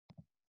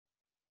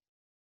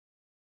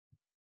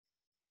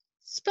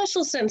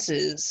Special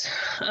senses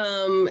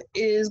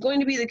is going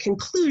to be the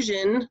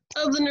conclusion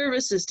of the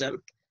nervous system.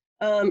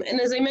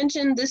 And as I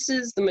mentioned, this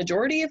is the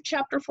majority of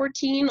chapter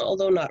 14,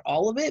 although not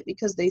all of it,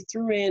 because they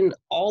threw in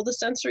all the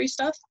sensory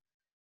stuff,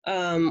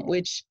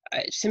 which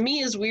to me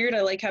is weird.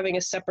 I like having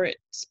a separate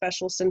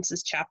special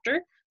senses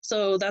chapter.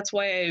 So that's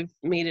why I've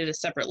made it a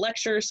separate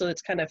lecture, so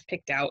it's kind of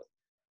picked out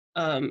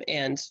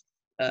and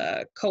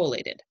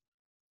collated.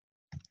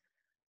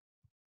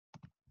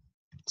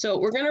 So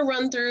we're going to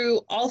run through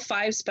all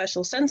 5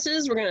 special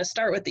senses. We're going to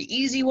start with the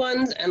easy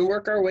ones and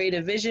work our way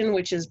to vision,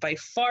 which is by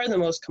far the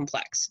most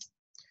complex.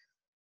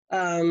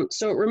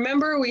 So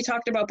remember, we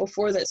talked about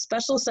before that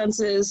special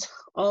senses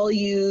all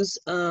use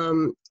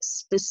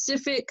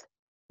specific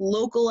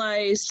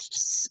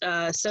localized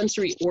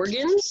sensory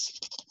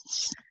organs,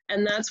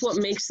 and that's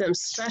what makes them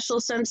special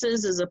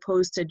senses as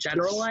opposed to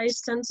generalized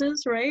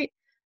senses, right?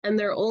 And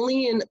they're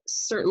only in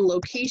certain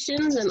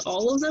locations, and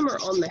all of them are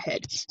on the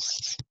head.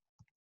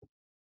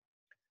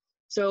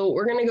 So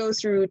we're going to go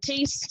through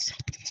taste,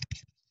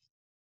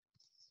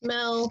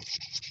 smell,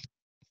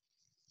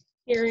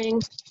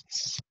 hearing,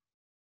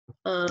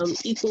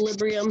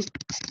 equilibrium,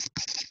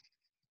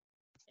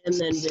 and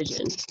then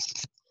vision.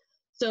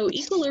 So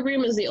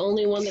equilibrium is the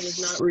only one that is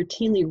not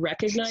routinely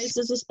recognized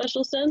as a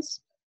special sense,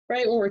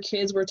 right? When we're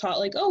kids, we're taught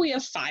like, oh, we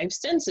have 5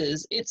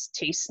 senses. It's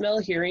taste, smell,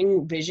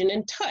 hearing, vision,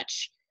 and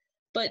touch.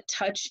 But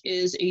touch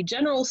is a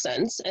general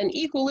sense, and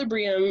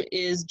equilibrium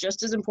is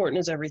just as important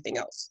as everything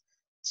else.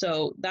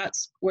 So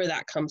that's where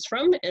that comes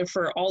from, and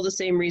for all the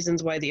same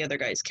reasons why the other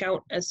guys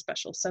count as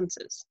special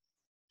senses.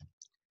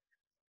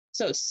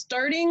 So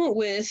starting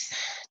with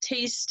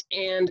taste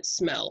and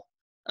smell.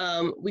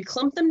 We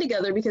clump them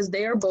together because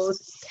they are both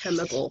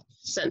chemical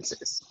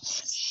senses.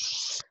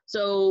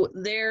 So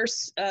their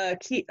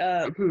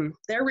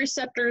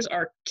receptors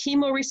are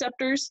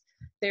chemoreceptors.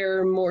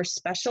 They're more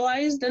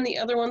specialized than the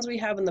other ones we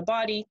have in the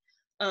body,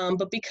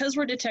 but because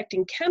we're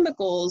detecting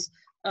chemicals,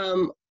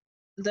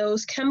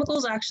 those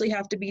chemicals actually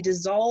have to be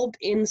dissolved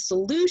in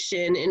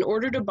solution in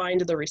order to bind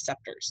to the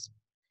receptors.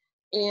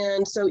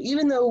 And so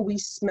even though we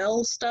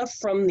smell stuff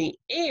from the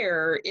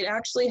air, it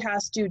actually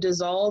has to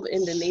dissolve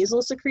into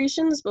nasal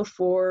secretions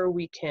before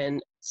we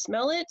can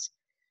smell it.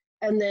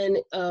 And then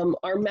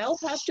our mouth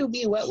has to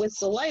be wet with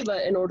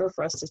saliva in order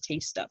for us to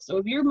taste stuff. So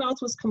if your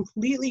mouth was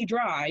completely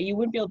dry, you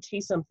wouldn't be able to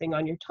taste something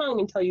on your tongue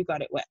until you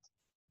got it wet.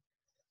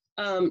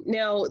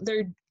 Now,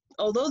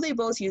 although they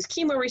both use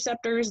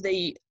chemoreceptors,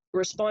 they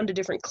respond to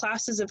different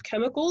classes of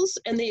chemicals,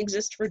 and they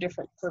exist for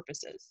different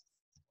purposes.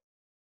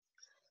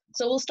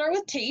 So we'll start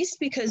with taste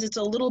because it's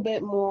a little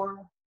bit more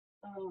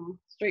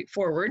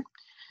straightforward.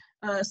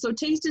 So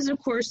taste is, of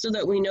course, so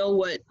that we know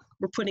what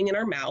we're putting in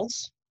our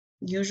mouths,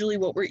 usually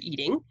what we're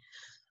eating.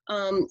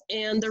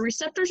 And the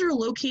receptors are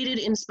located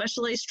in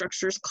specialized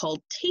structures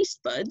called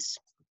taste buds,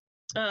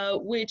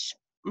 which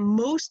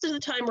most of the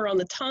time are on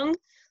the tongue,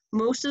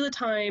 most of the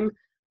time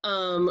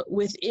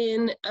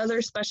within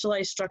other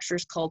specialized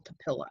structures called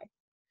papillae.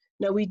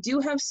 Now we do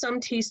have some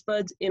taste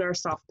buds in our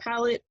soft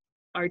palate,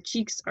 our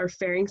cheeks, our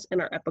pharynx,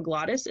 and our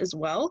epiglottis as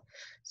well.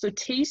 So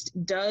taste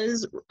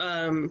does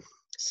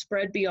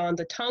spread beyond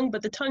the tongue,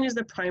 but the tongue is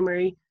the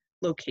primary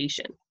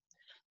location.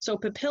 So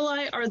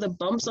papillae are the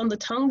bumps on the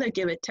tongue that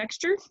give it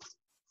texture.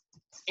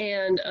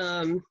 And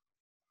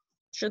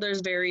sure,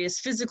 there's various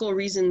physical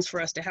reasons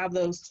for us to have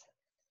those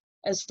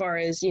as far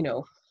as, you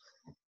know,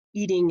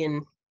 eating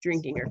and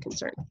drinking are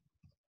concerned.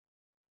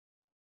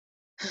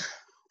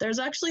 There's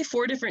actually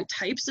 4 different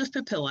types of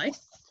papillae.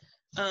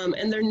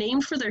 And they're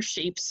named for their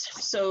shapes.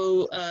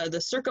 So the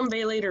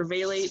circumvallate or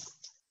vallate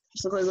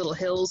just look like little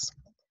hills.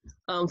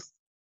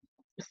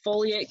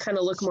 Foliate kind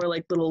of look more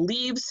like little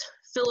leaves.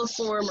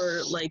 Filiform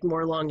are like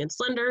more long and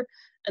slender.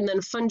 And then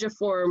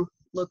fungiform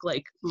look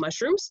like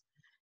mushrooms.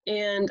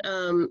 And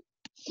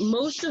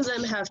most of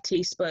them have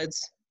taste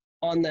buds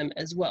on them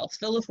as well.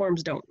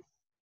 Filiforms don't.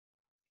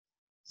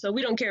 So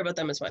we don't care about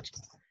them as much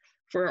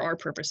for our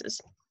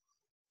purposes.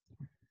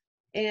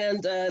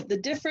 And the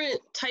different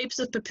types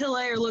of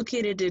papillae are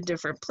located in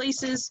different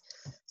places.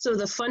 So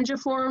the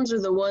fungiforms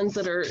are the ones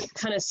that are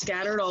kind of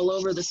scattered all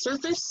over the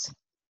surface.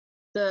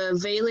 The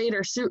vallate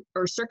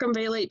or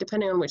circumvallate,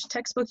 depending on which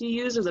textbook you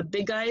use, are the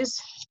big guys,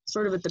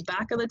 sort of at the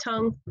back of the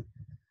tongue.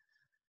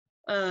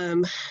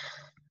 The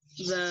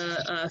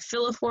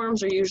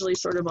filiforms are usually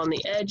sort of on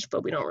the edge,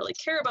 but we don't really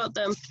care about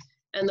them.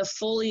 And the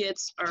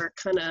foliates are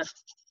kind of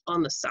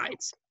on the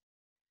sides.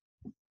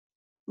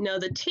 Now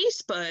the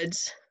taste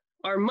buds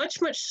are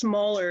much, much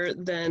smaller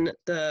than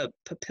the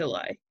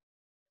papillae.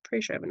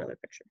 Pretty sure I have another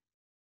picture.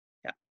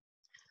 Yeah.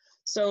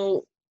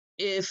 So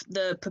if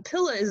the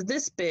papilla is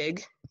this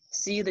big,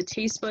 see the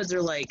taste buds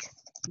are like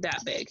that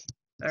big,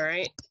 all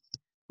right?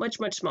 Much,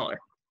 much smaller.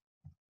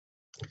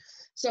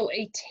 So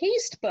a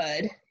taste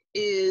bud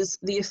is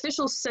the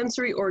official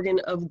sensory organ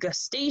of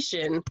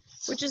gustation,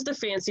 which is the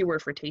fancy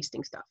word for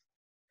tasting stuff.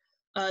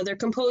 They're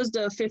composed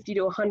of 50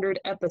 to 100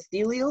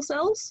 epithelial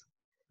cells.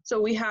 So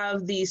we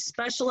have these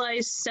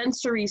specialized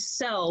sensory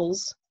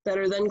cells that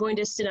are then going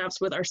to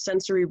synapse with our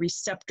sensory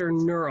receptor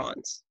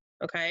neurons,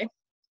 okay?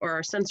 or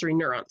our sensory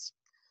neurons.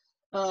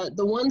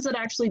 The ones that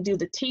actually do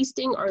the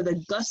tasting are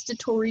the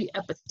gustatory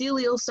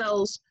epithelial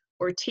cells,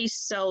 or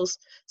taste cells.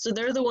 So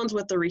they're the ones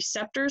with the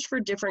receptors for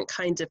different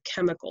kinds of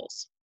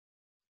chemicals.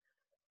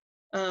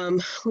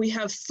 We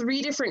have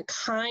 3 different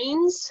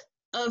kinds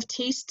of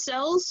taste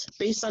cells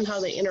based on how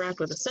they interact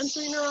with a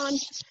sensory neuron,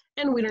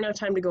 and we don't have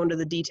time to go into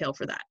the detail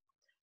for that.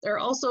 There are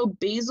also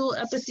basal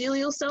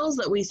epithelial cells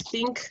that we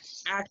think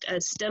act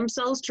as stem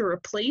cells to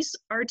replace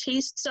our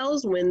taste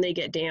cells when they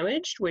get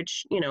damaged,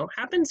 which, you know,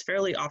 happens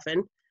fairly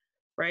often,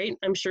 right?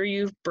 I'm sure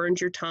you've burned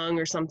your tongue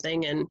or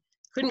something and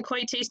couldn't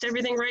quite taste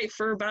everything right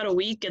for about a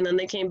week, and then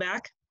they came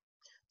back.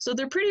 So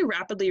they're pretty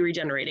rapidly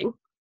regenerating,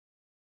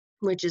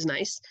 which is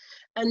nice.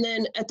 And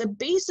then at the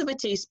base of a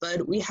taste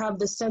bud, we have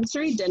the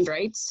sensory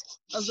dendrites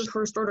of the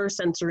first order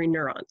sensory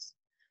neurons.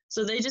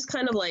 So they just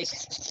kind of like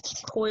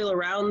coil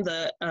around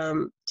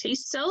the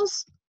taste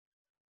cells,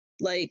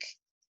 like,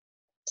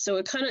 so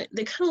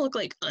they kind of look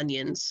like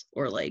onions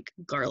or like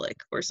garlic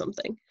or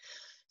something.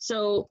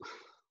 So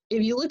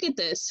if you look at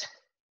this,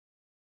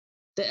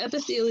 the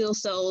epithelial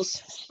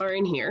cells are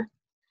in here,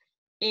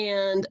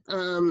 and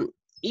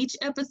each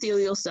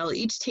epithelial cell,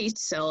 each taste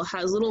cell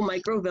has little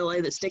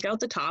microvilli that stick out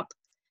the top,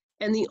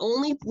 and the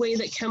only way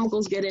that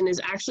chemicals get in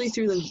is actually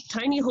through the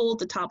tiny hole at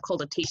the top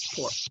called a taste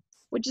pore,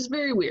 which is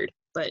very weird,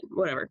 but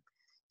whatever.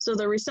 So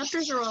the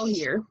receptors are all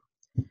here,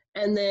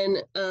 and then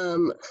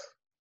the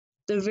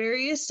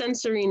various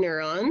sensory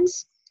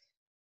neurons,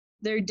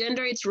 their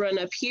dendrites run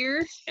up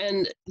here,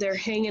 and they're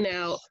hanging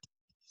out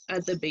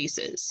at the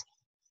bases.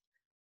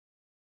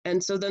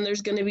 And so then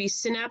there's going to be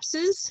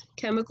synapses,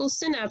 chemical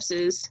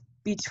synapses,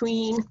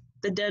 between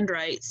the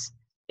dendrites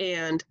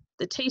and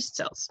the taste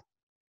cells.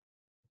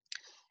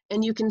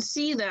 And you can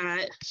see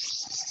that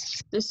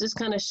this is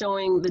kind of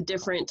showing the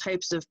different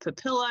types of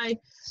papillae.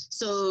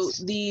 So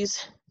these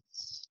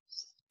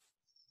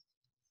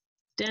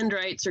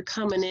dendrites are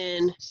coming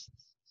in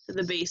to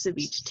the base of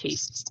each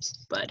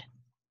taste bud.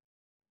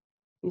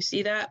 You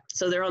see that?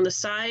 So they're on the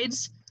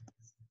sides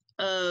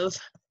of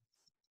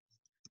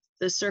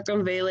the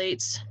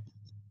circumvallates,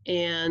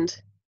 and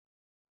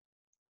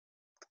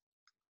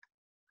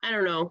I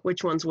don't know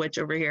which one's which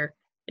over here.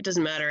 It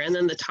doesn't matter. And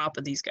then the top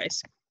of these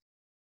guys.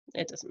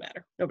 It doesn't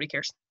matter. Nobody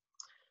cares.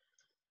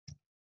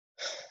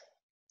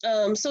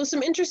 So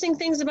some interesting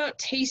things about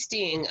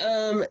tasting.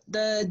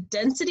 The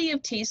density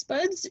of taste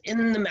buds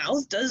in the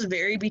mouth does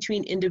vary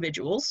between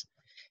individuals.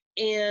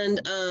 And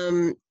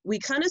we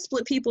kind of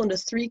split people into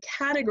 3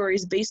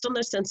 categories based on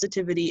their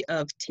sensitivity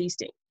of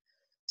tasting.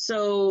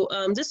 So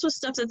this was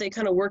stuff that they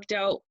kind of worked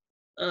out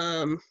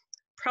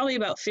probably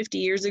about 50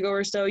 years ago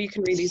or so. You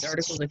can read these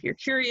articles if you're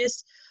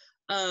curious.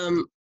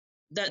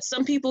 That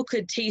some people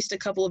could taste a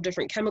couple of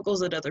different chemicals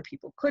that other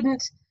people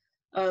couldn't.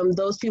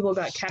 Those people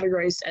got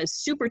categorized as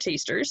super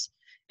tasters.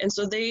 And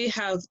so they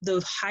have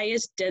the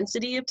highest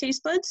density of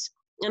taste buds.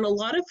 And a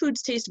lot of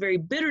foods taste very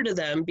bitter to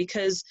them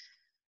because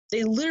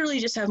they literally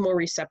just have more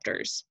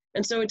receptors.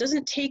 And so it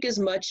doesn't take as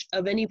much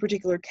of any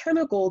particular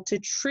chemical to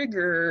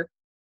trigger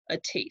a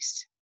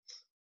taste.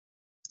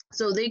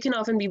 So they can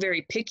often be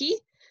very picky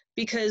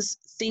because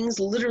things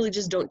literally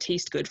just don't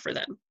taste good for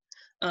them.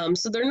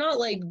 So they're not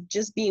like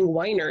just being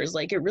whiners,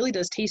 like it really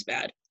does taste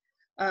bad.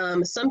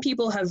 Some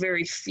people have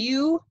very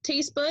few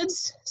taste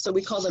buds, so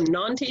we call them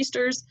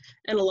non-tasters,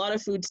 and a lot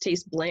of foods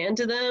taste bland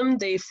to them.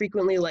 They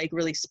frequently like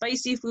really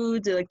spicy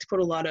foods. They like to put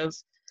a lot of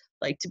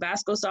like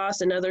Tabasco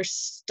sauce and other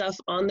stuff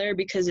on there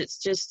because it's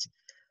just,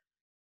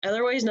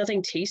 otherwise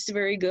nothing tastes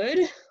very good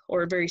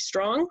or very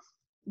strong.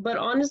 But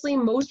honestly,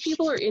 most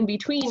people are in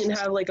between and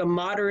have like a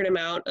moderate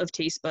amount of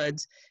taste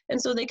buds.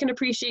 And so they can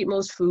appreciate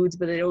most foods,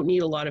 but they don't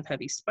need a lot of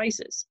heavy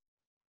spices.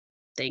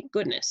 Thank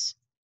goodness.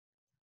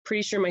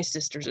 Pretty sure my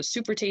sister's a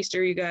super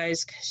taster, you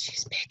guys, because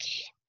she's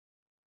picky.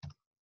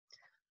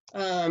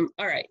 All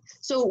right,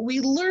 so we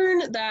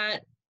learned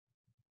that,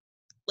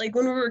 like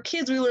when we were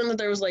kids, we learned that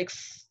there was like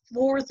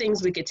 4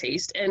 things we could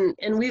taste,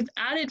 and we've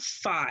added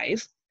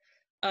 5.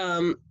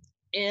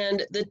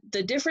 And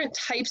the different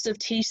types of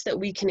taste that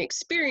we can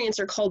experience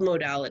are called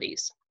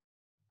modalities.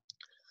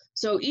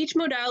 So each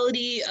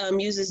modality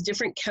uses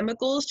different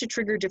chemicals to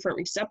trigger different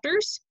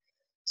receptors.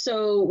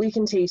 So we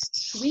can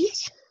taste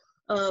sweet,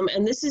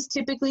 and this is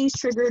typically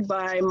triggered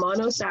by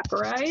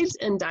monosaccharides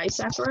and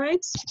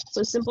disaccharides,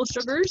 so simple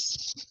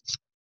sugars,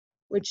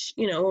 which,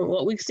 you know,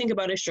 what we think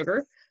about as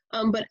sugar.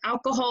 But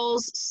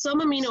alcohols,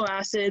 some amino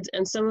acids,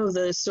 and some of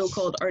the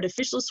so-called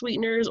artificial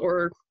sweeteners,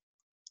 or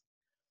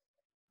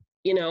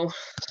you know,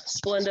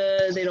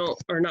 Splenda, they don't,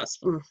 or not,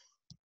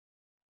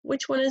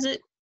 which one is it?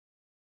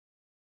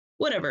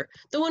 Whatever,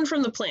 the one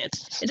from the plant.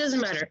 It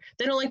doesn't matter.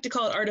 They don't like to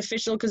call it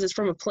artificial because it's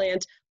from a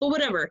plant, but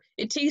whatever.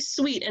 It tastes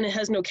sweet and it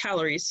has no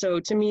calories.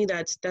 So to me,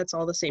 that's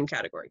all the same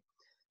category.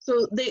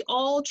 So they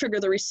all trigger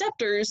the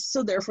receptors,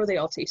 so therefore they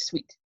all taste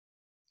sweet.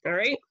 All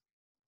right?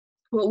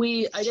 What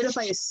we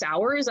identify as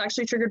sour is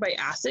actually triggered by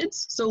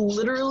acids. So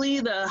literally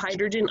the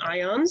hydrogen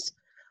ions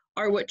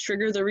are what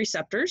trigger the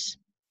receptors.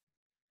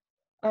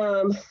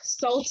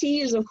 Salty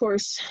is, of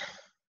course,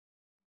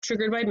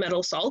 triggered by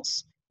metal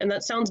salts, And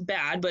that sounds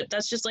bad, but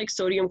that's just like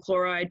sodium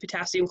chloride,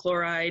 potassium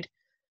chloride,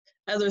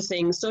 other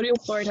things. Sodium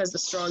chloride has the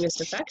strongest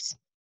effect.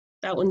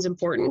 That one's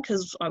important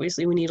because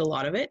obviously we need a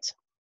lot of it.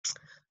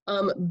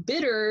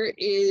 Bitter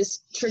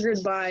is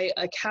triggered by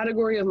a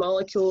category of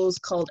molecules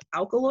called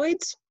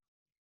alkaloids,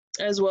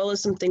 as well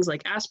as some things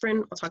like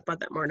aspirin. I'll talk about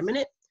that more in a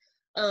minute.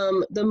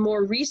 The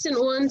more recent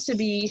one to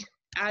be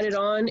added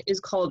on is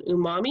called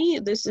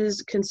umami. This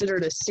is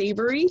considered a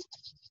savory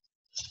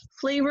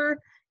flavor,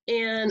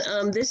 and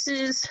this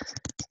is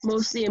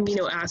mostly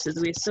amino acids.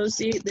 We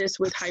associate this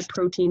with high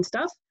protein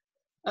stuff.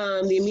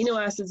 The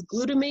amino acids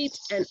glutamate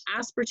and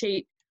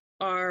aspartate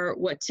are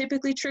what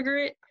typically trigger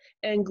it,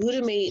 and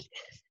glutamate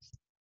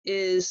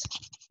is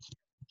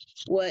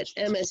what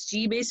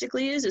MSG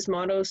basically is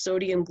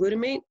monosodium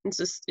glutamate.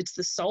 It's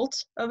the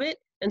salt of it,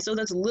 and so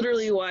that's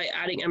literally why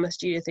adding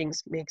MSG to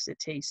things makes it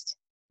taste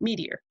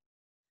meatier.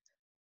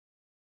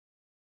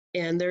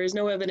 And there is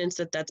no evidence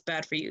that that's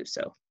bad for you,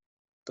 so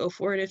go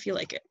for it if you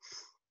like it.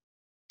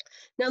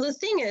 Now the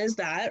thing is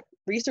that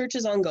research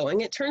is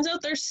ongoing. It turns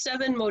out there's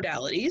 7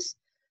 modalities.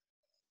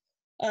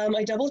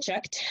 I double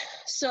checked.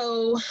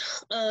 So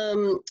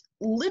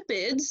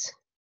lipids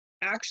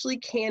actually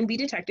can be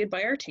detected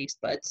by our taste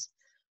buds.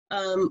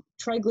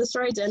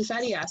 Triglycerides and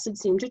fatty acids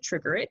seem to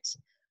trigger it.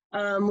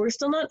 We're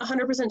still not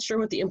 100% sure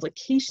what the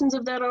implications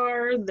of that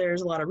are.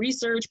 There's a lot of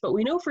research, but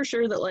we know for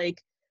sure that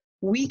like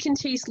we can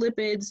taste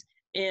lipids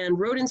and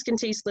rodents can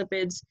taste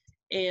lipids,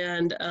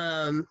 and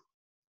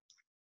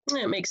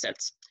it makes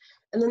sense.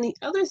 And then the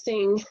other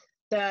thing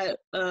that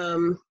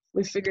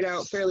we figured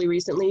out fairly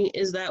recently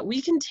is that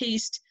we can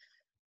taste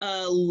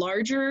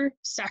larger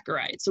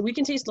saccharides. So we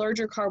can taste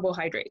larger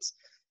carbohydrates.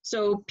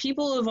 So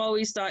people have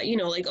always thought, you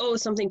know, like, oh,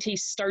 something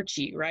tastes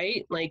starchy,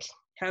 right? Like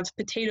have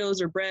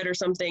potatoes or bread or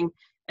something,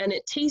 and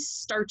it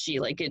tastes starchy.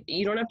 Like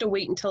you don't have to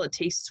wait until it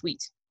tastes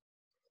sweet.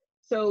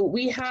 So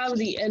we have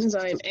the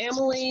enzyme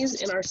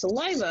amylase in our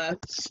saliva,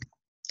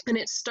 and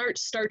it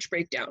starts starch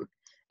breakdown.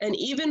 And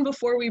even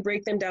before we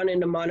break them down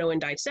into mono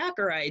and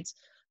disaccharides,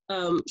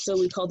 so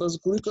we call those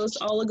glucose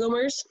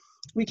oligomers,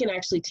 we can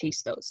actually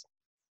taste those.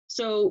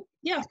 So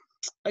yeah,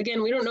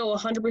 again, we don't know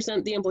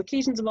 100% the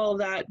implications of all of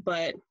that,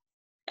 but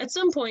at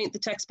some point the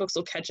textbooks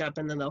will catch up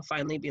and then they'll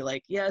finally be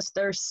like, yes,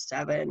 there's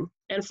 7.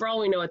 And for all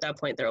we know at that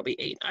point, there'll be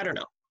 8. I don't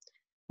know.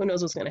 Who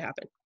knows what's gonna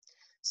happen?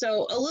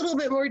 So a little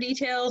bit more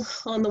detail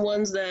on the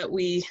ones that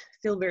we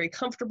feel very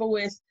comfortable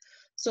with.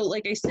 So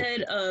like I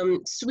said,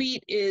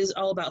 sweet is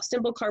all about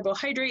simple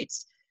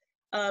carbohydrates.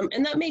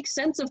 And that makes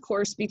sense, of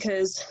course,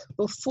 because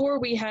before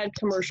we had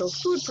commercial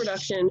food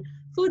production,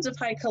 foods of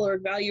high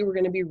caloric value were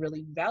going to be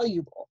really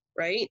valuable,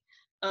 right?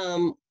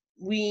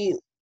 We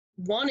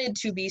wanted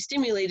to be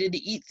stimulated to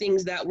eat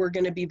things that were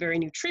going to be very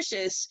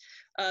nutritious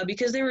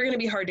because they were going to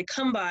be hard to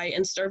come by,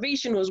 and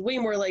starvation was way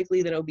more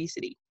likely than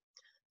obesity.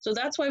 So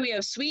that's why we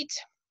have sweet,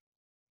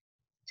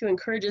 to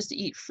encourage us to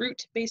eat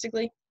fruit,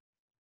 basically,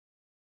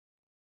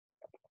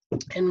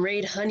 and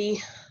raid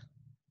honey,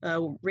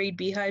 raid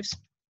beehives.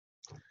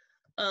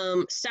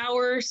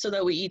 Sour, so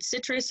that we eat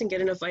citrus and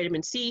get enough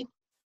vitamin C,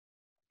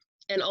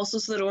 and also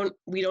so that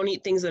we don't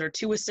eat things that are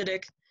too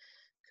acidic,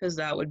 because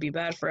that would be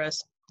bad for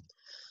us.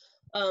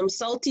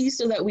 Salty,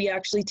 so that we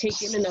actually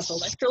take in enough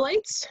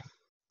electrolytes,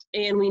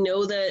 and we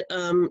know that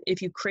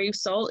if you crave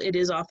salt, it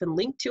is often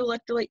linked to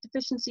electrolyte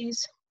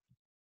deficiencies.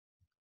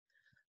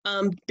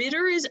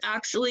 Bitter is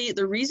actually,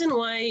 the reason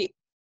why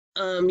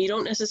you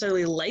don't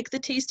necessarily like the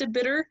taste of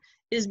bitter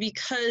is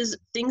because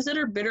things that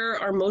are bitter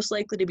are most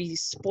likely to be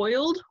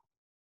spoiled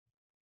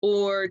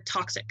or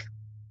toxic.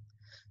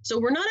 So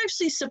we're not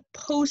actually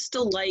supposed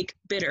to like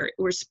bitter.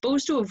 We're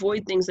supposed to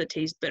avoid things that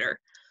taste bitter.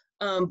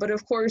 But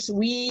of course,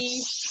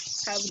 we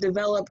have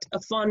developed a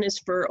fondness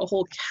for a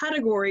whole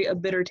category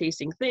of bitter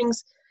tasting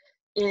things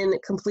in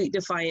complete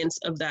defiance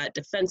of that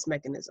defense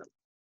mechanism.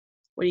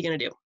 What are you gonna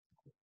do,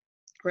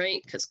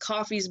 right? Because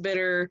coffee's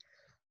bitter,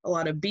 a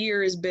lot of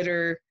beer is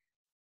bitter,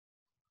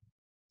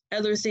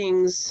 other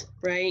things,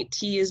 right?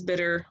 Tea is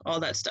bitter,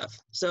 all that stuff.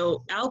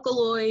 So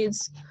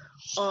alkaloids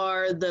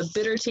are the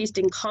bitter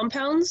tasting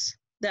compounds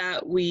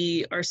that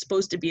we are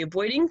supposed to be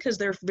avoiding because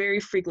they're very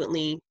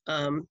frequently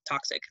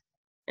toxic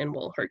and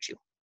will hurt you.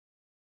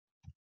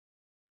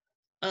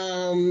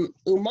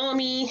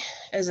 Umami,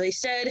 as I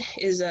said,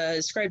 is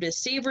described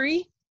as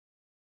savory,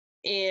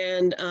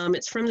 and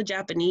it's from the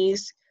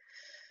Japanese.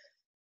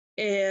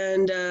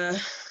 And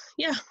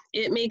yeah,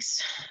 it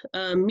makes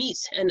meat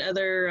and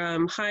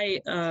other high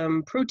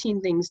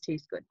protein things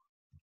taste good.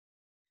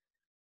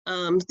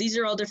 These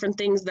are all different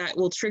things that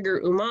will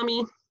trigger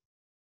umami.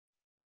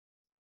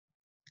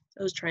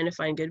 I was trying to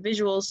find good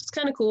visuals. It's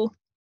kind of cool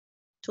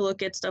to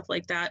look at stuff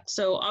like that.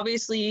 So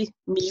obviously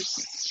meat,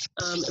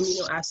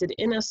 amino acid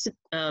inositol,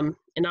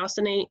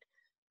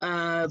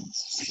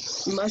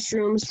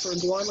 mushrooms for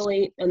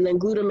guanylate, and then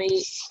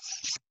glutamate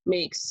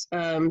makes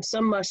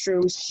some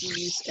mushrooms,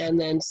 cheese, and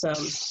then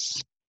some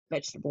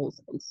vegetables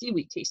and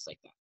seaweed taste like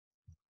that.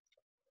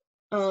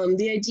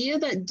 The idea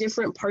that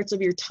different parts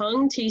of your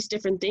tongue taste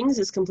different things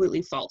is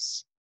completely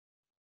false.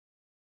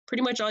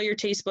 Pretty much all your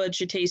taste buds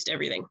should taste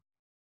everything.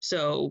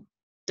 So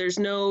there's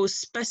no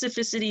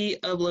specificity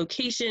of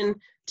location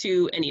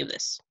to any of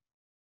this.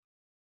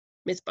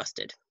 Myth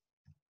busted.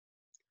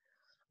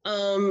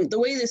 The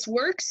way this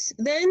works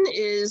then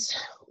is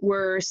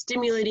we're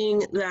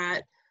stimulating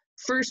that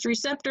first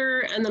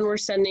receptor and then we're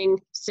sending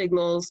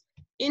signals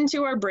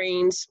into our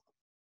brains.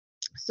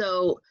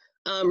 So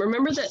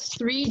remember that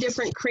 3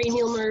 different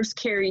cranial nerves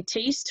carry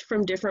taste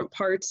from different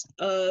parts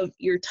of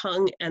your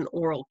tongue and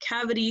oral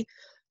cavity,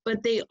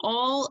 but they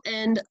all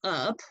end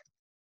up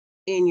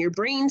in your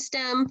brain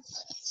stem.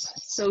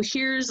 So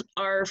here's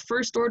our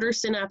first order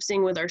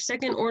synapsing with our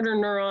second order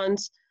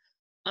neurons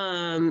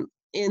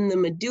in the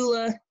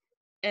medulla,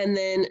 and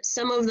then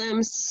some of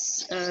them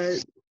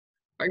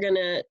are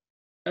gonna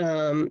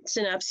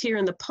synapse here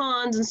in the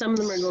pons, and some of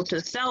them are going to go up to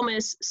the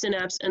thalamus,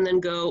 synapse, and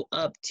then go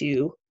up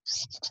to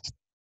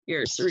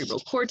your cerebral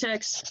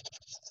cortex.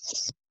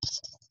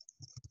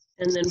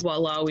 And then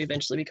voila, we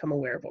eventually become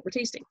aware of what we're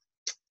tasting.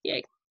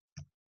 Yay.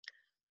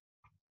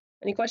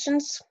 Any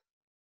questions?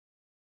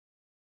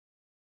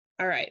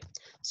 All right,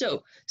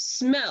 so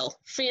smell,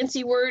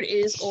 fancy word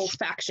is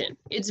olfaction.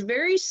 It's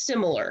very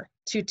similar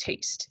to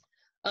taste,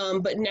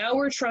 but now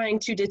we're trying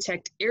to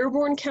detect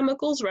airborne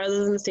chemicals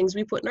rather than the things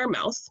we put in our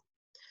mouth.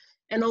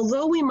 And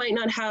although we might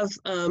not have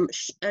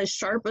as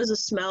sharp as a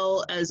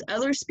smell as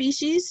other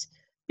species,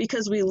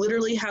 because we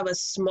literally have a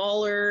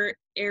smaller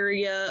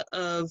area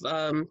of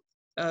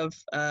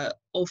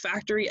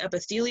olfactory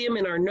epithelium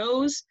in our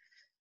nose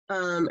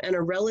and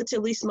a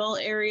relatively small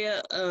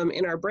area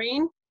in our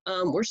brain,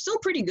 we're still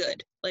pretty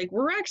good. Like,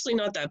 we're actually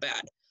not that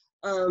bad.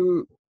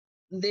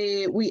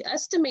 We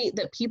estimate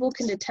that people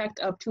can detect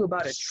up to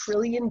about 1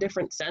 trillion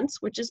different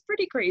scents, which is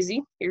pretty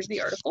crazy. Here's the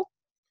article.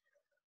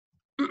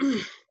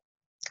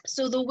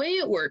 So the way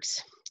it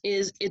works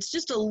is it's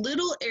just a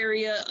little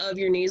area of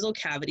your nasal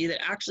cavity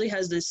that actually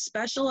has this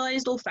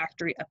specialized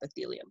olfactory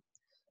epithelium.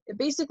 It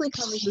basically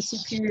covers the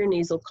superior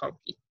nasal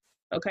concha.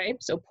 Okay,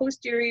 so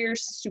posterior,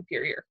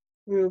 superior.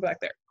 Move back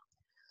there.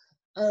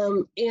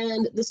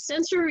 And the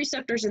sensory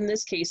receptors in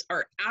this case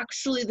are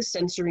actually the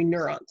sensory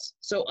neurons.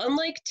 So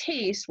unlike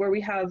taste, where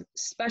we have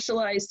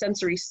specialized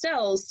sensory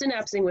cells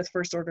synapsing with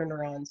first order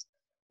neurons,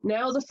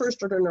 now the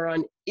first order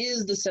neuron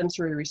is the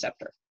sensory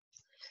receptor.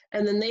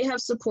 And then they have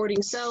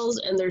supporting cells,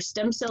 and there's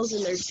stem cells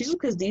in there too,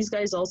 because these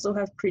guys also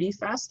have pretty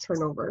fast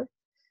turnover.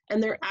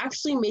 And they're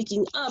actually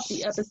making up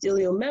the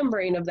epithelial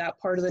membrane of that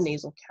part of the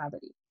nasal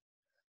cavity.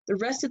 The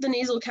rest of the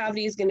nasal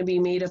cavity is going to be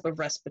made up of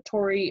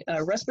respiratory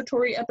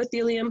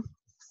epithelium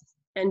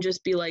and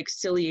just be like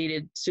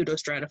ciliated,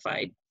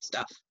 pseudostratified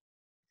stuff.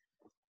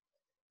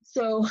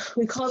 So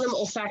we call them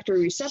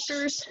olfactory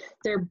receptors.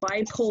 They're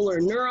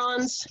bipolar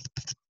neurons.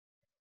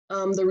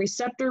 The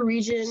receptor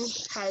region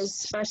has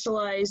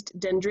specialized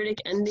dendritic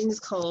endings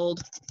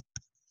called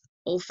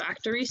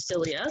olfactory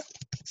cilia.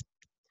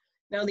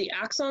 Now the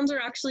axons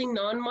are actually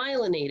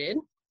non-myelinated,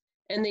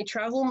 and they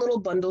travel in little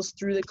bundles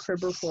through the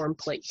cribriform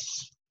plate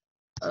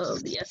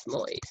of the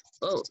ethmoid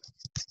bone.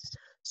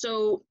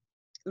 So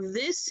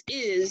this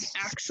is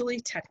actually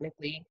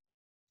technically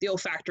the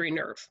olfactory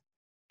nerve.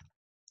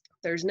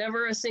 There's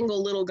never a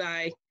single little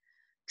guy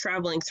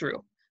traveling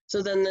through.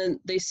 So then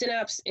they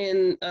synapse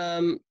in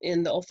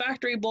the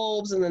olfactory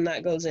bulbs, and then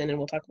that goes in, and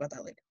we'll talk about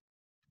that later.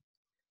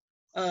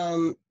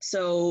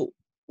 So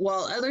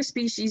while other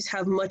species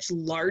have much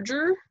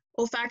larger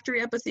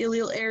olfactory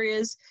epithelial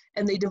areas,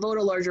 and they devote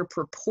a larger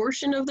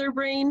proportion of their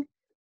brain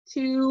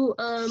to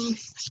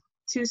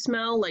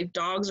smell, like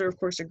dogs are of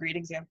course a great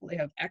example. They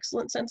have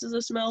excellent senses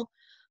of smell.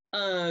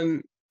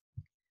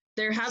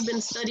 There have been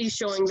studies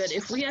showing that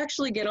if we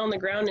actually get on the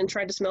ground and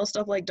try to smell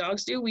stuff like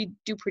dogs do, we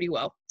do pretty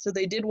well. So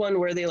they did one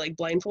where they like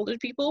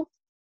blindfolded people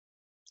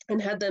and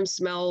had them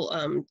smell,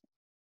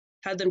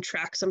 had them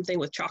track something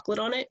with chocolate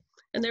on it,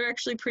 and they're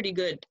actually pretty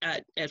good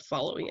at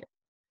following it,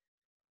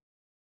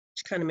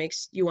 which kind of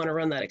makes you want to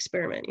run that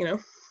experiment, you know?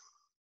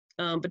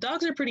 But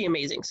dogs are pretty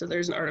amazing, so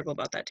there's an article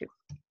about that too.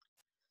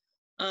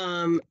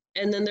 And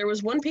then there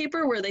was one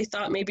paper where they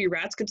thought maybe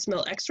rats could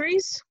smell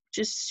x-rays, which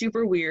is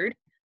super weird.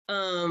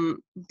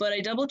 But I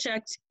double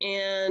checked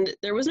and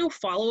there was no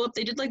follow-up.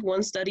 They did like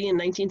one study in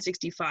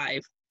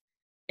 1965,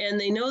 and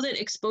they know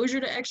that exposure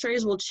to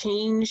x-rays will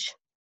change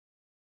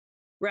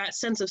rats'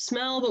 sense of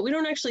smell, but we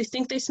don't actually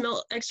think they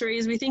smell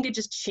x-rays. We think it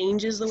just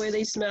changes the way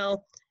they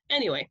smell.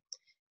 Anyway,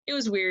 it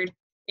was weird,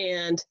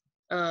 and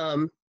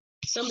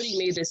somebody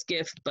made this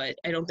GIF, but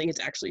I don't think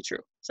it's actually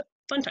true. So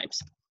fun times.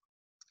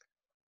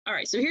 All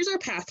right, so here's our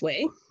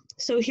pathway.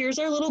 So here's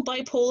our little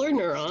bipolar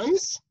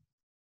neurons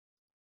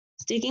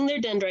sticking their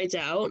dendrites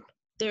out.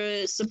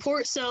 The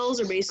support cells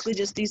are basically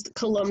just these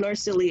columnar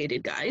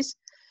ciliated guys.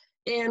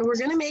 And we're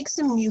gonna make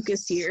some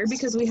mucus here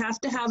because we have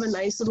to have a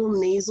nice little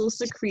nasal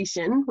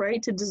secretion,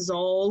 right, to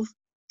dissolve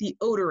the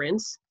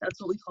odorants.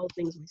 That's what we call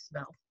things we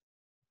smell,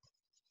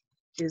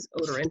 is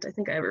odorant. I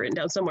think I have it written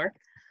down somewhere.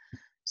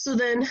 So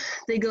then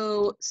they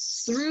go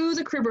through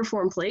the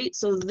cribriform plate.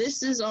 So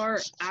this is our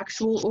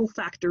actual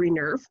olfactory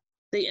nerve.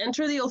 They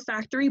enter the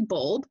olfactory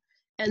bulb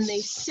and they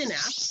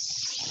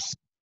synapse.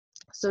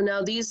 So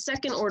now these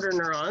second order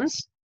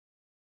neurons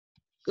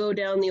go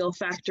down the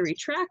olfactory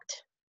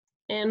tract,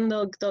 and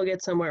they'll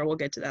get somewhere. We'll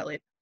get to that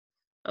later.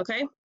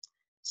 Okay,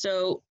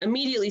 so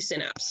immediately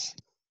synapse.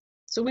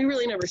 So we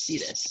really never see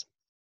this.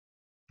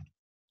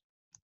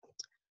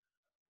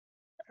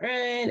 All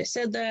right, I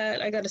said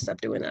that. I got to stop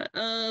doing that.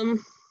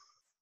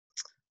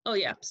 Oh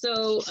yeah,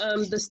 so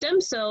the stem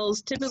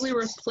cells typically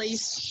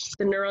replace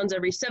the neurons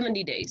every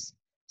 70 days.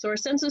 So our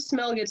sense of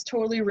smell gets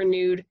totally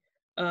renewed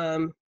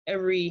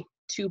every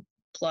 2+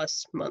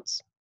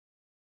 months.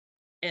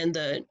 And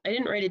I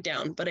didn't write it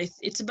down, but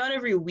it's about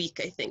every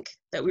week, I think,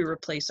 that we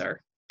replace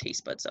our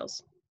taste bud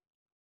cells.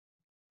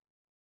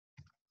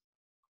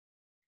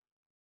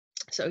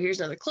 So here's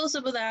another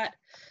close-up of that.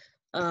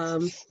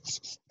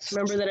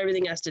 Remember that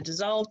everything has to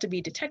dissolve to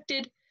be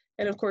detected.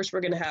 And of course,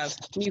 we're going to have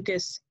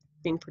mucus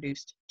being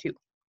produced too.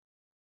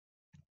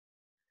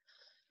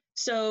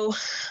 So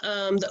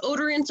the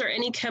odorants are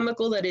any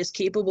chemical that is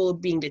capable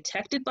of being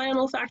detected by an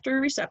olfactory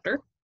receptor.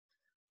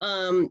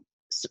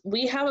 So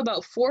we have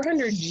about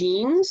 400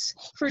 genes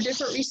for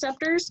different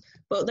receptors,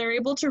 but they're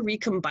able to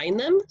recombine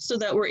them so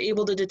that we're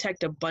able to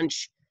detect a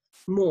bunch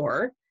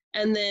more.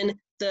 And then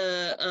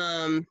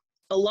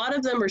a lot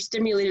of them are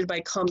stimulated by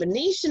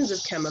combinations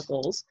of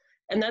chemicals,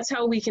 and that's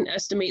how we can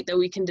estimate that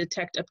we can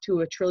detect up to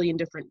 1 trillion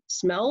different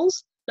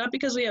smells, not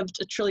because we have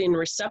 1 trillion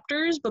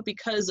receptors, but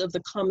because of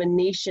the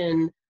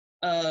combination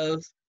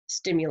of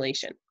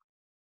stimulation.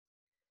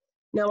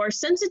 Now, our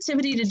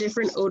sensitivity to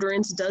different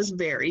odorants does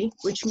vary,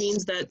 which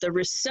means that the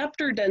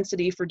receptor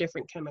density for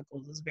different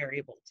chemicals is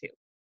variable too.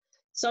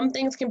 Some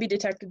things can be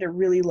detected at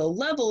really low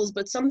levels,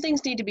 but some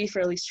things need to be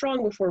fairly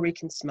strong before we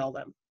can smell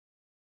them.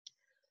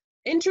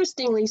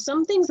 Interestingly,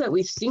 some things that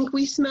we think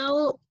we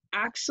smell,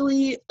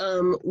 actually,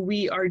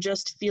 we are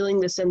just feeling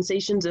the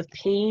sensations of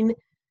pain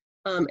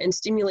and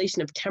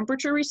stimulation of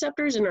temperature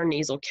receptors in our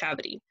nasal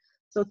cavity.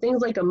 So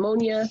things like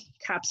ammonia,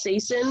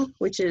 capsaicin,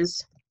 which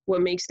is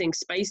what makes things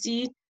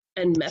spicy,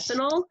 and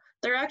methanol,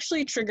 they're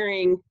actually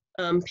triggering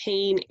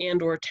pain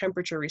and or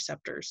temperature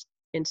receptors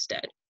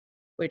instead,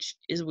 which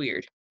is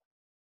weird,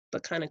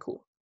 but kind of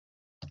cool.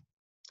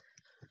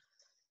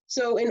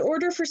 So in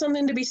order for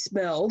something to be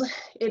smelled,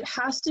 it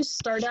has to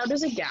start out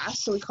as a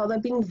gas, so we call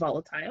that being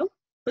volatile,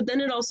 but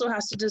then it also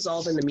has to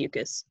dissolve in the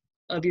mucus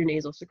of your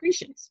nasal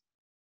secretions.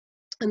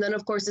 And then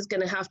of course it's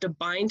going to have to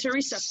bind to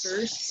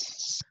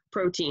receptors,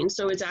 proteins,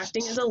 so it's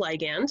acting as a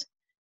ligand,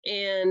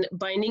 and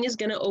binding is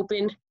going to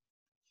open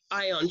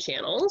ion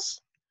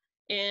channels,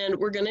 and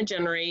we're going to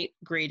generate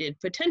graded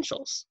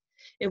potentials.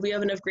 If we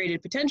have enough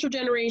graded potential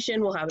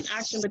generation, we'll have an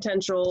action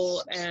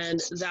potential, and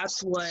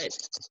that's what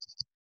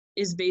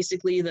is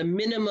basically the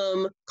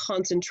minimum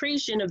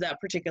concentration of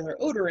that particular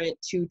odorant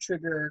to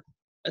trigger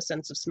a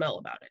sense of smell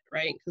about it,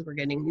 right? Because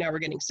now we're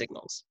getting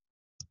signals.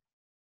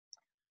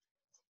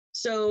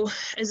 So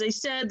as I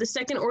said, the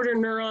second order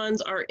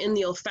neurons are in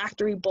the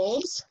olfactory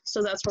bulbs.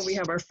 So that's where we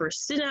have our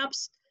first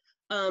synapse.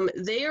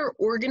 They are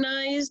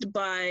organized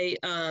by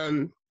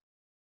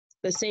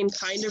the same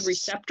kind of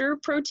receptor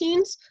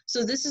proteins.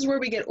 So this is where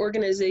we get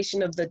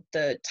organization of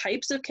the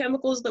types of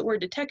chemicals that we're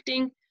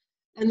detecting.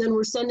 And then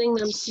we're sending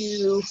them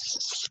to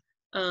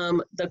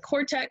the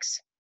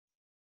cortex,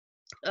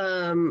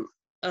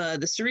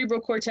 the cerebral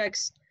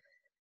cortex,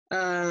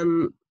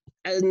 and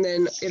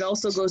then it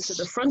also goes to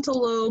the frontal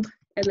lobe,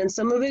 and then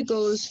some of it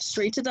goes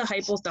straight to the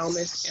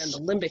hypothalamus and the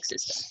limbic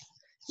system.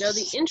 Now,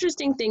 the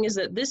interesting thing is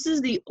that this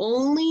is the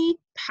only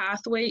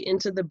pathway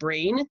into the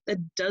brain that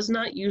does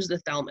not use the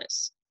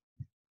thalamus.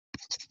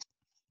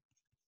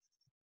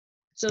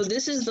 So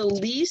this is the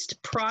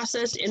least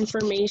processed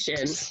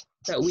information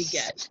that we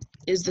get,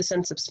 is the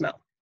sense of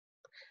smell.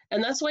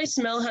 And that's why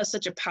smell has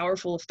such a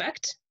powerful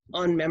effect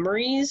on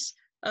memories,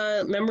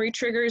 memory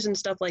triggers and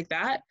stuff like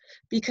that,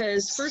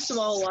 because first of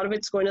all, a lot of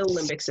it's going to the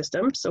limbic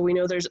system, so we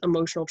know there's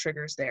emotional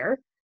triggers there.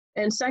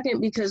 And second,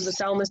 because the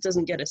thalamus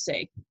doesn't get a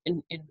say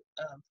in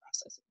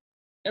processing.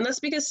 And that's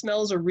because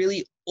smell is a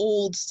really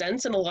old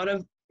sense, and a lot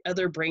of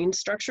other brain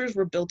structures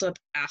were built up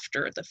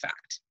after the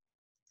fact,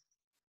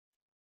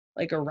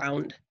 like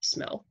around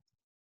smell.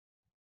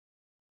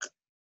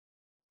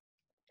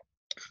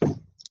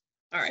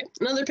 All right,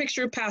 another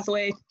picture of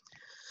pathway,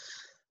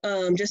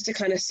 just to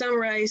kind of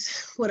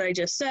summarize what I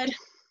just said.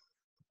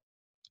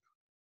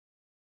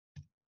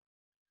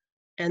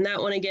 And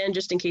that one again,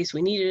 just in case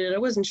we needed it, I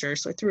wasn't sure,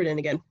 so I threw it in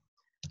again.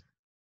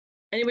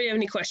 Anybody have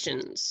any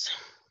questions?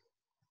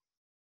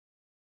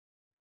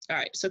 All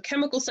right, so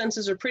chemical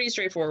senses are pretty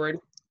straightforward.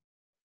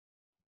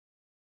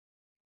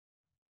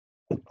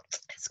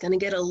 It's gonna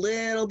get a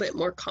little bit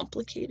more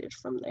complicated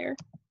from there.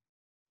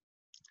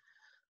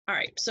 All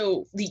right,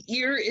 so the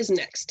ear is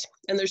next,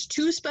 and there's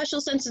two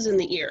special senses in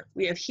the ear.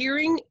 We have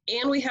hearing,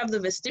 and we have the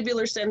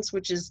vestibular sense,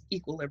 which is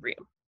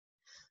equilibrium.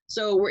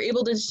 So we're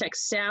able to detect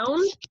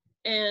sound,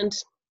 and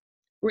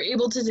we're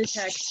able to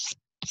detect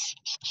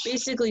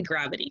basically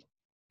gravity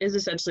is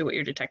essentially what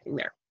you're detecting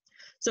there.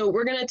 So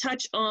we're gonna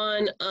touch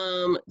on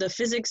the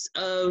physics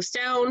of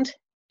sound,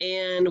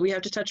 and we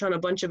have to touch on a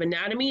bunch of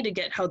anatomy to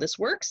get how this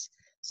works.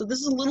 So this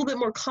is a little bit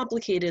more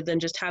complicated than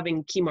just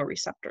having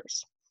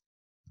chemoreceptors.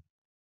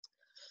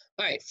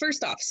 All right,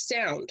 first off,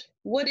 sound.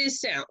 What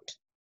is sound?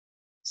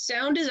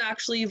 Sound is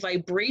actually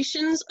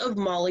vibrations of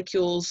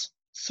molecules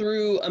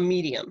through a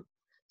medium.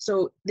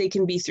 So they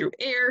can be through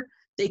air,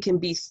 they can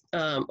be,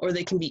 or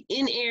they can be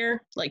in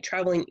air, like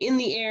traveling in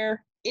the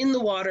air, in the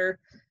water.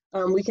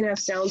 We can have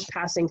sounds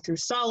passing through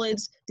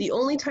solids. The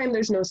only time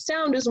there's no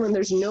sound is when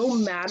there's no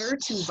matter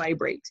to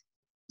vibrate.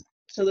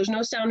 So there's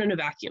no sound in a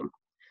vacuum.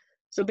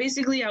 So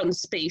basically out in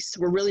space,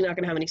 we're really not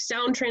gonna have any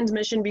sound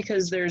transmission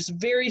because there's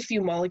very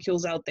few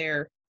molecules out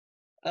there,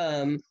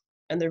 and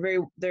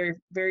they're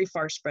very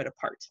far spread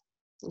apart,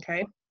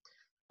 okay?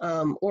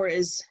 Or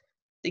as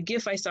the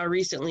GIF I saw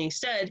recently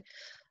said,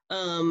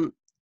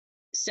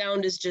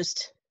 sound is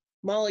just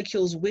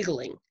molecules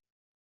wiggling.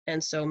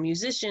 And so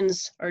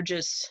musicians are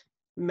just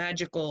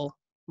magical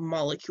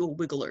molecule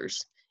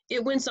wigglers.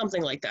 It went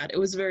something like that. It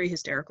was very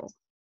hysterical.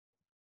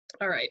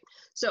 All right,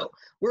 so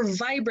we're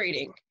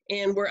vibrating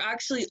and we're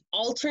actually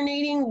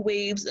alternating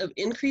waves of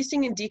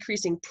increasing and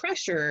decreasing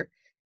pressure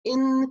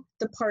in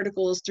the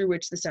particles through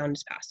which the sound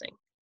is passing.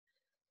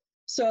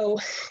 So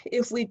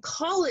if we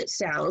call it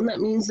sound, that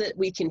means that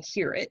we can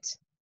hear it.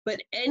 But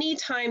any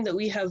time that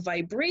we have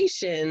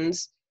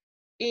vibrations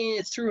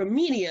through a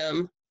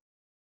medium,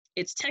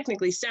 it's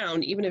technically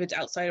sound, even if it's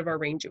outside of our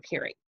range of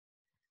hearing.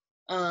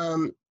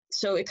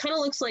 So it kind of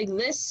looks like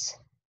this.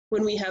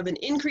 When we have an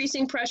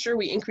increasing pressure,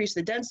 we increase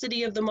the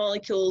density of the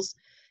molecules,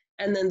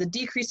 and then the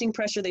decreasing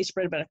pressure, they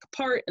spread back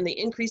apart, and they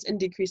increase and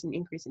decrease and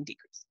increase and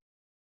decrease.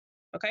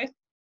 Okay?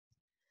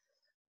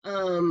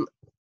 And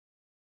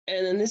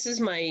then this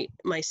is my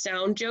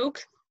sound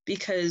joke,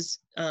 because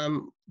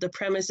the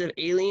premise of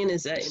Alien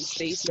is that in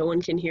space, no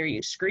one can hear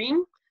you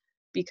scream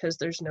because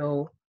there's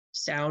no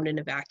sound in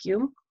a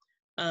vacuum.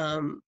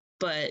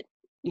 But,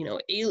 you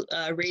know,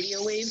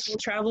 radio waves will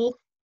travel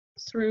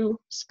through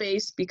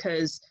space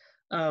because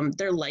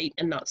they're light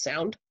and not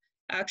sound,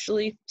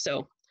 actually.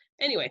 So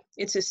anyway,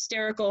 it's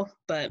hysterical,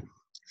 but I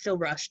feel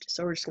rushed,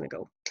 so we're just gonna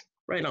go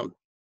right on.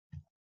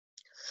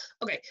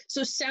 Okay,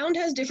 so sound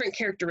has different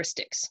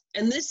characteristics,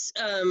 and this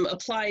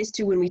applies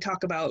to when we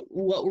talk about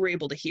what we're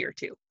able to hear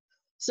too.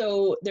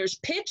 So there's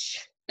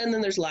pitch, and then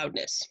there's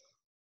loudness.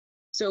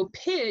 So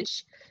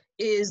pitch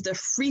is the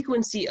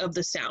frequency of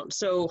the sound.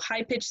 So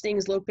high-pitched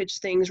things,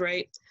 low-pitched things,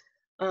 right?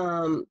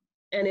 And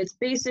it's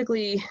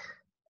basically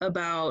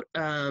about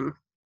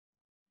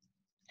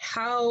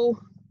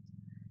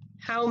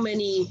how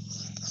many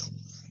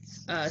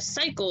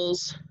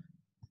cycles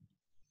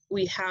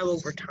we have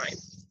over time.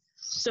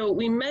 So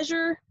we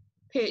measure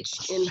pitch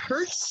in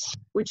hertz,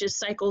 which is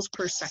cycles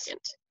per second.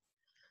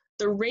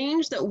 The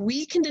range that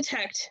we can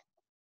detect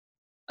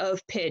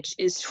of pitch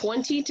is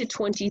 20 to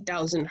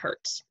 20,000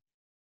 hertz.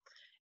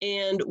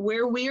 And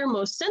where we are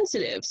most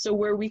sensitive, so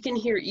where we can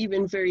hear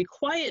even very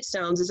quiet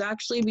sounds, is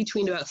actually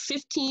between about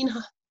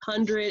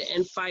 1,500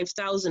 and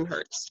 5,000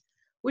 hertz,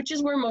 which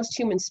is where most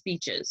human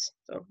speech is.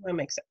 So that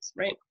makes sense,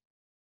 right?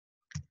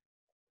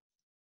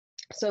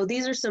 So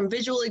these are some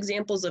visual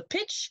examples of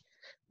pitch.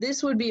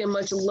 This would be a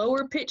much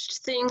lower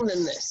pitched thing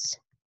than this,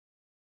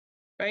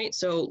 right?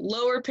 So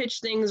lower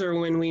pitched things are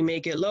when we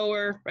make it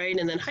lower, right?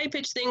 And then high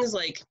pitched things,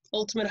 like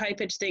ultimate high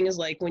pitched thing is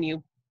like when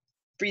you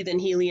breathe in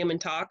helium and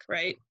talk,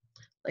 right?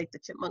 Like the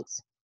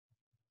chipmunks.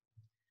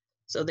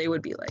 So they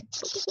would be like,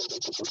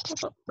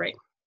 right?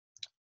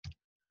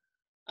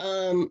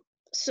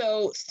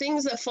 So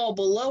things that fall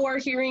below our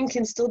hearing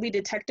can still be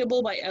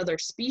detectable by other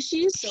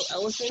species. So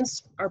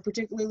elephants are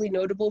particularly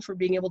notable for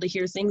being able to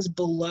hear things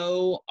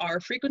below our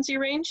frequency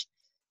range.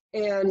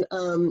 And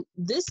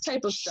this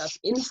type of stuff,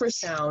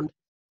 infrasound,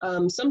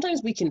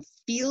 sometimes we can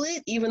feel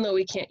it even though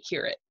we can't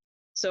hear it.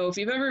 So if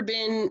you've ever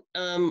been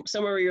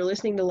somewhere where you're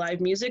listening to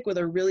live music with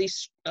a really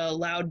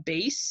loud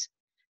bass,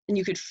 and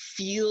you could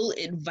feel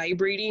it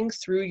vibrating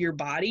through your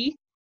body.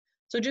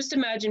 So just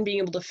imagine being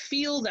able to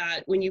feel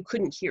that when you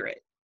couldn't hear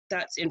it.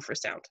 That's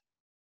infrasound.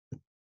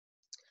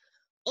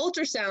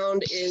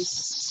 Ultrasound is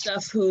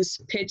stuff whose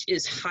pitch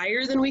is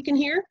higher than we can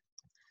hear.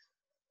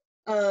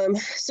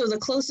 So the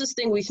closest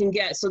thing we can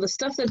get, so the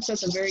stuff that's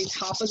at the very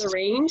top of the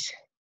range,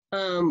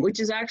 which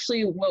is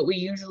actually what we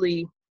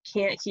usually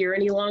can't hear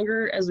any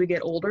longer as we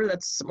get older.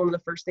 That's one of the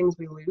first things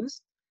we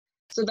lose.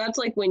 So that's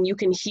like when you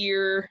can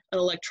hear an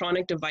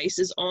electronic device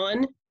is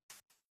on,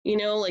 you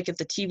know, like if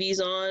the TV's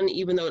on,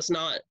 even though it's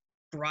not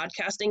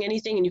broadcasting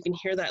anything, and you can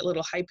hear that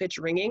little high-pitched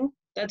ringing,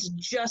 that's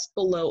just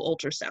below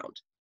ultrasound.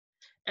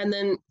 And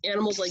then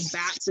animals like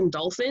bats and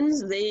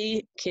dolphins,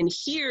 they can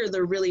hear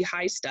the really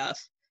high stuff,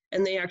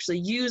 and they actually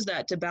use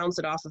that to bounce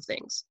it off of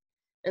things.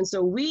 And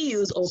so we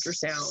use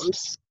ultrasound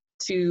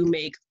to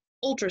make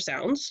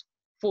ultrasounds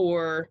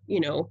for,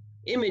 you know,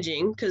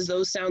 imaging, because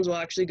those sounds will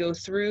actually go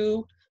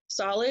through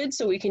solid,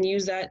 so we can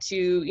use that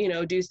to, you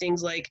know, do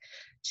things like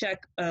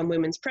check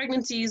women's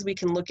pregnancies. We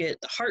can look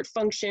at the heart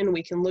function.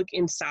 We can look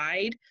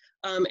inside.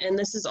 And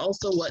this is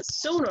also what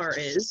sonar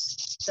is,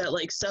 that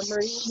like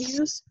submarines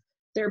use.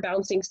 They're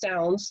bouncing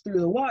sounds through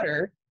the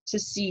water to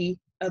see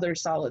other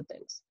solid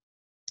things.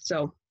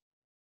 So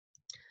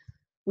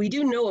we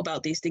do know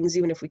about these things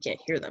even if we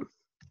can't hear them.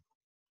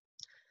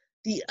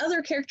 The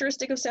other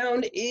characteristic of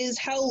sound is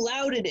how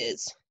loud it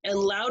is. And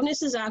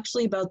loudness is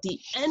actually about the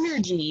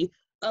energy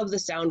of the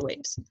sound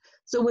waves.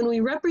 So when we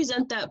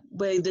represent that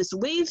way, this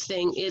wave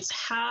thing, it's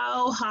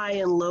how high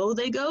and low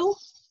they go.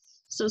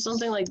 So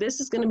something like this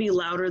is going to be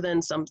louder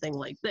than something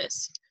like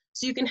this.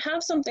 So you can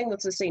have something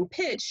that's the same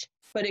pitch,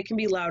 but it can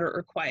be louder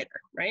or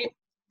quieter, right?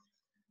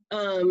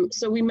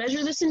 So we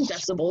measure this in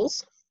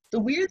decibels. The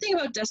weird thing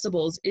about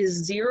decibels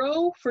is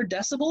 0 for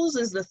decibels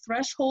is the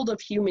threshold of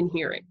human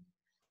hearing.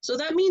 So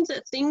that means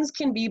that things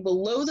can be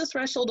below the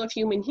threshold of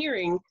human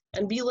hearing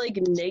and be like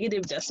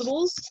negative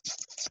decibels.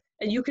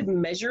 And you could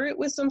measure it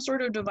with some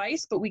sort of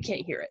device, but we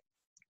can't hear it,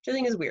 which I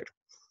think is weird.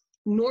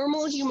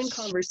 Normal human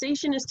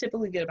conversation is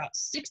typically at about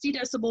 60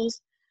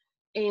 decibels,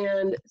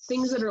 and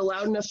things that are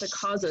loud enough to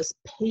cause us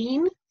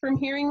pain from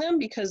hearing them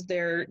because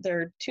they're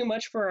too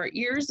much for our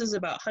ears is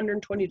about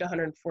 120 to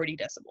 140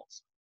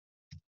 decibels.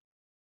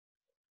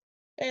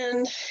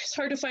 And it's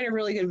hard to find a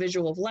really good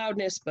visual of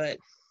loudness, but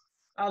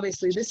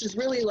obviously this is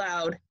really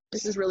loud,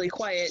 this is really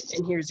quiet,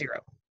 and here's 0.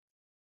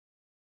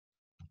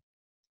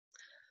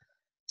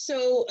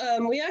 So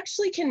we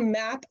actually can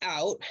map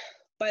out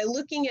by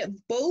looking at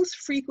both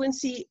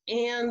frequency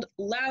and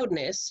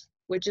loudness,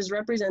 which is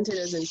represented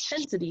as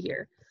intensity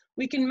here.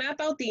 We can map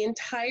out the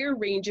entire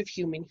range of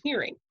human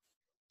hearing.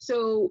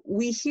 So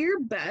we hear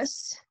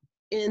best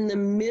in the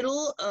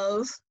middle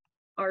of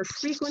our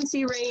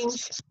frequency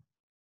range,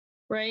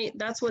 right?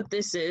 That's what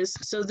this is.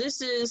 So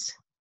this is,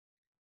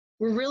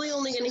 we're really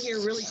only going to hear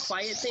really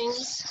quiet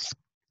things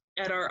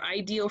at our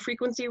ideal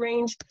frequency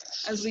range.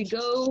 As we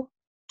go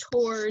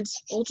towards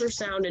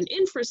ultrasound and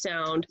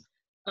infrasound,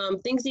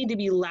 things need to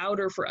be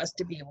louder for us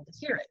to be able to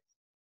hear it.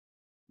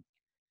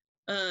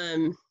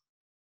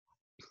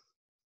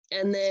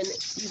 And then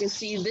you can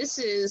see this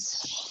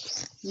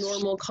is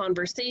normal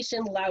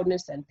conversation,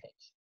 loudness, and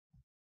pitch.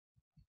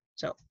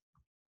 So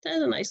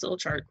that's a nice little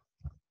chart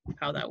of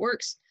how that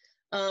works.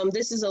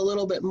 This is a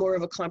little bit more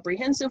of a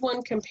comprehensive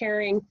one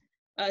comparing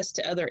us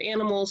to other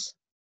animals.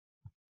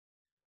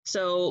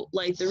 So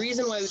like the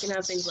reason why we can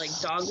have things like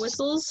dog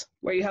whistles,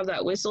 where you have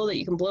that whistle that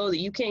you can blow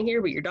that you can't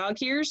hear but your dog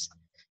hears,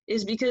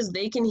 is because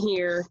they can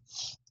hear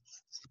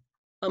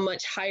a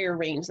much higher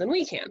range than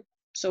we can.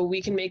 So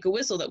we can make a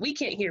whistle that we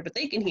can't hear but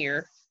they can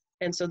hear,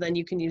 and so then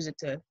you can use it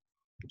to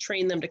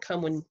train them to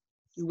come when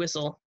you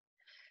whistle,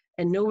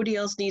 and nobody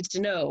else needs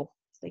to know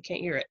they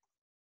can't hear it.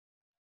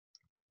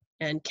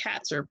 And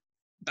cats are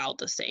about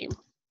the same.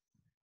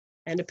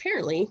 And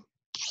apparently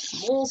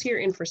moles hear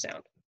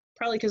infrasound,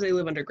 probably because they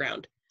live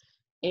underground.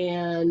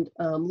 And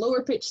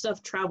lower pitch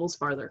stuff travels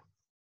farther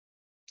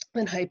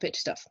than high pitch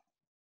stuff.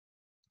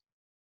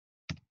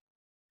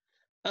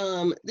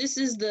 This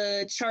is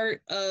the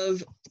chart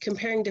of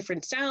comparing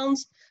different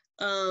sounds.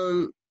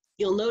 You'll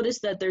notice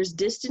that there's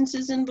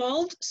distances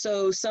involved.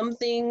 So some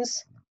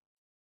things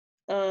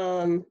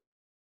are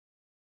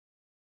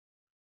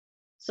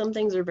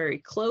very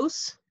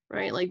close,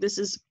 right? Like this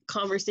is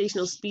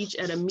conversational speech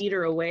at 1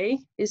 meter away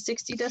is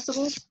 60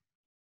 decibels.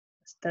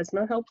 That's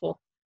not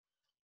helpful.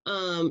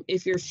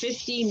 If you're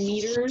 50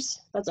 meters,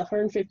 that's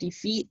 150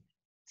 feet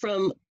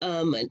from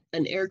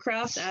an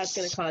aircraft, that's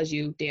going to cause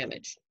you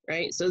damage,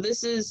 right? So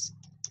this is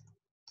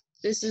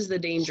the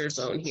danger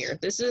zone here.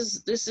 This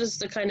is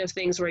the kind of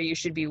things where you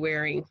should be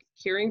wearing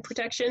hearing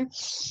protection.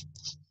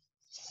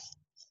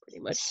 Pretty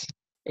much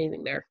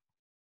anything there.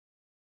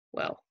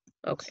 Well,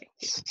 okay.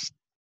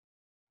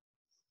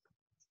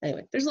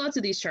 Anyway, there's lots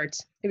of these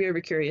charts if you're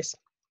ever curious.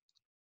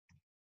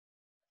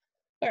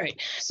 All right,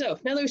 so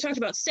now that we've talked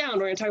about sound,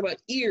 we're going to talk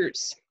about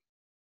ears.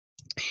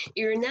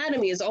 Ear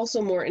anatomy is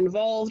also more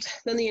involved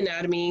than the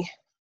anatomy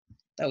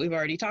that we've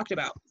already talked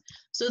about.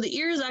 So the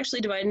ear is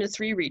actually divided into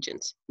 3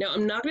 regions. Now,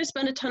 I'm not going to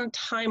spend a ton of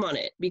time on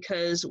it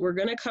because we're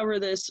going to cover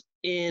this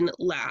in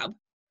lab.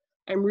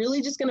 I'm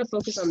really just going to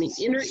focus on the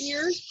inner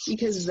ear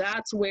because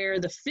that's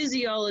where the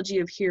physiology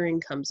of hearing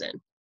comes in,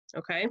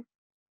 okay?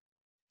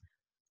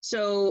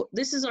 So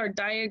this is our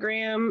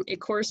diagram. It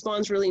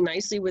corresponds really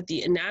nicely with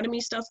the anatomy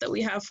stuff that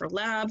we have for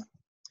lab.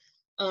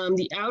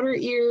 The outer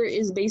ear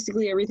is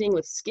basically everything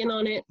with skin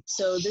on it.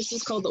 So this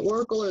is called the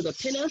auricle or the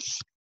pinna.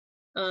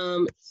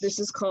 This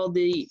is called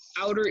the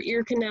outer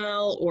ear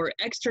canal or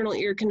external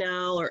ear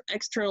canal or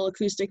external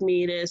acoustic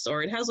meatus,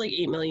 or it has like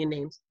 8 million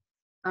names.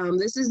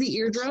 This is the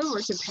eardrum or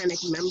tympanic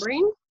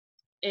membrane.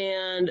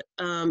 And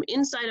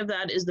inside of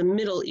that is the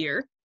middle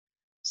ear.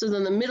 So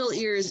then the middle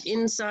ear is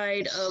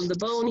inside of the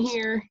bone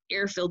here,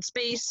 air-filled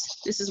space.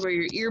 This is where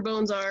your ear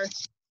bones are.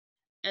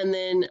 And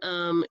then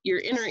your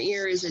inner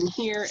ear is in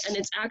here, and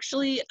it's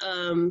actually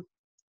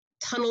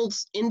tunneled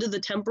into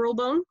the temporal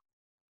bone,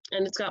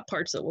 and it's got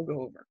parts that we'll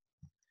go over.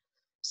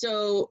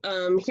 So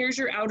here's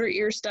your outer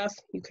ear stuff.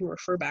 You can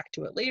refer back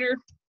to it later.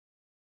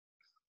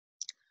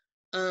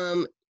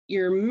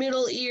 Your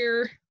middle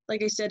ear,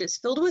 like I said, it's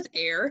filled with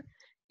air.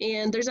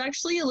 And there's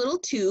actually a little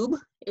tube.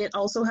 It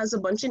also has a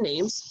bunch of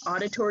names: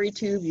 auditory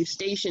tube,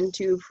 eustachian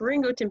tube,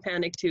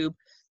 pharyngotympanic tube,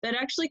 that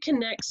actually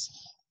connects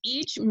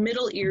each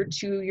middle ear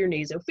to your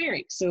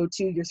nasopharynx, so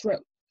to your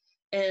throat.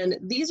 And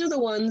these are the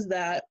ones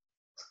that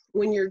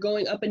when you're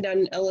going up and down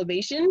an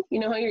elevation. You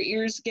know how your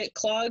ears get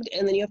clogged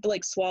and then you have to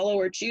like swallow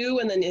or chew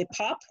and then they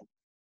pop?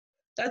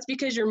 That's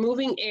because you're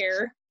moving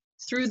air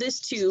through this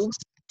tube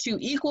to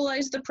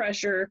equalize the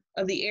pressure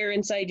of the air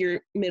inside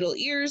your middle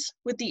ears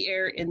with the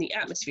air in the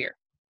atmosphere.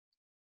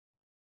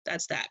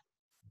 That's that.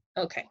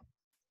 Okay.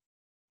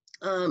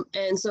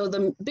 And so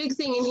the big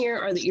thing in here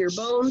are the ear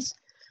bones,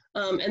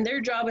 and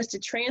their job is to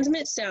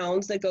transmit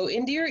sounds that go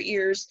into your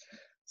ears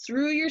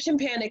through your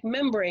tympanic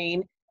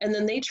membrane, and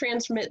then they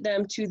transmit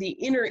them to the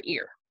inner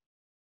ear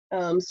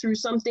through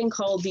something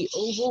called the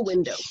oval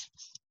window.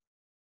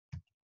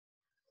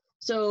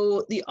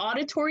 So the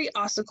auditory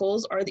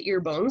ossicles are the ear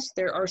bones.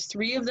 There are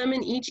 3 of them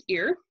in each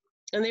ear,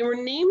 and they were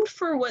named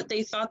for what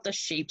they thought the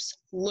shapes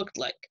looked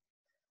like.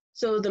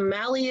 So the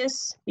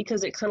malleus,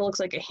 because it kind of looks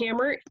like a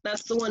hammer,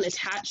 that's the one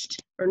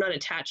attached, or not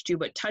attached to,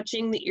 but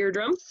touching the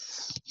eardrum.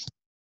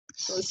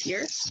 Goes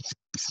here.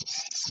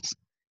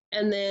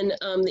 And then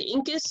the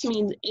incus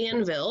means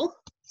anvil.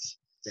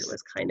 It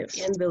was kind of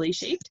anvil-y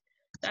shaped.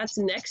 That's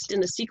next in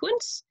the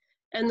sequence.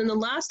 And then the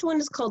last one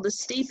is called the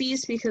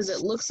stapes because it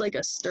looks like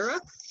a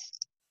stirrup.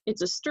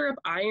 It's a stirrup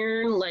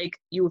iron like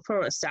you would put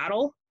on a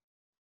saddle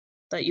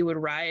that you would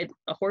ride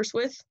a horse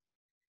with.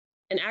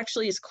 And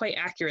actually it's quite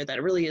accurate that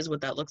it really is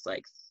what that looks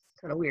like.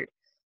 Kind of weird.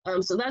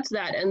 So that's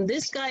that. And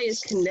this guy is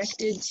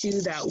connected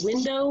to that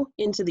window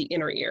into the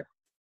inner ear.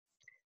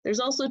 There's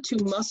also 2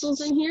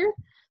 muscles in here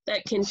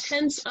that can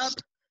tense up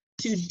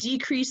to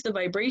decrease the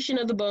vibration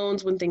of the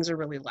bones when things are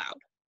really loud.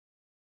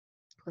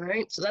 All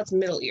right, so that's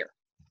middle ear.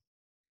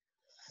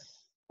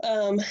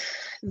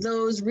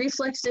 Those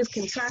reflexive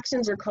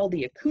contractions are called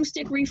the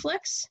acoustic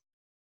reflex.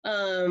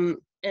 And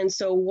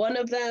so one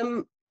of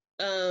them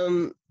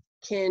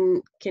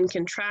can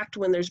contract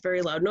when there's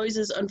very loud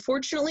noises.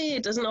 Unfortunately,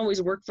 it doesn't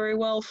always work very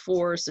well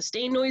for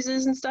sustained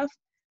noises and stuff,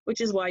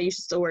 which is why you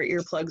should still wear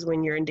earplugs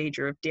when you're in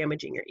danger of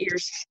damaging your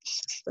ears.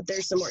 But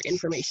there's some more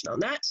information on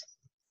that.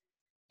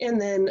 And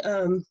then,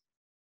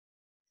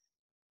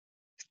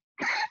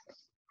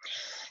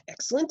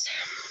 excellent.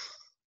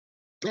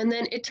 And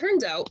then it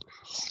turns out,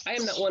 I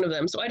am not one of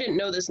them, so I didn't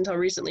know this until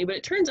recently, but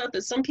it turns out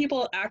that some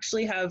people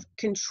actually have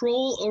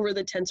control over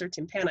the tensor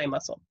tympani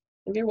muscle.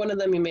 If you're one of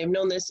them, you may have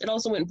known this. It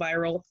also went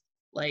viral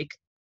like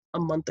a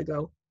month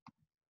ago.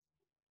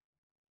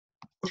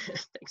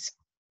 Thanks.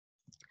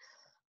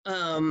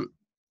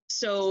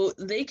 So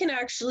they can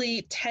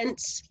actually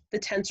tense the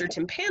tensor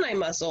tympani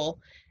muscle,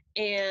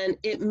 and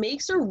it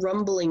makes a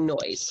rumbling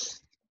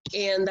noise.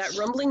 And that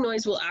rumbling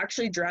noise will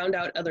actually drown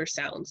out other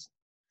sounds.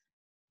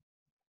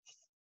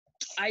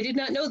 I did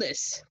not know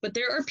this, but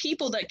there are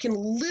people that can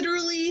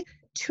literally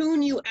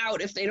tune you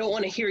out if they don't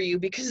want to hear you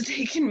because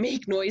they can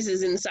make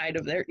noises inside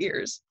of their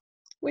ears,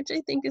 which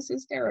I think is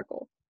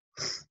hysterical.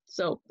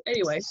 So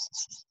anyway,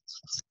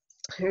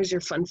 here's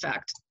your fun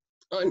fact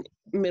on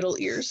middle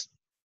ears.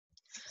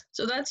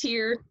 So that's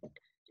here,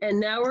 and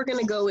now we're going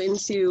to go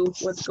into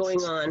what's going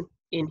on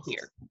in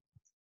here.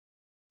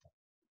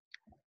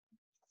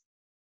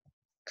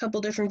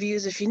 Couple different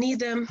views if you need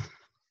them.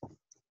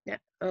 Yeah,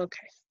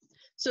 okay.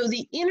 So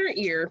the inner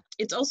ear,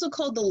 it's also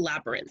called the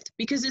labyrinth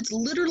because it's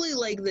literally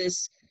like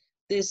this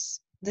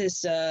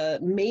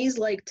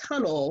maze-like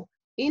tunnel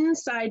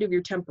inside of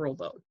your temporal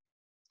bone.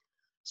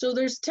 So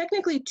there's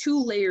technically 2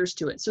 layers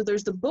to it. So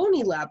there's the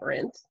bony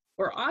labyrinth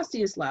or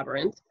osseous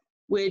labyrinth,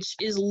 which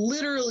is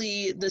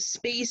literally the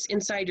space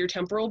inside your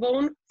temporal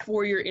bone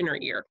for your inner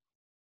ear.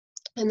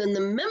 And then the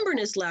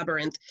membranous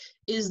labyrinth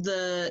is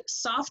the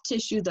soft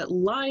tissue that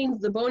lines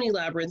the bony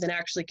labyrinth and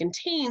actually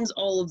contains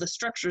all of the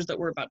structures that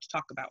we're about to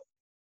talk about.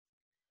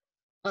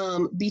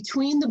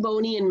 Between the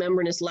bony and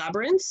membranous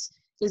labyrinths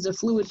is a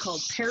fluid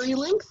called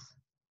perilymph.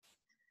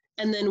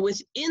 And then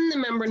within the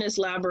membranous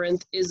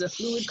labyrinth is a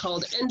fluid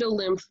called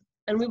endolymph,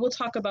 and we will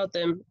talk about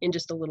them in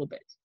just a little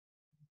bit.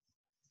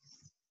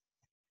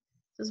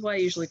 This is why I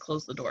usually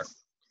close the door.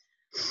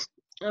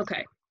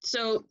 Okay,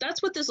 so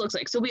that's what this looks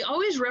like. So we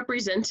always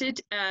represent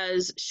it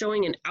as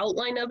showing an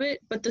outline of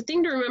it, but the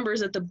thing to remember is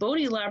that the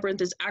bony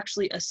labyrinth is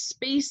actually a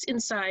space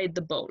inside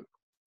the bone.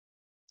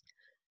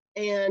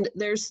 And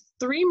there's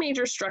 3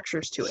 major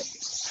structures to it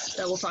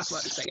that we'll talk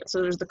about in a second.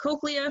 So there's the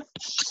cochlea,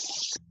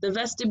 the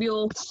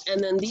vestibule,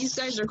 and then these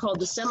guys are called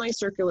the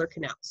semicircular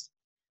canals.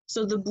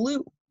 So the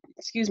blue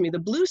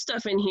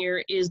stuff in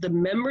here is the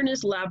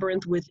membranous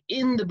labyrinth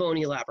within the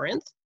bony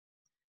labyrinth.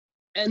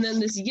 And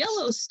then this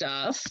yellow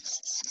stuff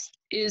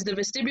is the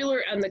vestibular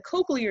and the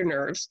cochlear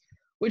nerves,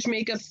 which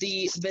make up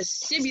the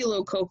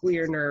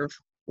vestibulocochlear nerve,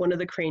 one of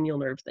the cranial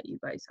nerves that you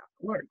guys have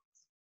to learn.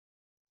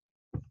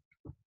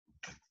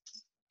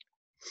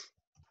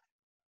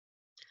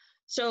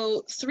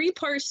 So 3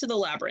 parts to the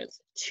labyrinth.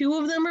 2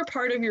 of them are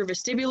part of your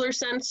vestibular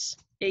sense,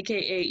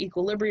 aka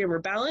equilibrium or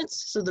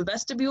balance. So the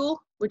vestibule,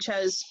 which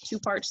has 2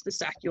 parts, the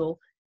saccule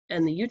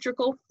and the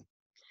utricle.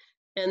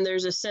 And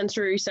there's a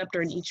sensory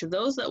receptor in each of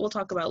those that we'll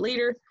talk about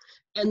later.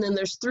 And then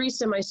there's 3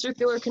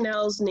 semicircular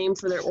canals named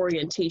for their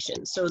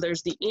orientation. So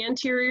there's the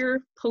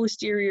anterior,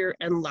 posterior,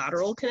 and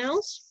lateral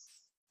canals.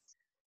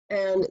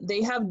 And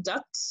they have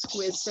ducts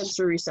with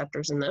sensory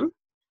receptors in them.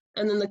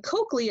 And then the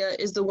cochlea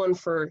is the one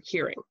for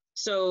hearing.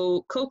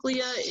 So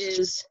cochlea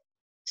is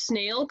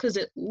snail because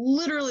it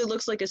literally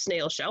looks like a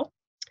snail shell.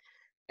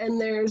 And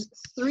there's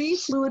 3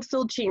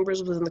 fluid-filled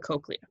chambers within the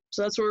cochlea.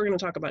 So that's what we're going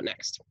to talk about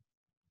next.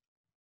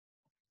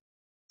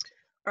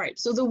 All right,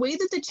 so the way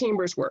that the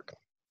chambers work.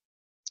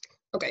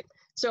 Okay,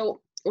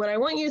 so what I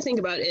want you to think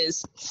about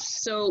is,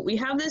 so we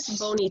have this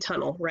bony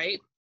tunnel, right?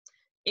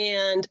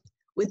 And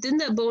within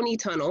that bony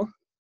tunnel,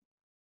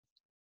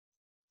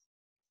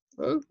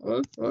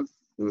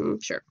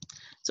 sure.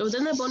 So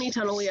within that bony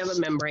tunnel, we have a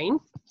membrane.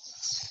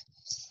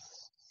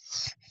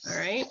 All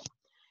right,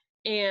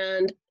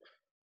 and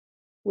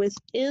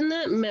within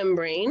that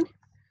membrane,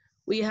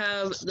 we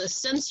have the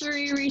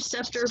sensory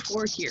receptor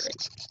for hearing,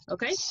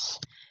 okay?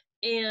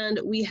 And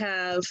we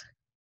have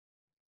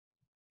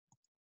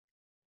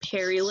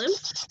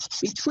perilymph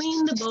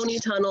between the bony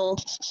tunnel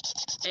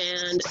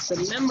and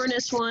the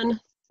membranous one.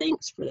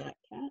 Thanks for that,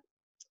 Kat.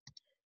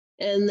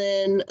 And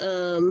then,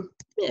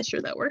 yeah,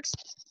 sure, that works.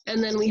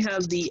 And then we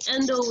have the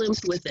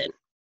endolymph within,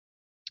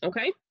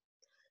 okay?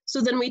 So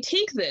then we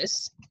take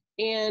this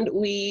and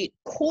we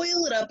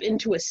coil it up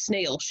into a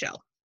snail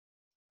shell.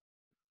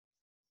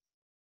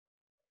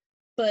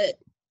 But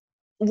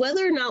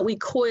whether or not we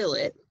coil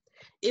it,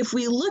 if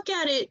we look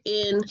at it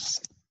in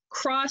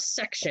cross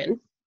section,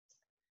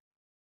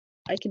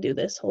 I can do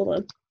this, hold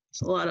on.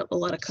 It's a lot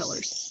of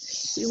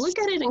colors. If we look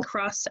at it in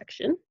cross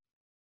section,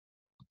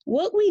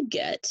 what we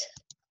get,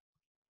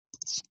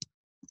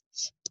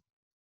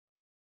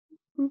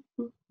 give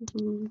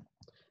me a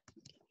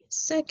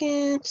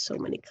second, so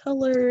many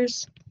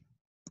colors.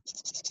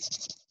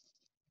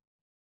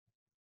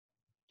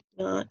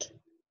 Not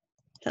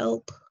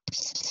help.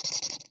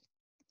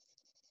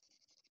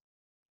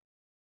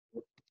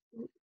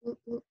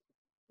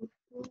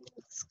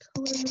 This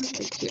color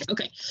right here.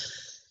 Okay,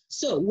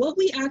 so what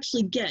we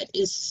actually get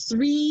is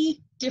 3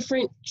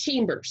 different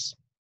chambers.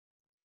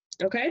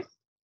 Okay,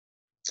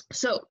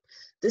 so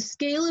the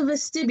scala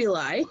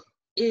vestibuli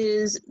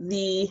is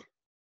the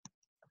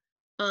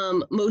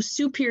most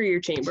superior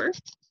chamber.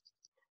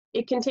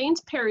 It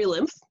contains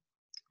perilymph.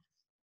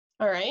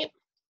 All right,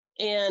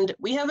 and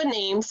we have a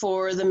name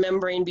for the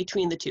membrane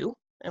between the two,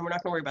 and we're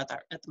not going to worry about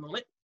that at the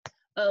moment.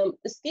 The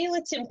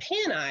scala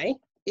tympani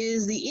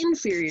is the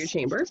inferior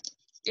chamber.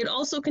 It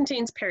also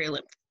contains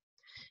perilymph.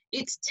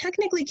 It's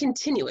technically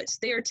continuous.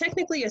 They are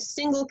technically a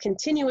single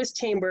continuous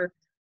chamber,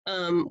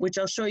 which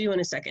I'll show you in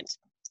a second.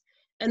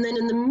 And then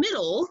in the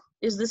middle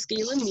is the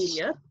scala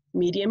media.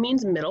 Media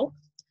means middle.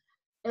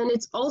 And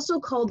it's also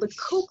called the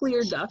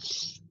cochlear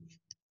duct.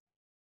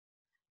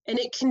 And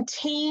it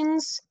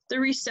contains the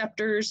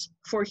receptors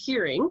for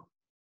hearing,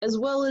 as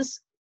well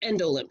as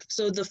endolymph.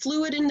 So the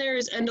fluid in there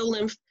is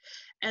endolymph,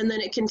 and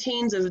then it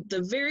contains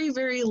the very,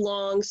 very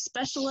long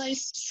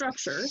specialized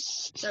structure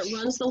that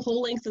runs the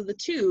whole length of the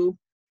tube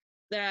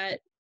that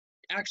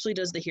actually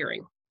does the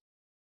hearing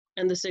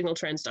and the signal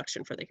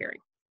transduction for the hearing.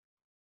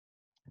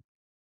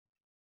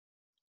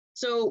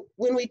 So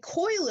when we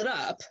coil it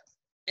up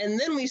and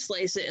then we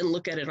slice it and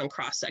look at it on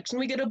cross section,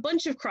 we get a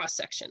bunch of cross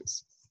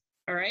sections.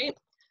 All right,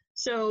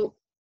 so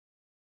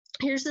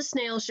here's the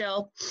snail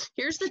shell.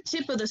 Here's the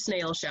tip of the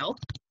snail shell.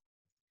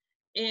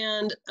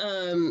 And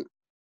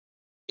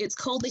it's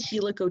called the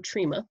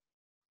helicotrema,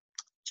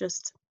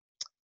 just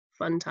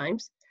fun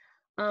times.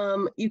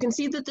 You can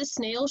see that the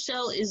snail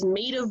shell is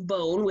made of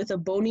bone with a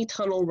bony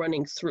tunnel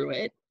running through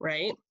it,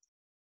 right?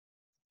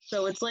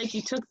 So it's like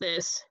you took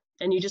this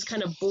and you just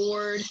kind of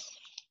bored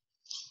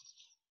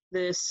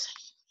this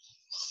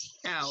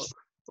out,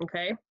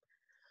 okay?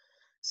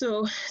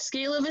 So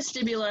scala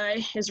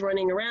vestibuli is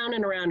running around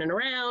and around and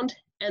around,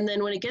 and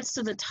then when it gets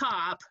to the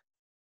top,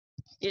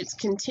 it's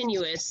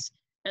continuous,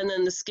 and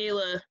then the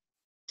scala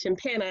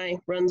tympani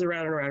runs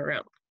around and around and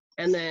around.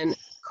 And then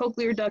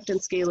cochlear duct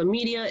and scala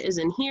media is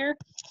in here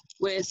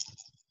with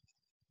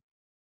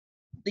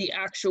the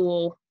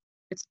actual,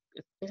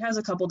 it has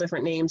a couple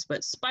different names,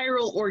 but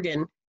spiral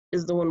organ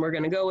is the one we're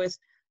going to go with,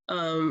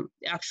 the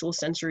actual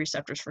sensory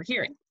receptors for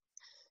hearing.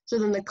 So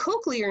then the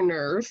cochlear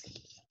nerve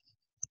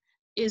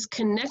is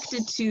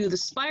connected to the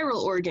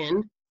spiral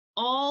organ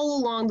all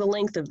along the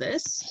length of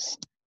this,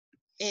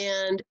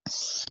 and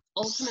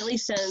ultimately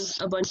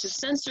sends a bunch of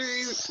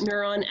sensory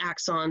neuron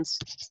axons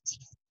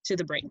to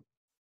the brain.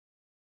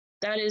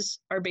 That is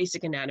our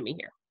basic anatomy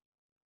here.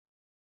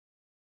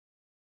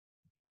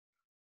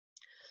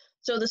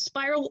 So the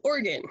spiral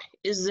organ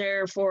is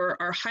there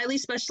for our highly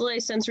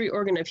specialized sensory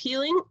organ of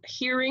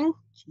hearing.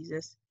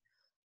 Jesus.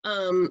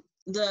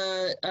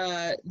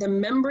 The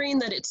membrane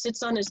that it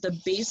sits on is the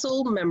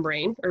basal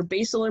membrane or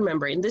basilar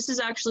membrane. This is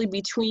actually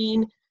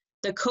between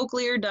the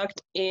cochlear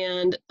duct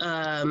and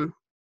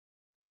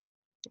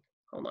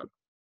hold on,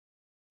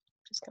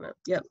 just kind of,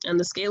 yep, and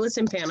the scala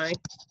tympani.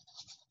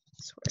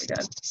 Swear to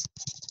God.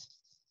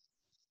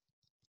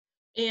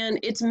 And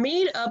it's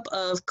made up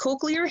of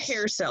cochlear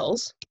hair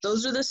cells.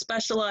 Those are the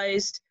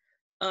specialized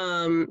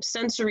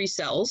sensory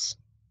cells,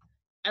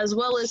 as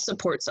well as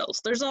support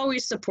cells. There's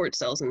always support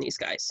cells in these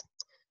guys.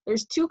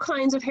 There's 2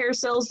 kinds of hair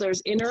cells.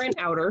 There's inner and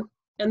outer,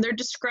 and they're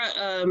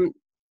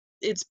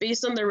it's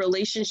based on the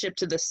relationship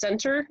to the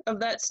center of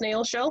that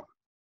snail shell.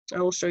 I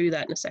will show you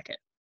that in a second.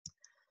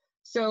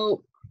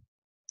 So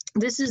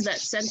this is that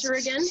center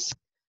again.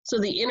 So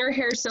the inner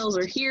hair cells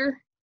are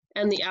here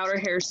and the outer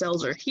hair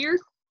cells are here.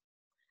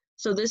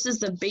 So this is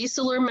the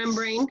basilar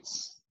membrane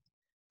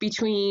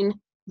between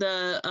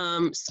the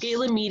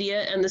scala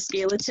media and the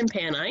scala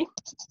tympani.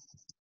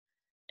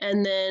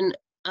 And then,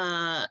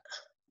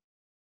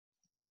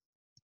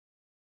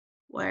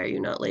 why are you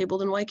not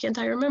labeled and why can't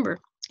I remember?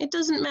 It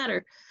doesn't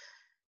matter.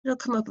 It'll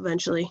come up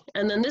eventually.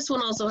 And then this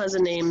one also has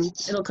a name.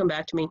 It'll come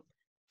back to me.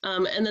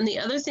 And then the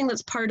other thing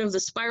that's part of the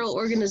spiral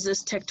organ is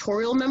this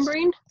tectorial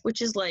membrane,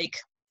 which is like,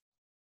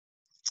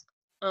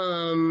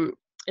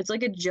 it's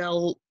like a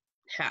gel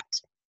hat.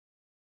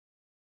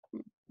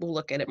 We'll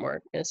look at it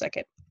more in a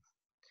second.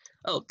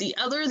 Oh, the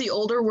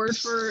older word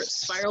for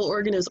spiral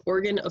organ is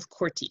organ of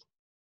Corti.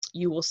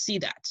 You will see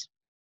that.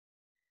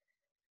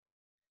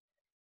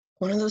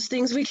 One of those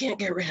things we can't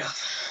get rid of.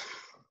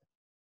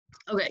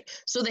 Okay,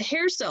 so the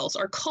hair cells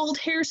are called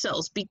hair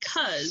cells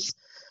because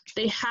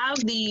they have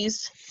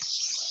these,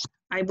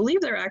 I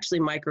believe they're actually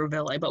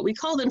microvilli, but we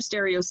call them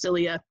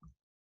stereocilia.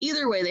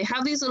 Either way, they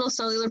have these little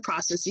cellular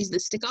processes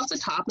that stick off the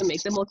top and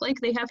make them look like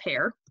they have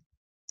hair.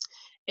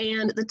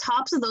 And the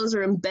tops of those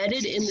are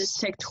embedded in this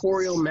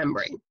tectorial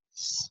membrane.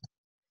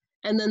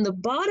 And then the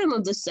bottom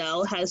of the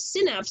cell has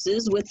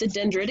synapses with the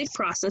dendritic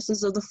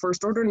processes of the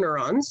first order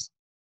neurons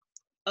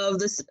of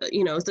this,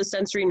 the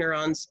sensory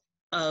neurons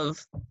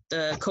of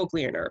the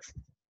cochlear nerve.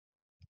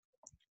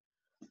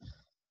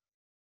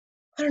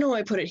 I don't know why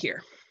I put it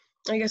here.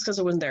 I guess because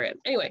it wasn't there yet.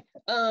 Anyway,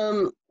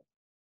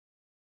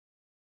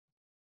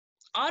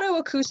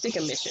 autoacoustic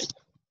emission.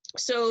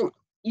 So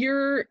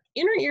your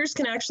inner ears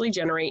can actually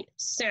generate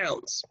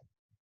sounds.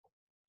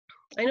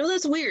 I know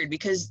that's weird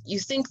because you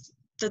think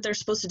that they're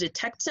supposed to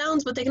detect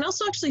sounds, but they can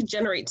also actually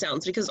generate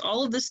sounds because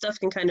all of this stuff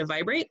can kind of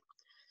vibrate.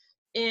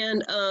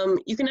 And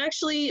you can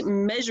actually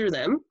measure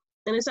them.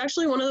 And it's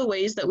actually one of the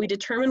ways that we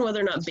determine whether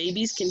or not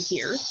babies can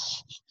hear.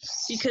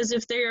 Because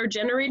if they are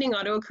generating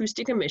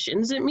autoacoustic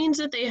emissions, it means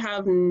that they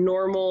have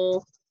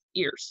normal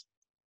ears.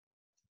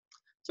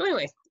 So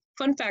anyway,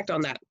 fun fact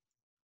on that.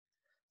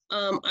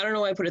 I don't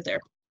know why I put it there.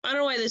 I don't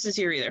know why this is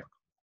here either.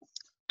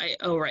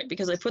 Oh, right,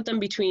 because I put them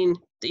between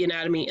the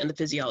anatomy and the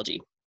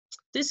physiology.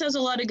 This has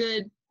a lot of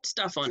good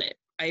stuff on it.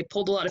 I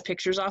pulled a lot of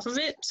pictures off of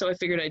it, so I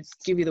figured I'd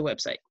give you the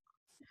website.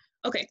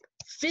 Okay,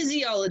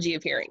 physiology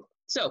of hearing.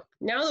 So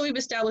now that we've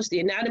established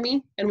the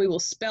anatomy, and we will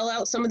spell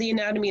out some of the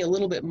anatomy a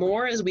little bit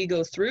more as we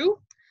go through,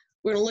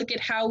 we're going to look at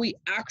how we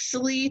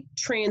actually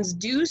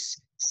transduce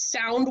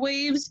sound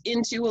waves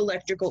into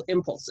electrical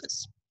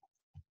impulses.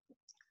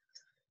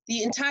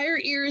 The entire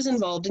ear is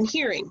involved in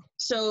hearing.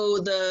 So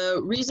the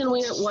reason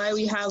why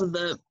we have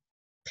the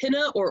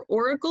pinna or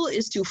auricle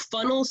is to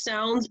funnel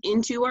sounds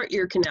into our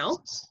ear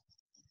canal.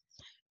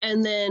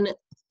 And then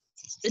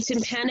the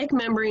tympanic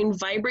membrane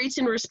vibrates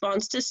in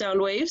response to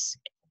sound waves.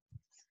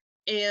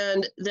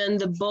 And then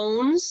the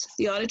bones,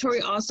 the auditory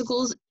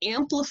ossicles,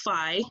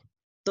 amplify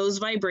those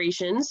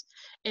vibrations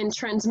and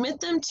transmit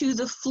them to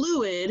the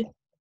fluid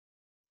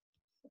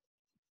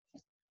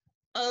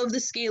of the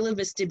scala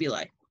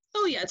vestibuli.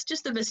 Oh yeah, it's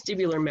just the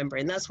vestibular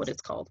membrane. That's what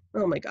it's called.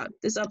 Oh my God,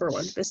 this upper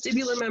one.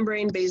 Vestibular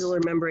membrane,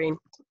 basilar membrane,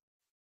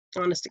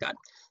 honest to God.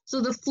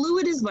 So the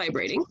fluid is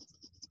vibrating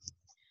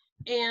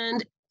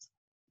and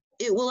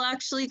it will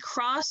actually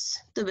cross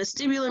the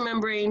vestibular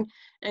membrane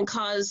and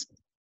cause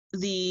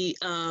the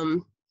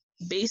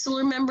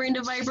basilar membrane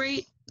to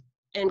vibrate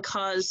and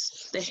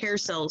cause the hair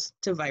cells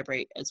to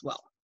vibrate as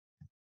well.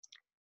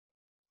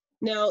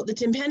 Now, the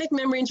tympanic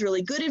membrane is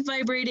really good at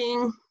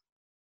vibrating.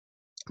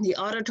 The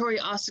auditory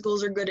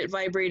ossicles are good at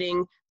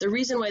vibrating. The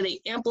reason why they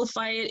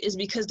amplify it is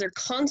because they're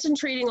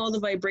concentrating all the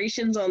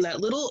vibrations on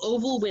that little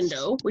oval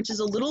window, which is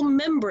a little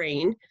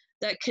membrane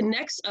that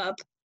connects up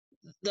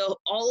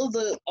all of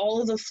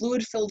the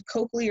fluid-filled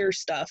cochlear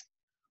stuff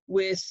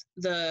with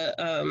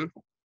the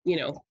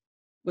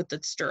with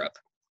the stirrup.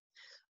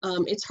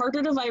 It's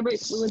harder to vibrate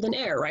fluid than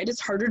air, right? It's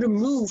harder to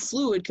move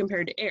fluid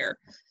compared to air.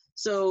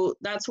 So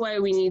that's why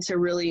we need to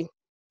really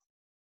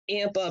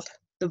amp up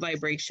the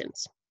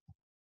vibrations.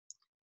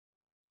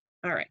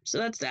 All right, so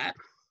that's that.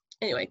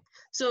 Anyway,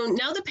 so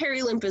now the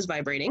perilymph is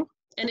vibrating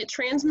and it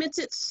transmits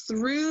it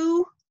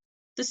through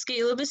the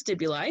scala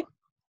vestibuli.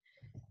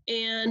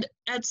 And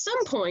at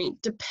some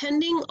point,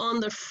 depending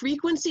on the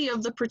frequency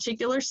of the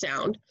particular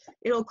sound,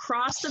 it'll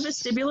cross the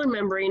vestibular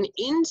membrane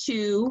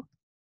into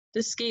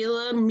the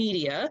scala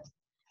media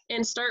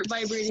and start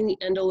vibrating the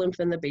endolymph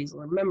and the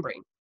basilar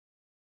membrane.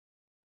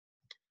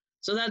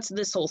 So that's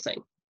this whole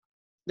thing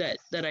that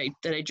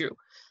I drew.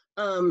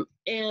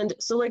 And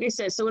so like I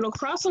said, so it'll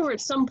cross over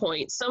at some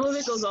point. Some of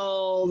it goes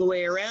all the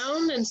way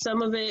around and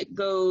some of it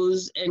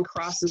goes and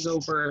crosses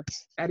over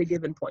at a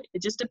given point.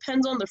 It just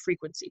depends on the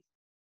frequency.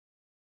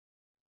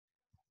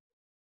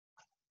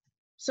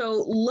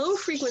 So low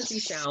frequency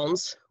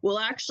sounds will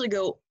actually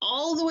go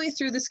all the way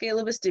through the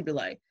scala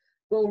vestibuli,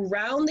 go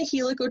around the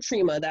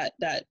helicotrema,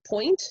 that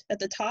point at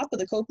the top of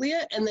the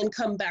cochlea, and then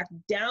come back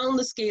down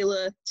the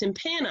scala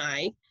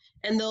tympani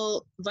and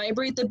they'll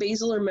vibrate the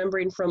basilar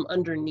membrane from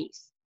underneath.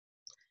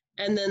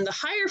 And then the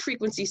higher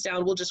frequency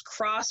sound will just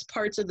cross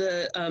parts of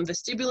the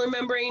vestibular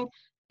membrane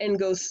and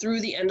go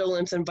through the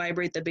endolymph and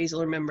vibrate the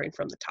basilar membrane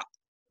from the top.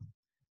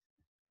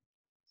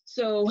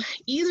 So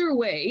either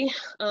way,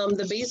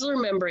 the basilar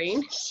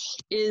membrane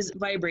is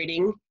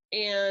vibrating,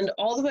 and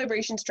all the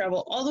vibrations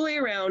travel all the way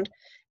around,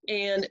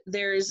 and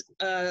there's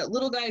a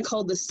little guy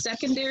called the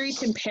secondary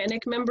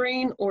tympanic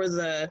membrane, or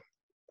the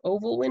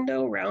oval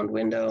window, round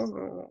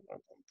window.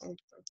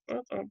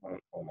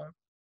 Hold on.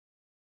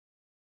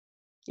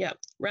 Yeah,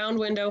 round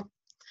window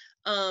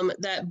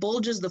that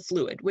bulges the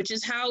fluid, which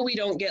is how we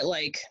don't get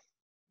like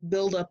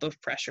buildup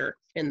of pressure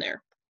in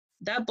there.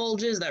 That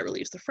bulges, that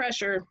relieves the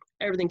pressure,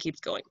 everything keeps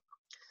going.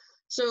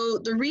 So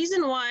the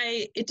reason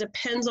why it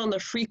depends on the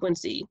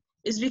frequency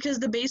is because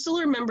the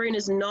basilar membrane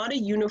is not a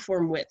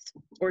uniform width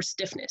or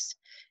stiffness.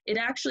 It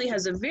actually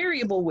has a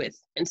variable width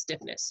and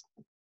stiffness.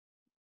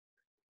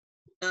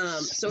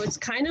 So it's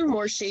kind of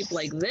more shaped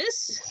like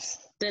this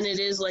than it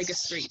is like a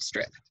straight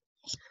strip.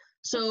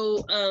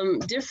 So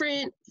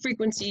different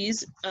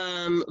frequencies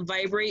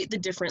vibrate the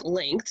different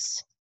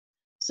lengths.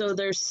 So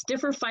there's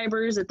stiffer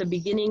fibers at the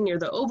beginning near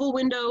the oval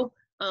window.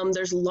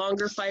 There's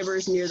longer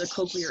fibers near the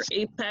cochlear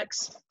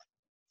apex.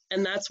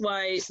 And that's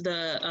why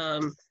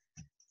the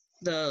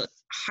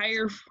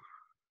higher,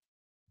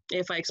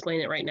 if I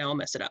explain it right now, I'll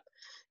mess it up.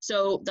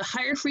 So the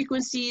higher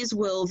frequencies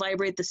will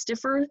vibrate the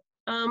stiffer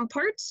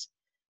parts.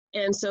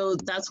 And so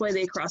that's why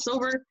they cross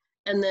over.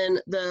 And then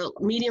the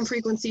medium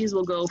frequencies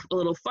will go a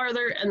little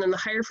farther. And then the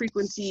higher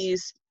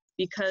frequencies,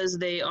 because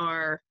they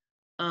are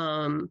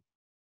going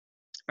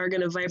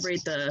to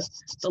vibrate the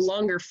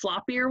longer,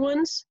 floppier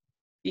ones,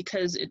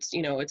 because it's,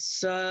 you know, it's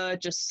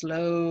such a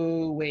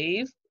slow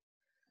wave.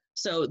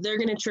 So they're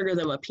going to trigger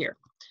them up here.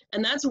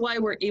 And that's why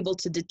we're able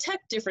to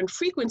detect different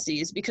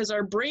frequencies, because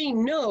our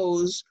brain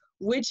knows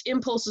which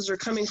impulses are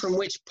coming from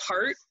which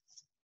part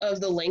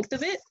of the length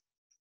of it.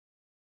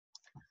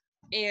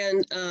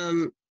 And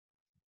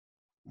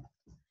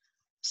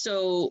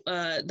so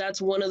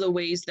that's one of the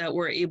ways that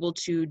we're able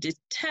to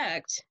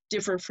detect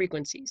different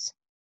frequencies.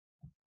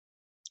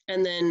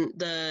 And then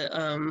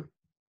the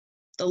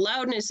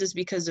loudness is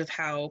because of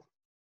how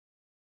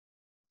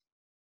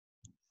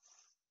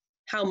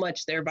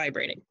much they're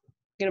vibrating.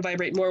 It's going to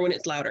vibrate more when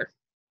it's louder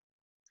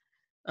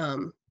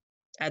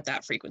at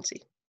that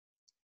frequency.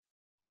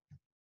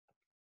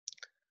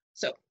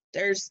 So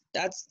that's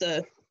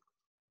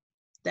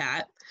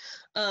that.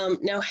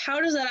 Now,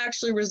 how does that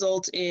actually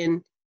result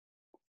in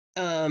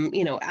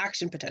you know,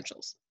 action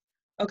potentials?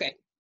 Okay,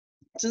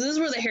 so this is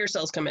where the hair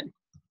cells come in.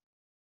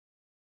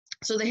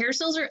 So the hair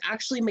cells are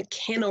actually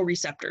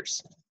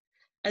mechanoreceptors,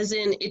 as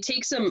in it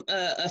takes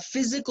a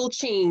physical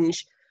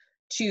change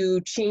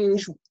to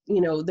change,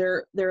 you know,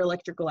 their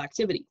electrical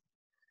activity.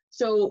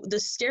 So the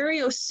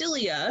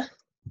stereocilia,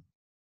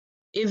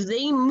 if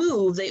they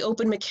move, they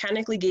open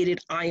mechanically gated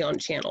ion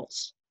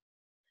channels.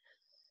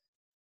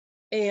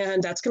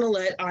 And that's going to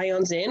let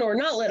ions in or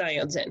not let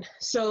ions in.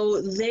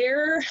 So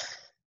their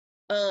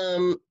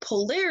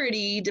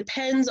polarity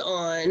depends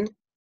on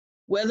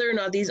whether or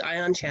not these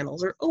ion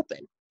channels are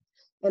open.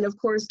 And of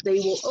course, they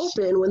will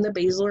open when the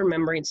basilar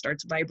membrane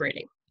starts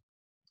vibrating.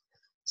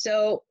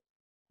 So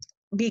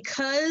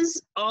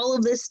because all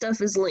of this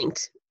stuff is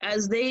linked,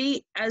 as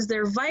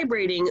they're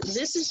vibrating,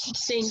 this is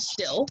staying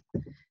still,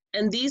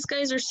 and these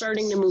guys are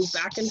starting to move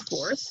back and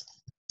forth.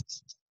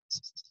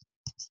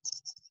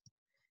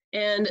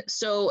 And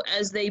so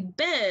as they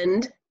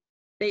bend,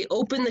 they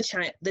open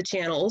the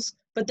channels,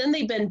 but then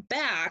they bend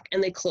back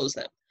and they close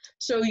them.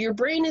 So your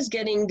brain is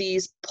getting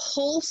these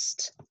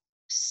pulsed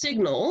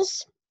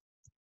signals,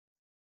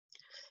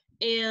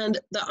 and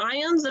the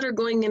ions that are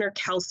going in are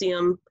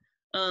calcium.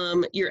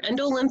 Your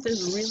endolymph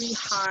is really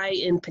high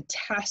in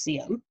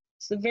potassium.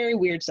 It's a very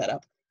weird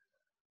setup.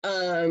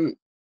 And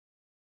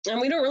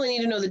we don't really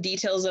need to know the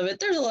details of it.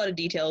 There's a lot of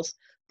details,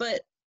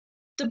 but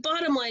the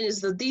bottom line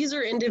is that these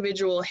are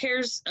individual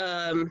hairs,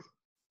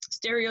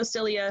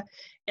 stereocilia,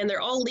 and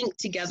they're all linked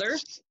together.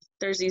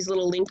 There's these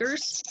little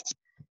linkers.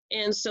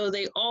 And so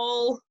they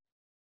all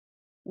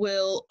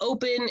will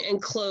open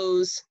and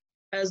close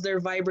as they're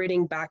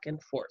vibrating back and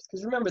forth.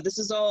 Because remember, this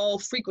is all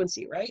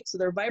frequency, right? So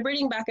they're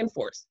vibrating back and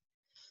forth.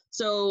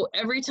 So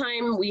every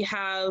time we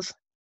have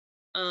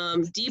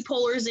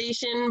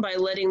depolarization by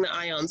letting the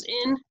ions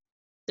in,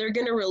 they're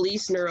going to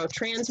release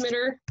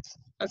neurotransmitter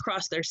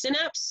across their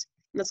synapse.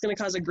 And that's going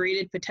to cause a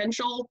graded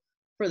potential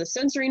for the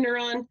sensory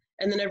neuron.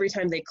 And then every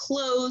time they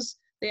close,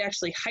 they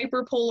actually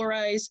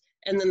hyperpolarize,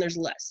 and then there's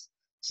less.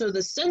 So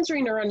the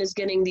sensory neuron is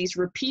getting these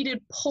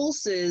repeated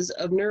pulses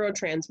of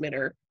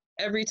neurotransmitter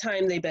every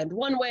time they bend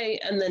one way,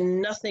 and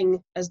then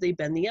nothing as they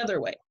bend the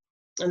other way.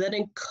 And that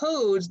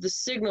encodes the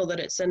signal that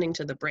it's sending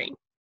to the brain.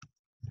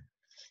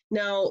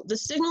 Now, the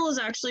signal is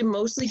actually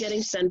mostly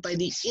getting sent by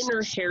the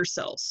inner hair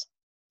cells.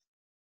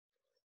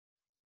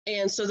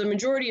 And so the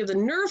majority of the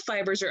nerve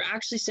fibers are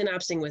actually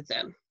synapsing with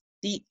them.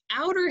 The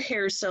outer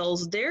hair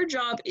cells, their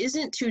job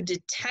isn't to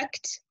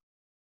detect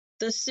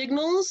the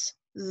signals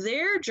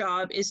their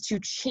job is to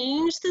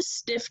change the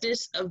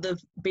stiffness of the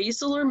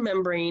basilar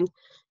membrane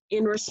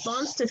in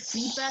response to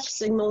feedback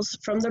signals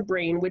from the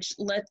brain, which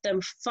let them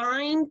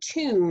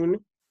fine-tune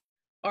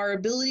our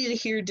ability to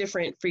hear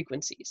different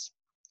frequencies.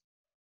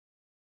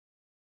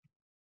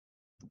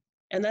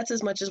 And that's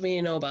as much as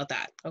we know about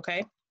that,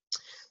 okay?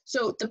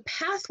 So the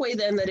pathway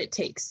then that it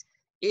takes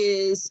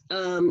is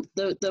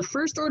the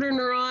first order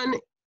neuron,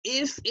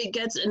 if it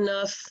gets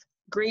enough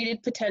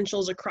graded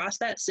potentials across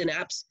that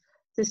synapse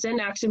to send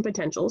action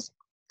potentials,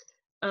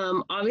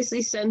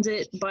 obviously sends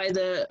it by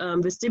the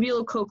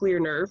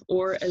vestibulocochlear nerve,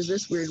 or as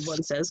this weird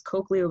one says,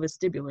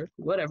 cochleovestibular,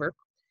 whatever.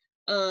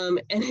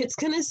 And it's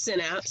gonna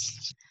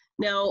synapse.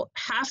 Now,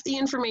 half the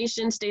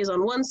information stays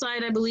on one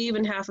side, I believe,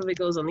 and half of it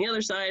goes on the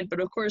other side, but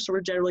of course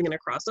we're generally gonna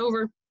cross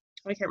over.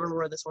 I can't remember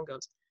where this one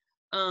goes.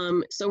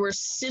 So we're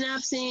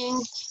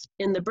synapsing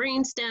in the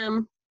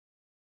brainstem,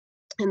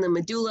 in the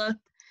medulla,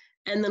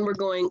 and then we're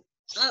going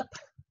up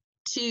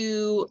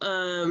to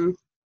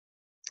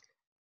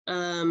the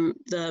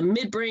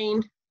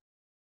midbrain.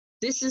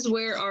 This is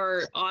where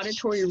our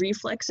auditory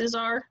reflexes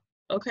are,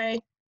 okay?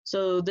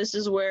 So this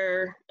is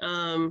where,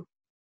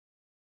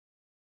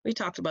 we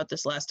talked about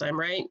this last time,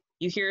 right?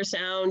 You hear a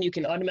sound, you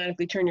can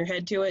automatically turn your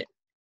head to it.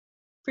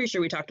 Pretty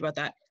sure we talked about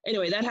that.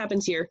 Anyway, that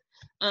happens here.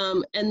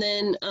 And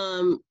then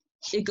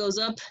it goes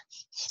up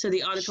to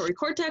the auditory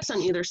cortex on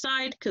either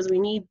side, because we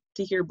need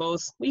to hear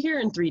both. We hear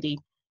in 3D,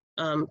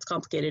 it's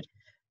complicated.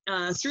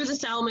 Through the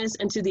thalamus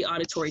and to the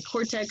auditory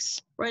cortex,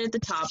 right at the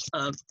top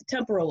of the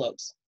temporal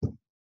lobes.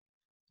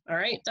 All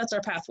right, that's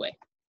our pathway.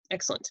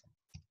 Excellent.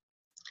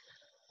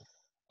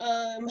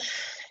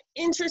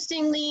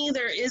 Interestingly,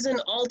 there is an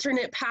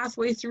alternate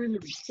pathway through the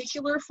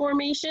reticular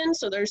formation.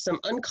 So there's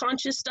some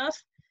unconscious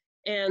stuff,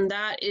 and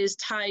that is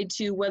tied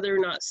to whether or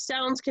not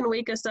sounds can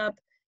wake us up.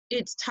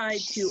 It's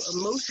tied to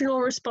emotional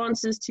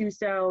responses to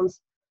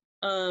sounds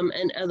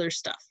and other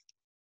stuff.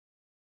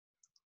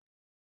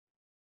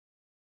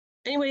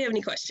 Anybody have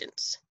any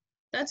questions?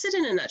 That's it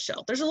in a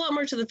nutshell. There's a lot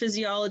more to the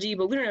physiology,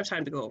 but we don't have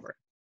time to go over.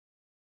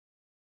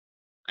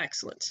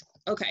 Excellent.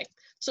 Okay,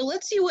 so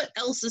let's see what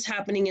else is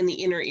happening in the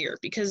inner ear,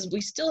 because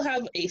we still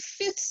have a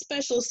fifth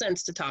special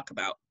sense to talk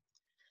about.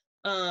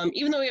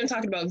 Even though we haven't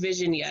talked about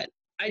vision yet,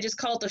 I just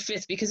call it the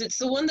fifth because it's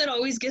the one that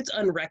always gets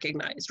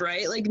unrecognized,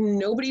 right? Like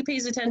nobody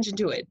pays attention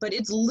to it, but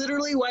it's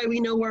literally why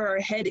we know where our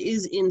head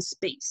is in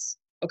space,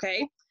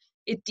 okay?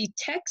 It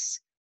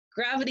detects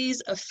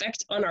gravity's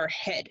effect on our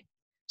head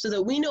so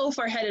that we know if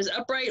our head is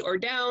upright or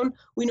down,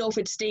 we know if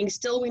it's staying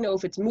still, we know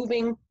if it's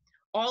moving.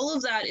 All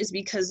of that is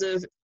because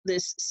of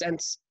this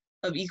sense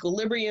of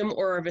equilibrium,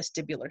 or our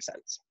vestibular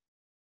sense.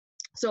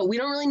 So we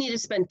don't really need to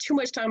spend too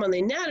much time on the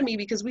anatomy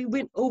because we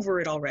went over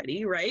it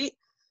already, right?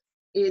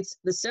 It's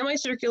the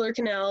semicircular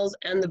canals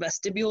and the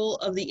vestibule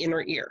of the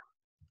inner ear.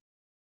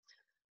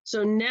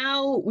 So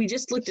now we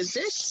just looked at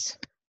this.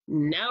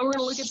 Now we're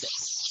gonna look at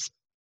this,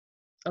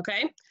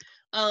 okay?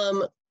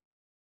 And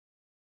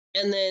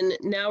then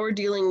now we're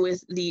dealing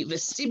with the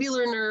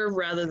vestibular nerve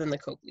rather than the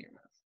cochlear nerve.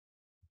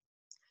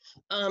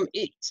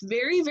 It's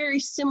very, very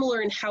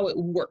similar in how it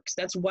works.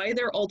 That's why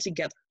they're all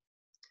together.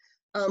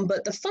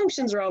 But the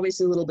functions are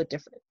obviously a little bit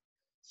different.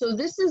 So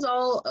this is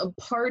all a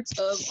part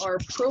of our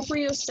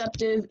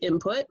proprioceptive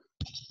input,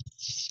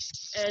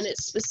 and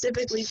it's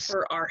specifically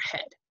for our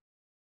head.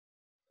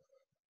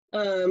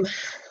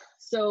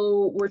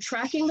 So we're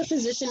tracking the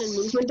position and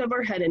movement of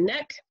our head and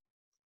neck,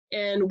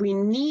 and we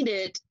need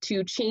it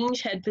to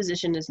change head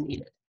position as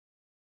needed.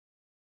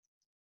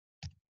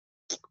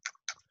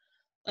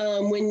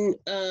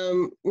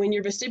 When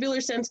your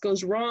vestibular sense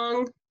goes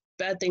wrong,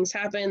 bad things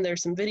happen.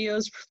 There's some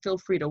videos, feel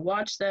free to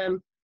watch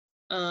them,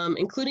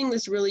 including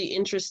this really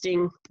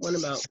interesting one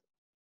about,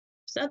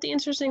 is that the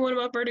interesting one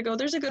about vertigo?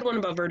 There's a good one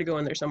about vertigo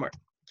in there somewhere.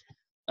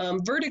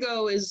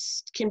 Vertigo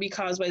can be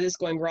caused by this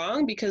going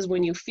wrong, because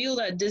when you feel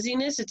that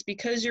dizziness, it's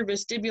because your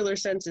vestibular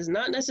sense is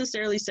not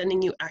necessarily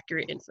sending you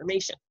accurate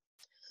information.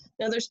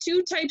 Now there's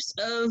two types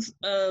of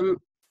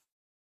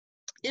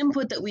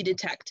input that we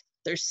detect.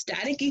 There's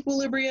static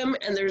equilibrium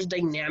and there's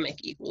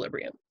dynamic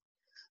equilibrium.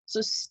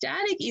 So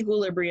static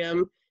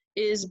equilibrium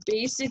is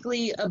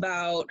basically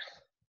about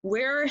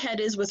where our head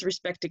is with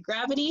respect to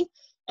gravity,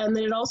 and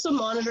then it also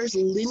monitors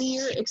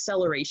linear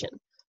acceleration.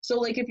 So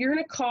like if you're in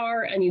a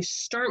car and you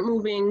start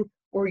moving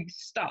or you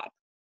stop,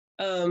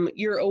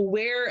 you're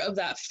aware of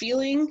that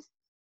feeling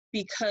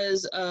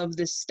because of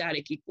this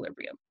static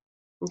equilibrium,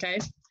 okay?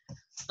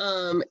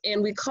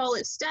 And we call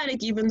it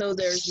static even though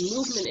there's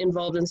movement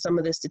involved in some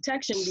of this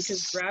detection,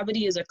 because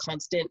gravity is a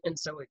constant and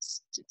so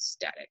it's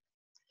static.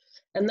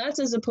 And that's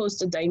as opposed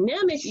to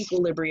dynamic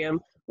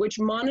equilibrium, which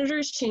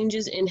monitors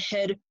changes in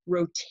head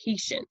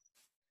rotation.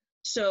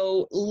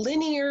 So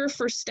linear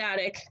for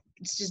static,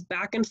 it's just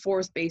back and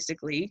forth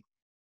basically.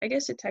 I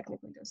guess it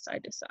technically does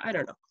side to side, I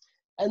don't know.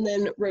 And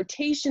then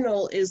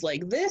rotational is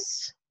like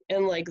this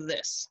and like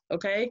this,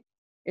 okay?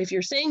 If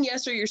you're saying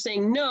yes or you're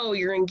saying no,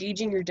 you're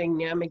engaging your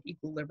dynamic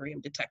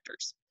equilibrium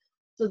detectors.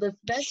 So the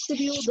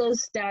vestibule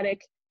does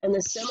static and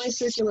the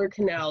semicircular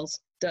canals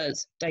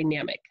does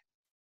dynamic.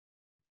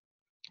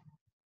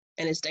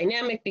 And it's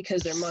dynamic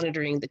because they're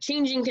monitoring the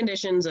changing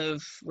conditions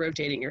of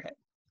rotating your head.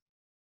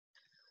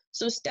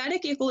 So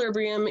static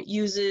equilibrium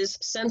uses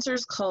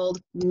sensors called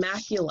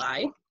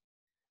maculae.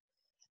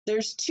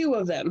 There's two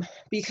of them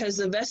because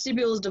the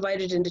vestibule is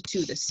divided into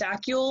two, the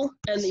saccule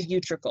and the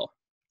utricle.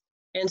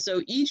 And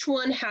so each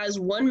one has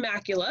one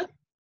macula,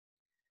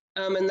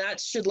 and that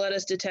should let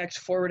us detect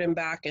forward and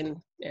back and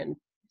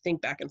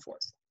think back and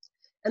forth.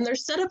 And they're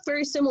set up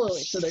very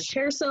similarly. So there's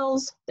hair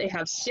cells, they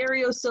have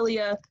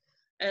stereocilia,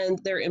 and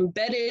they're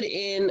embedded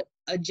in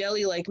a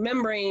jelly-like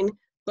membrane,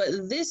 but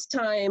this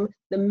time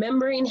the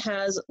membrane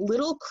has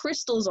little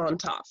crystals on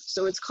top.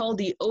 So it's called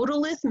the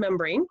otolith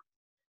membrane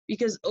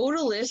because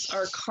otoliths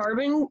are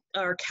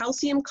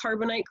calcium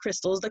carbonate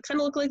crystals that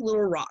kind of look like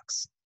little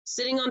rocks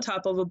sitting on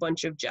top of a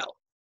bunch of gel.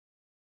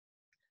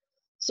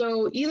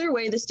 So either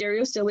way, the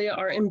stereocilia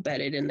are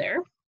embedded in there.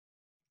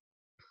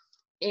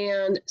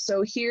 And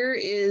so here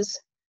is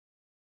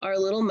our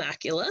little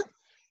macula.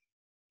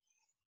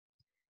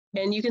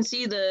 And you can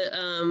see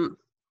the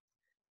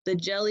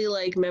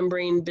jelly-like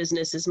membrane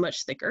business is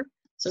much thicker.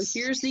 So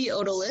here's the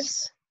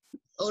otoliths.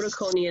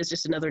 Otoconia is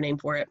just another name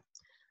for it,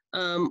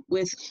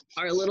 with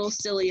our little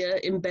cilia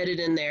embedded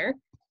in there,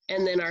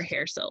 and then our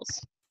hair cells.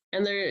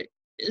 And there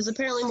is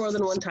apparently more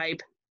than one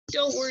type.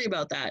 Don't worry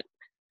about that.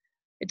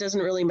 It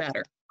doesn't really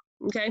matter,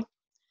 okay?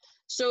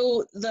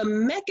 So the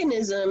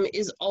mechanism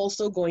is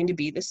also going to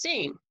be the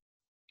same.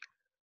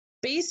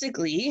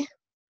 Basically,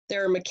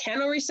 there are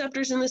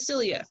mechanoreceptors in the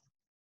cilia.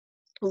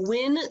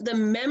 When the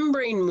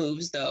membrane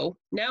moves, though,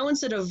 now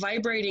instead of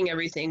vibrating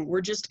everything,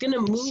 we're just going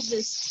to move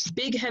this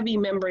big, heavy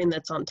membrane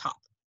that's on top.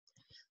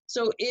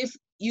 So if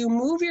you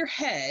move your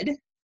head,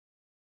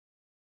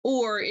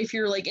 or if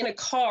you're like in a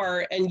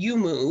car and you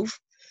move,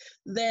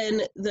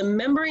 then the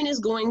membrane is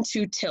going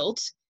to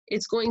tilt.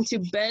 It's going to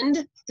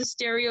bend the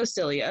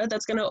stereocilia.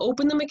 That's going to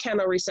open the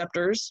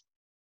mechanoreceptors,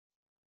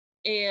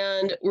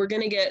 and we're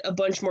going to get a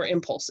bunch more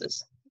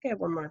impulses. Okay, I have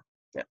one more.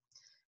 Yeah.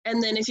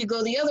 And then if you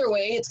go the other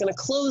way, it's going to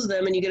close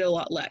them and you get a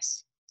lot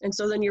less. And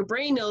so then your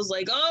brain knows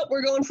like, oh,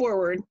 we're going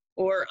forward,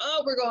 or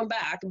oh, we're going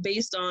back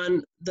based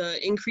on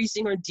the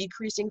increasing or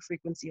decreasing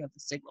frequency of the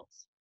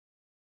signals.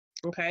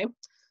 Okay,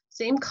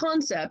 same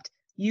concept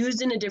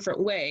used in a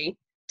different way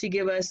to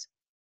give us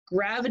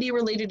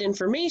gravity-related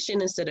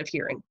information instead of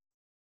hearing.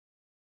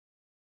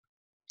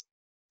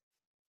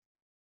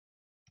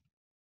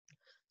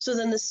 So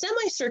then the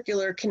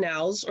semicircular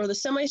canals or the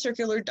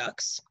semicircular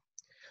ducts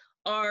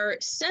are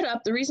set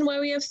up, the reason why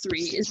we have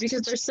three is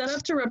because they're set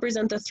up to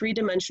represent the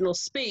three-dimensional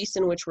space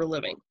in which we're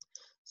living.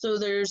 So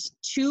there's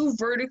two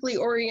vertically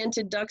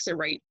oriented ducts at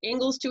right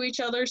angles to each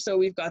other. So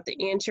we've got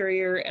the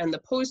anterior and the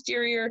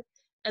posterior,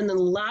 and then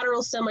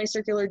lateral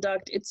semicircular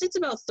duct. It sits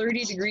about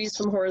 30 degrees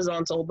from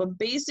horizontal, but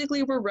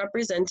basically we're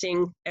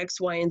representing X,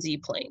 Y, and Z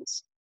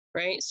planes,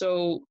 right?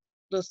 So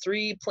the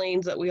three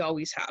planes that we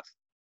always have.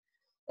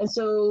 And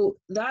so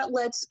that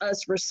lets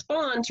us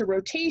respond to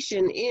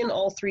rotation in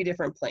all three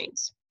different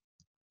planes.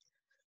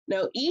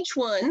 Now, each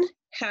one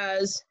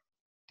has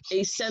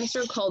a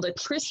sensor called a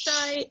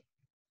cristae,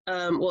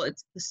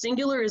 it's the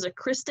singular is a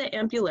crista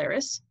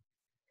ampullaris,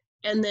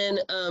 and then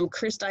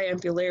cristae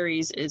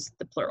ampullaris is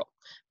the plural.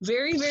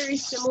 Very, very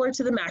similar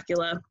to the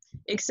macula,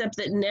 except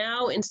that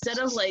now instead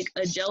of like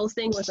a gel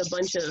thing with a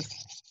bunch of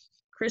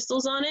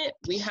crystals on it,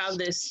 we have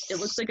this, it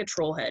looks like a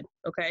troll head,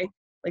 okay?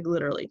 Like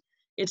literally.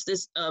 It's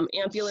this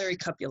ampullary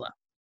cupula.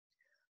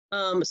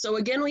 So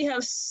again, we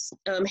have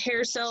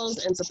hair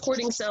cells and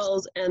supporting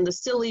cells, and the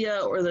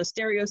cilia or the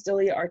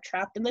stereocilia are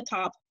trapped in the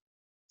top.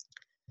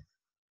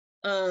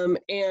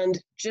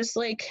 And just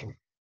like,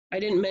 I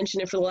didn't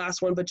mention it for the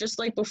last one, but just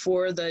like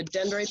before, the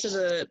dendrites of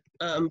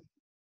the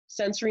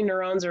sensory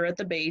neurons are at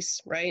the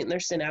base, right, and they're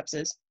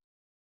synapses.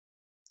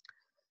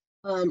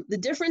 The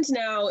difference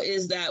now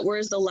is that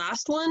whereas the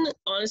last one,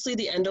 honestly,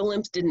 the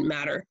endolymph didn't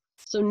matter.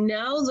 So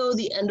now, though,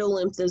 the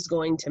endolymph is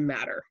going to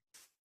matter.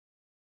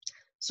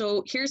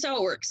 So here's how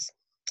it works.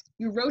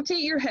 You rotate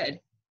your head.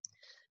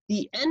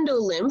 The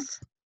endolymph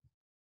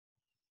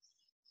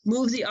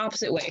moves the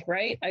opposite way,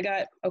 right? I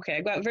got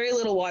very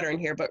little water in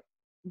here, but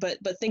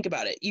think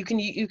about it. You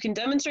can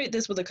demonstrate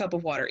this with a cup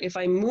of water. If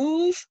I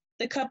move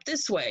the cup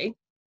this way,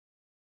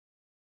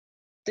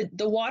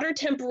 the water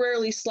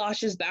temporarily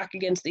sloshes back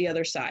against the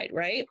other side,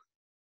 right?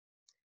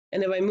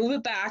 And if I move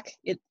it back,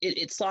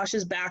 it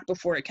sloshes back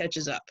before it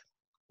catches up,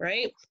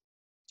 right?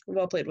 We've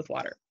all played with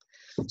water.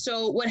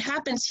 So what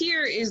happens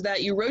here is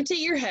that you rotate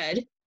your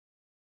head.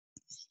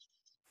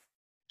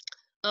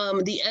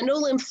 The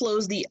endolymph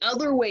flows the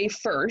other way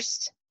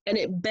first, and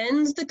it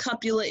bends the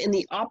cupula in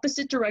the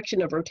opposite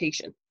direction of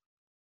rotation.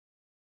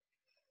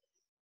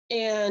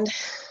 And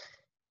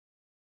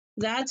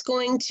that's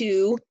going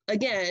to,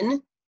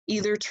 again,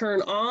 either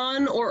turn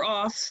on or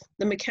off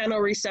the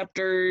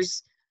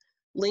mechanoreceptors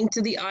linked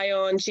to the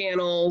ion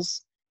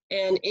channels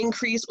and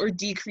increase or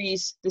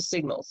decrease the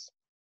signals.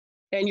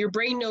 And your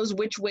brain knows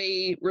which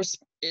way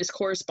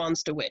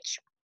corresponds to which.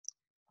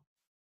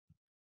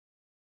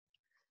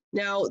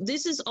 Now,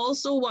 this is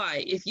also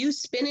why if you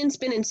spin and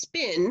spin and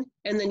spin,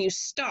 and then you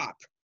stop,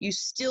 you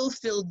still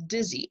feel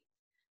dizzy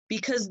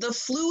because the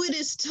fluid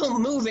is still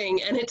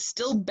moving and it's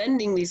still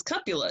bending these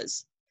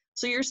cupulas.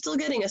 So you're still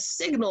getting a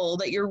signal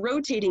that you're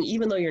rotating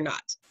even though you're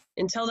not,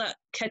 until that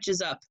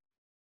catches up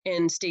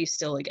and stays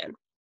still again.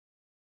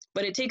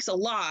 But it takes a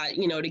lot,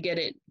 you know, to get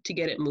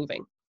it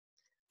moving.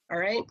 All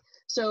right.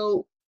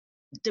 So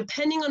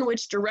depending on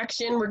which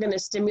direction, we're going to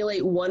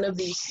stimulate one of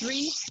these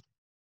three,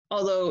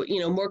 although, you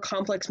know, more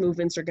complex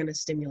movements are going to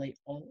stimulate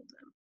all of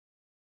them.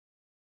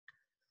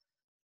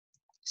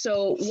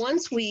 So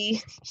once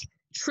we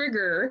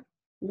trigger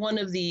one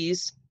of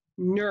these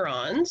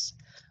neurons,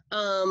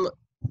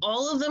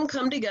 all of them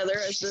come together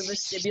as the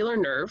vestibular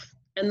nerve,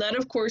 and that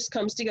of course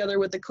comes together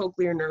with the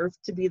cochlear nerve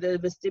to be the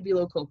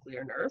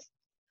vestibulocochlear nerve.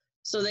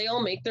 So they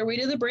all make their way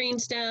to the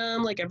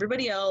brainstem like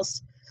everybody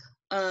else.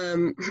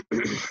 And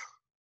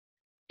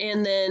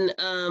then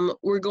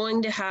we're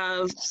going to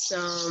have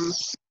some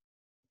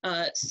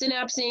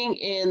synapsing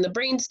in the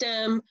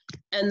brainstem,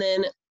 and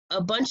then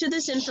a bunch of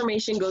this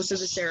information goes to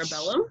the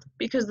cerebellum,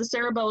 because the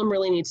cerebellum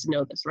really needs to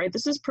know this, right?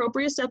 This is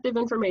proprioceptive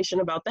information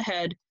about the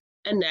head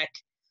and neck,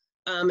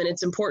 and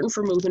it's important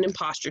for movement and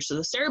posture. So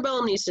the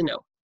cerebellum needs to know.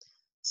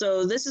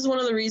 So this is one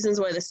of the reasons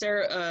why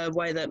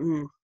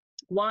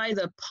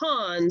the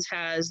pons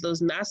has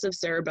those massive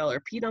cerebellar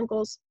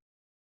peduncles.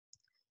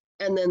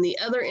 And then the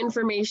other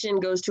information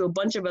goes to a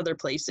bunch of other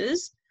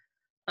places.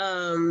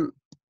 And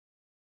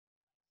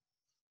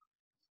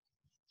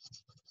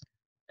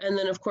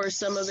then, of course,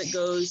 some of it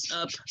goes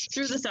up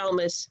through the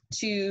thalamus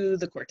to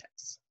the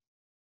cortex.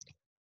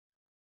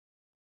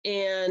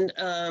 And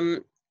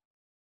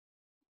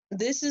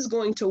this is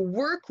going to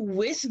work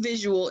with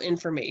visual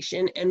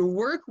information and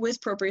work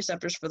with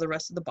proprioceptors for the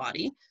rest of the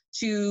body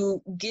to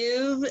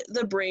give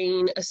the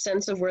brain a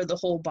sense of where the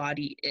whole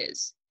body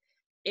is.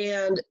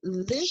 And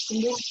this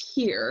link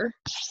here,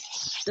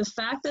 the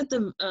fact that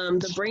the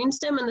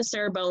brainstem and the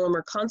cerebellum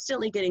are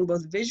constantly getting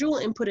both visual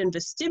input and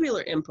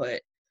vestibular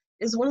input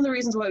is one of the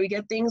reasons why we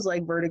get things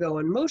like vertigo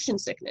and motion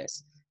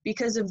sickness.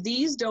 Because if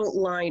these don't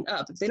line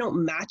up, if they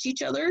don't match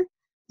each other,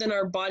 then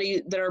our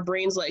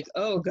brain's like,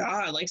 oh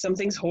God, like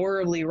something's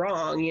horribly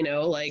wrong, you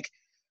know, like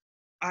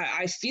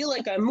I feel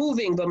like I'm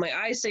moving, but my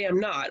eyes say I'm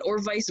not, or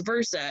vice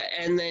versa.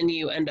 And then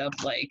you end up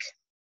like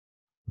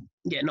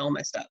getting all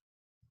messed up.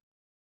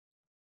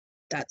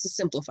 That's a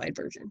simplified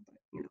version, but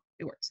you know,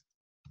 it works.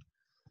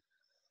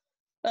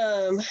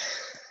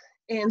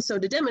 And so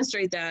to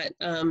demonstrate that,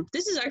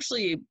 this is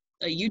actually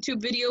a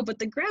YouTube video, but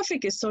the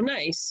graphic is so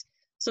nice.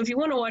 So if you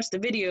want to watch the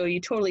video,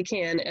 you totally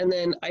can. And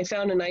then I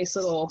found a nice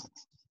little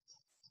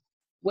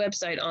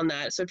website on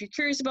that. So if you're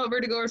curious about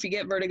vertigo, or if you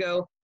get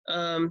vertigo,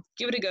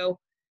 give it a go.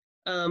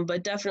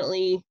 But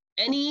definitely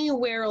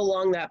anywhere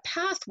along that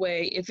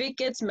pathway, if it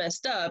gets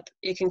messed up,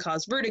 it can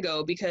cause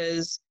vertigo,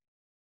 because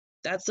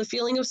that's the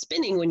feeling of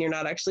spinning when you're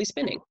not actually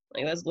spinning.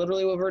 Like that's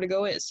literally what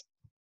vertigo is.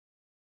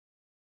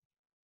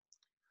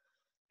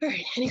 All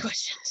right, any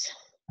questions?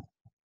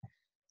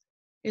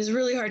 It's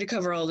really hard to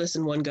cover all this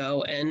in one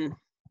go, and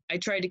I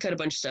tried to cut a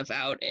bunch of stuff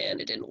out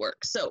and it didn't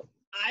work. So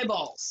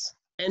eyeballs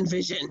and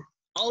vision,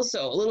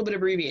 also a little bit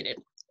abbreviated.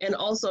 And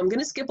also I'm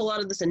gonna skip a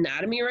lot of this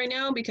anatomy right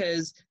now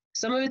because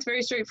some of it's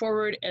very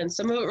straightforward and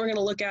some of it we're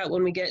gonna look at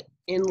when we get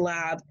in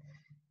lab.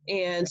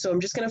 And so I'm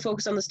just gonna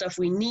focus on the stuff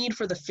we need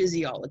for the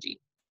physiology.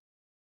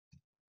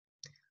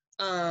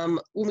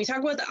 When we talk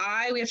about the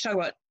eye, we have to talk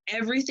about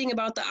everything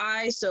about the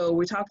eye. So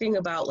we're talking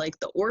about like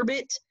the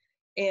orbit,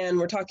 and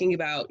we're talking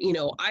about, you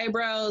know,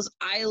 eyebrows,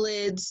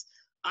 eyelids,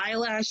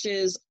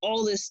 eyelashes,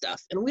 all this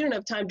stuff. And we don't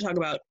have time to talk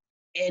about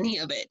any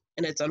of it,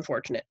 and it's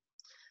unfortunate.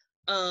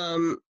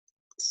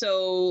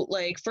 So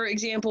like, for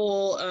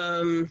example,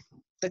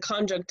 the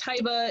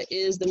conjunctiva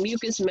is the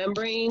mucous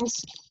membranes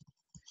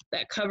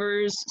that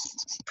covers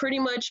pretty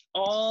much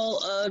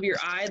all of your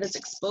eye that's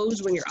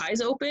exposed when your eyes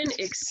open,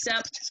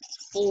 except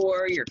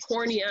for your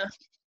cornea.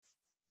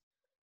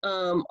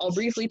 I'll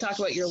briefly talk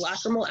about your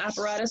lacrimal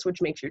apparatus,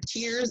 which makes your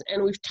tears,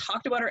 and we've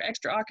talked about our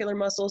extraocular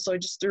muscle, so I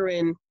just threw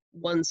in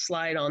one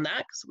slide on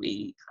that because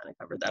we kind of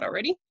covered that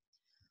already.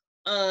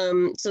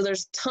 So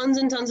there's tons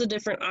and tons of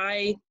different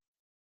eye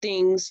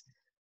things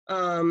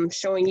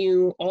showing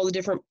you all the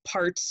different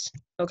parts,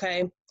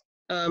 okay?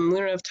 We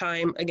don't have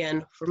time,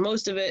 again, for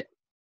most of it.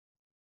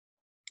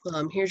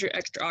 Here's your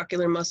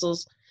extraocular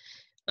muscles,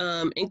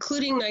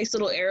 including nice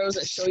little arrows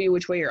that show you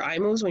which way your eye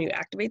moves when you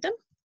activate them.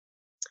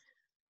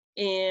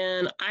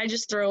 And I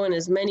just throw in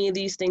as many of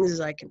these things as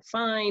I can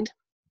find.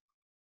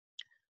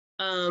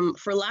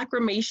 For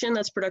lacrimation,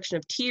 that's production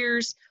of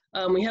tears.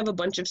 We have a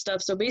bunch of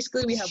stuff. So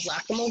basically we have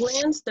lacrimal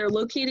glands. They're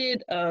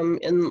located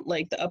in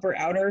like the upper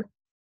outer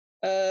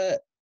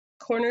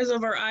corners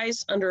of our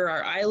eyes, under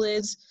our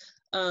eyelids.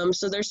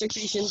 So their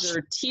secretions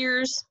are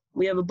tears.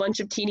 We have a bunch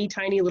of teeny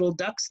tiny little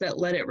ducts that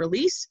let it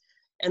release,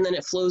 and then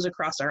it flows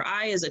across our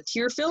eye as a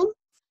tear film.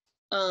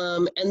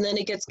 And then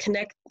it gets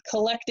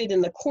collected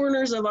in the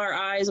corners of our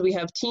eyes. We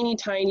have teeny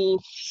tiny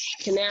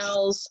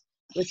canals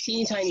with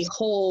teeny tiny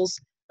holes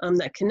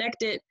that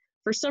connect it.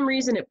 For some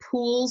reason it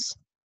pools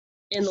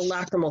in the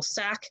lacrimal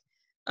sac,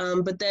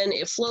 but then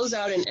it flows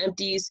out and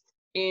empties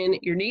in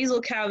your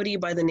nasal cavity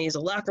by the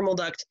nasal lacrimal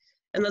duct.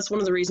 And that's one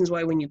of the reasons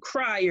why when you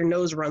cry, your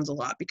nose runs a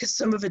lot, because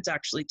some of it's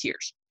actually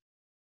tears.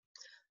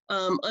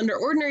 Under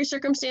ordinary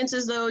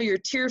circumstances, though, your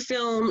tear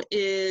film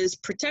is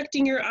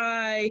protecting your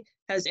eye,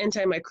 has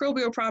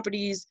antimicrobial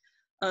properties,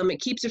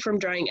 it keeps it from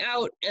drying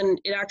out,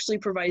 and it actually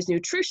provides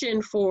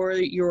nutrition for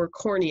your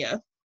cornea,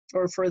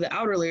 or for the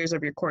outer layers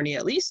of your cornea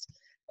at least.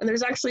 And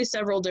there's actually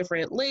several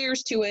different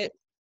layers to it.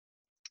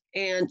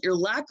 And your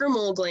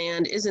lacrimal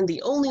gland isn't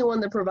the only one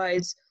that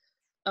provides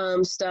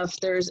stuff.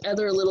 There's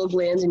other little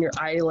glands in your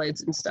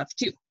eyelids and stuff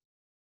too,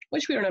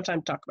 which we don't have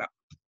time to talk about.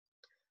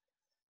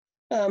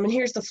 And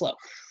here's the flow.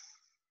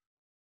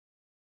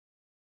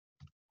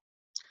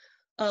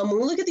 When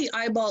we look at the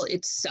eyeball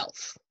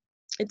itself,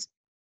 it's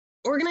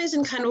organized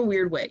in kind of a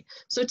weird way.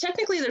 So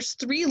technically there's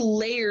 3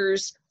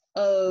 layers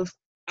of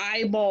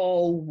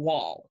eyeball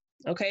wall,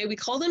 okay? We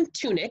call them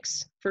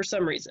tunics for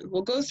some reason.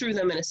 We'll go through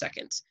them in a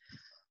second.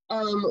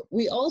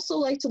 We also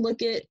like to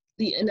look at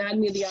the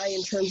anatomy of the eye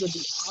in terms of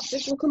the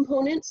optical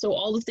components, so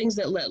all the things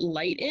that let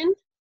light in,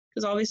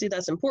 because obviously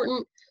that's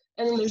important.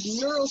 And then there's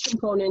neural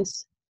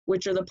components,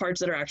 which are the parts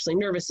that are actually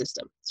nervous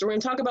system. So we're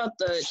going to talk about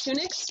the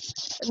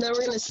tunics, and then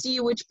we're going to see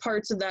which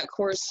parts of that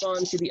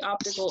correspond to the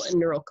optical and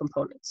neural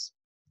components.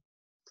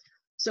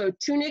 So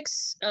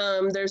tunics,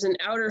 there's an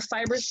outer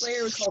fibrous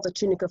layer, we call it the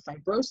tunica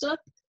fibrosa.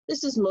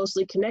 This is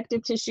mostly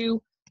connective tissue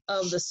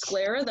of the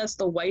sclera, that's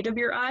the white of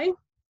your eye.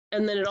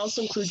 And then it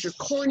also includes your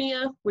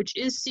cornea, which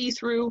is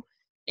see-through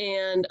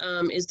and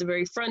is the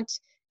very front.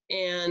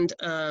 And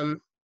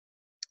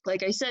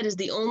like I said, is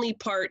the only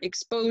part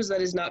exposed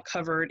that is not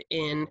covered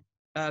in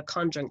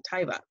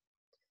conjunctiva.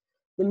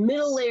 The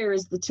middle layer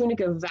is the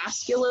tunica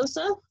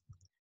vasculosa.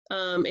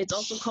 It's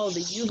also called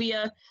the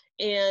uvea,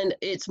 and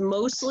it's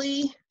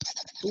mostly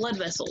blood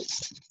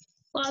vessels.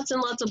 Lots and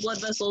lots of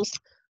blood vessels.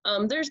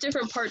 There's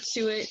different parts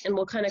to it, and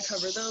we'll kind of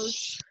cover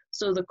those.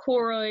 So the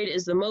choroid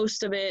is the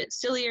most of it.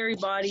 Ciliary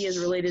body is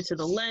related to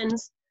the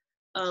lens.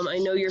 I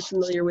know you're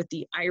familiar with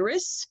the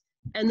iris.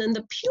 And then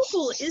the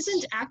pupil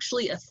isn't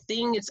actually a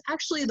thing. It's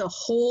actually the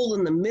hole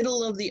in the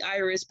middle of the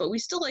iris, but we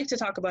still like to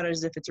talk about it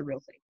as if it's a real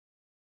thing.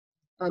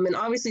 And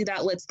obviously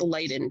that lets the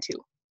light in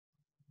too.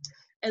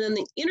 And then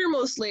the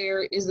innermost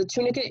layer is the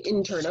tunica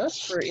interna,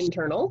 for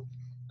internal.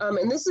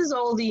 And this is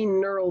all the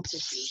neural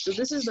tissue. So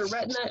this is the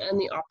retina and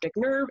the optic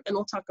nerve, and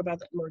we'll talk about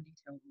that in more detail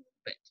in a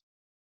little bit.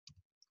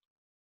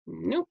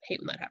 Nope,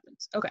 hate when that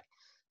happens. Okay,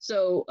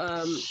 so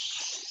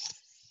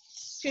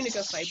tunica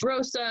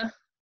fibrosa,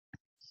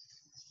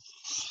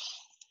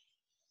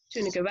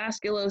 tunica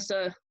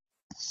vasculosa,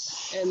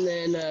 and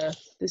then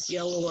this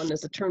yellow one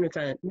is the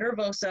tunica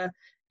nervosa,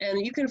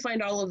 and you can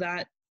find all of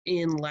that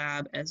in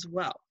lab as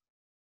well.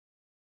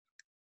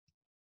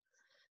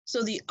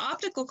 So the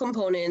optical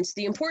components,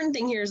 the important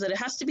thing here is that it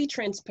has to be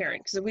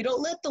transparent, because if we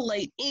don't let the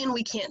light in,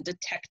 we can't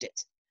detect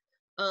it.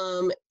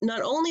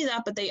 Not only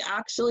that, but they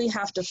actually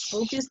have to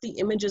focus the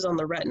images on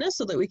the retina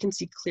so that we can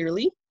see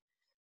clearly.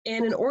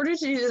 And in order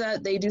to do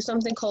that, they do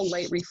something called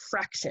light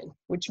refraction,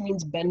 which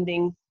means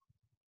bending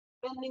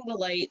the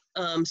light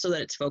so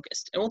that it's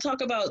focused. And we'll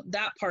talk about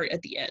that part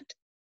at the end.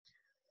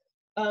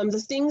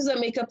 The things that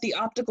make up the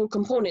optical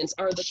components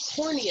are the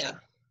cornea.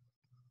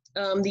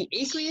 The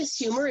aqueous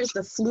humor is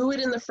the fluid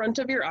in the front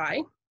of your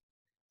eye.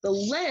 The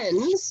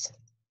lens,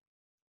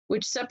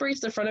 which separates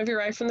the front of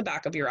your eye from the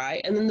back of your eye.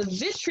 And then the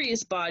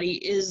vitreous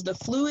body is the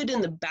fluid in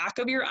the back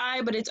of your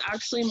eye, but it's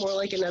actually more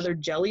like another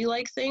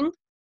jelly-like thing.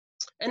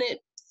 And it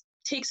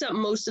takes up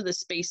most of the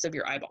space of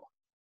your eyeball.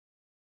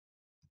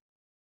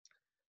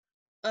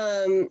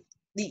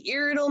 The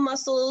iridoid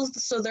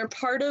muscles, so they're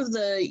part of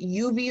the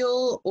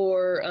uveal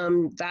or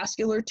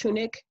vascular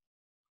tunic.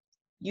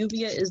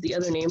 Uvea is the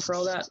other name for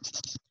all that.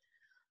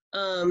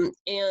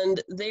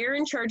 And they're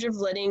in charge of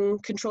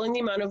controlling the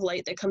amount of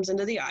light that comes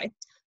into the eye.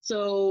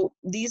 So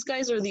these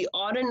guys are the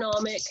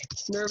autonomic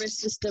nervous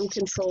system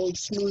controlled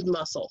smooth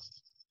muscle.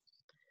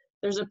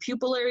 There's a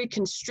pupillary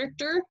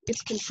constrictor.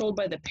 It's controlled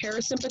by the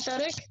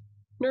parasympathetic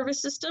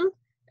nervous system.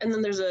 And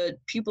then there's a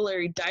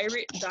pupillary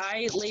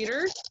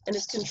dilator, and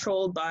it's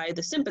controlled by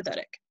the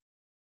sympathetic.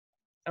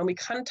 And we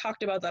kind of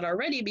talked about that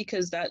already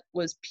because that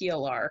was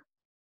PLR,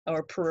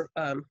 or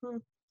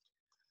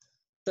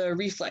the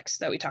reflex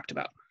that we talked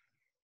about.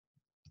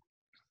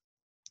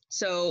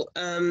 So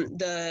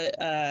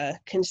the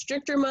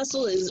constrictor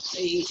muscle is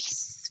a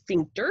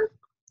sphincter,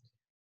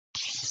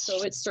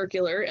 so it's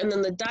circular, and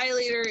then the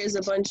dilator is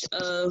a bunch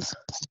of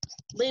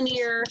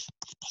linear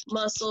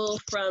muscle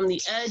from the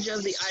edge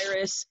of the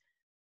iris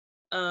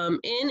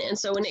in, and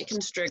so when it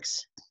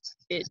constricts,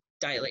 it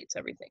dilates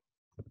everything.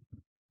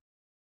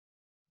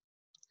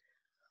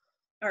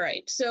 All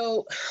right,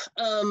 so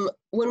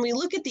when we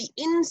look at the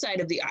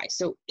inside of the eye,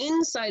 so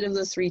inside of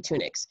the 3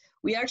 tunics,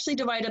 we actually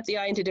divide up the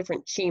eye into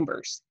different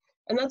chambers.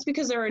 And that's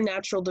because there are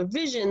natural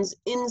divisions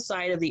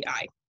inside of the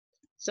eye.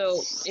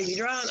 So if you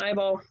draw an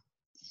eyeball,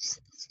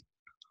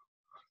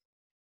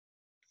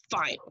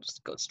 fine, we'll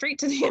just go straight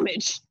to the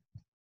image.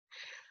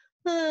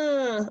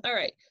 All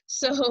right,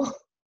 so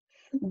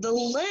the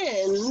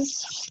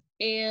lens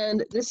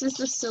And this is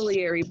the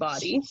ciliary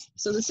body.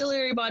 So the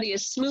ciliary body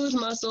is smooth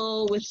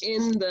muscle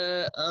within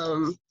the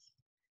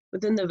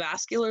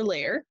vascular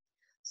layer.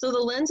 So the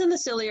lens and the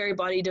ciliary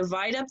body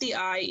divide up the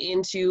eye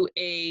into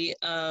a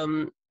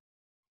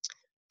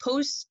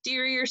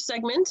posterior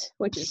segment,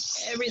 which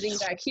is everything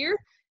back here,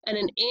 and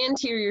an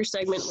anterior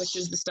segment, which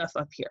is the stuff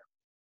up here.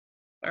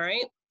 All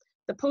right.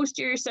 The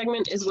posterior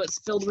segment is what's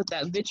filled with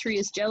that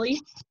vitreous jelly.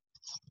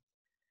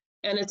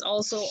 And it's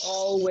also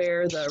all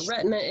where the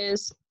retina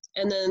is.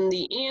 And then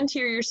the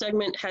anterior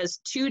segment has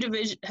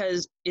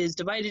is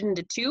divided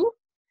into two,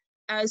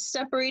 as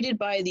separated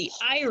by the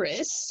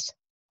iris,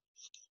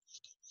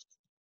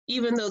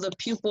 even though the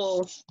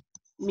pupil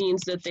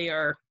means that they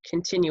are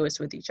continuous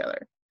with each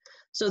other.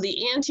 So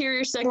the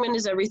anterior segment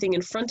is everything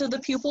in front of the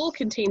pupil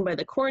contained by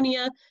the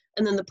cornea,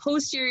 and then the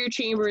posterior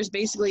chamber is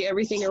basically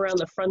everything around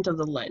the front of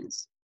the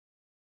lens.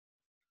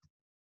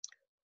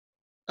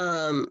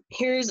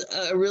 Here's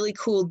a really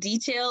cool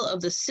detail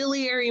of the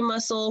ciliary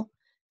muscle,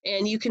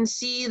 and you can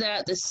see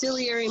that the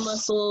ciliary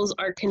muscles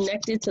are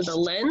connected to the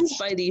lens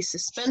by these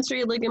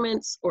suspensory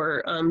ligaments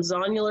or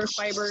zonular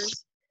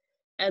fibers.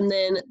 And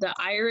then the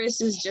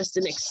iris is just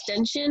an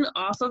extension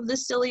off of the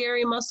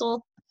ciliary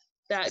muscle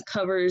that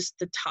covers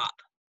the top.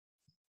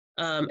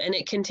 And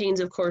it contains,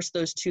 of course,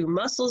 those two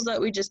muscles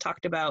that we just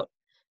talked about.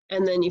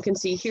 And then you can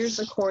see here's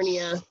the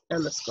cornea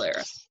and the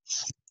sclera.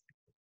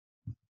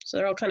 So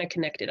they're all kind of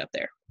connected up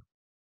there.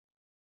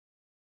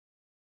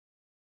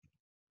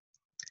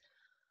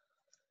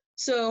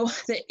 So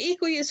the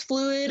aqueous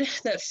fluid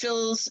that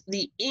fills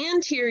the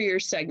anterior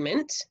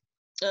segment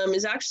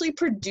is actually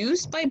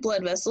produced by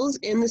blood vessels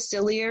in the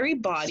ciliary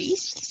body.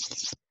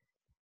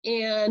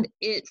 And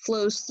it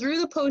flows through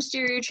the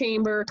posterior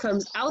chamber,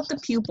 comes out the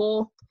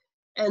pupil,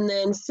 and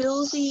then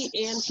fills the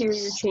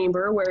anterior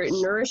chamber where it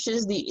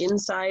nourishes the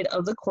inside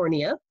of the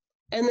cornea.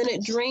 And then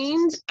it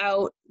drains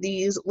out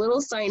these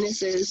little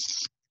sinuses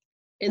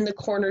in the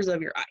corners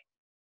of your eye.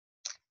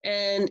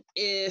 And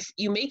if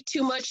you make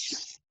too much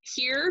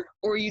here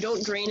or you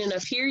don't drain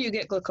enough here, you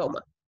get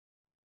glaucoma.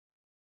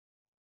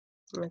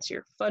 That's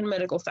your fun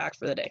medical fact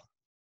for the day.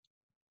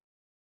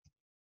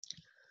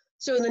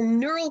 So the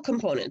neural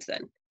components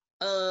then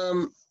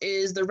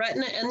is the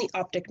retina and the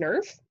optic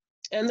nerve.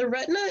 And the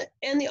retina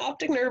and the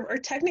optic nerve are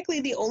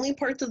technically the only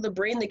parts of the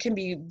brain that can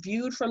be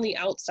viewed from the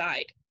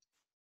outside.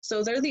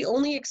 So they're the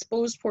only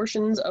exposed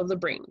portions of the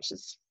brain, which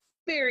is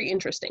very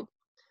interesting.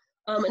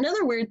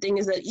 Another weird thing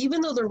is that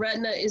even though the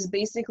retina is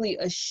basically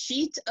a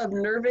sheet of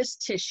nervous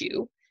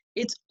tissue,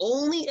 it's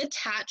only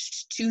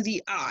attached to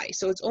the eye.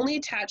 So it's only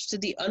attached to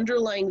the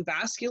underlying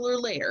vascular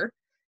layer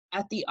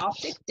at the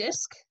optic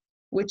disc,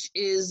 which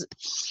is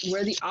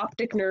where the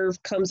optic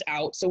nerve comes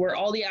out, so where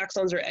all the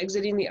axons are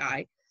exiting the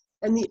eye,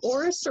 and the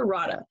ora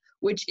serrata,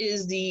 which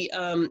is the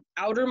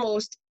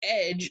outermost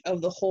edge of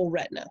the whole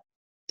retina.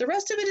 The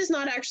rest of it is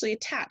not actually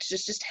attached.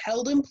 It's just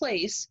held in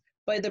place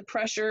by the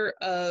pressure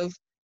of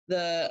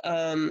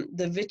the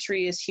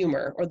vitreous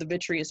humor or the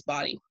vitreous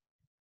body.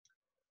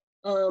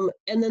 And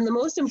then the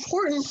most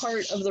important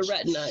part of the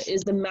retina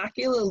is the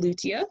macula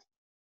lutea.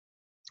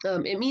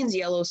 It means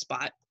yellow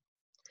spot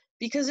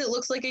because it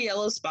looks like a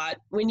yellow spot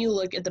when you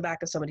look at the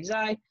back of somebody's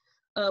eye,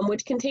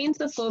 which contains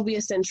the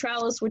fovea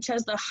centralis, which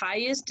has the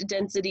highest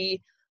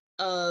density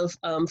of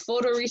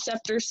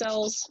photoreceptor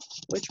cells,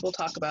 which we'll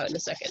talk about in a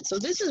second. So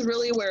this is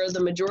really where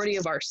the majority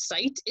of our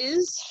sight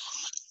is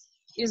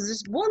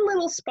this one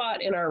little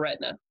spot in our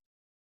retina,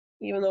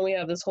 even though we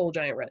have this whole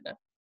giant retina.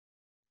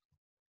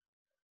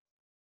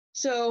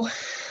 So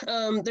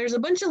there's a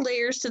bunch of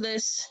layers to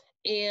this,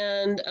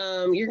 and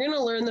you're going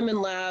to learn them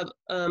in lab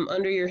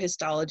under your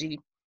histology.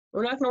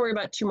 We're not going to worry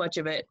about too much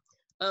of it,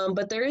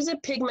 but there is a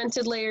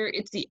pigmented layer.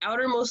 It's the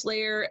outermost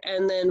layer,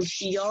 and then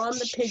beyond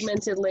the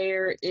pigmented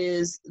layer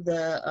is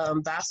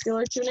the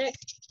vascular tunic,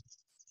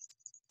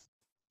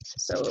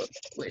 so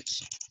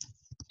which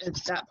at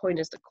that point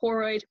is the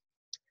choroid.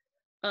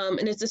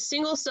 And it's a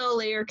single cell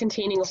layer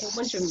containing a whole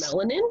bunch of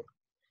melanin,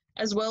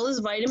 as well as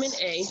vitamin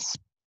A.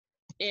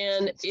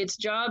 And its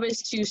job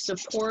is to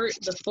support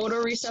the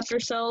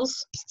photoreceptor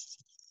cells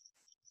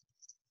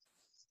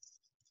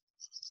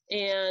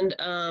and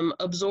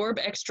absorb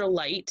extra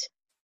light.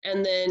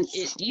 And then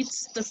it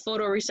eats the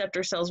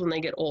photoreceptor cells when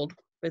they get old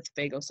with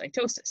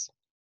phagocytosis.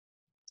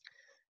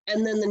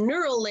 And then the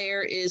neural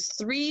layer is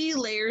 3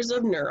 layers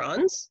of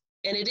neurons,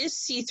 and it is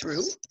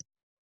see-through.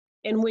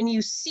 And when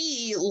you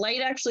see,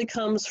 light actually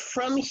comes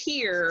from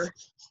here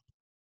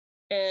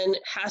and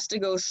has to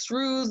go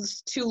through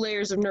 2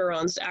 layers of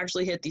neurons to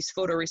actually hit these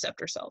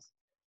photoreceptor cells.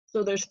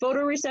 So there's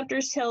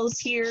photoreceptor cells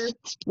here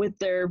with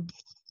their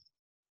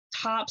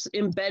tops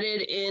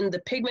embedded in the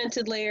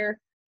pigmented layer.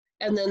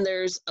 And then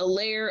there's a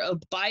layer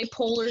of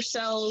bipolar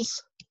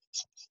cells,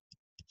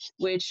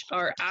 which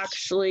are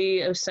actually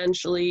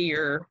essentially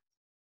your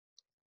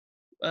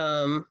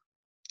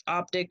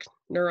optic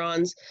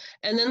neurons.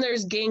 And then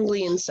there's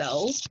ganglion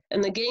cells,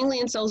 and the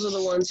ganglion cells are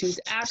the ones whose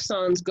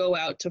axons go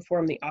out to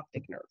form the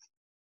optic nerve.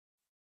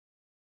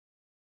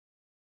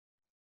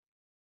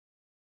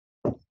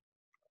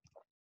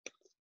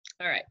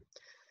 All right,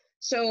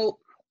 So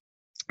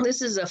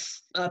this is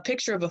a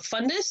picture of a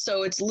fundus.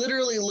 So it's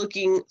literally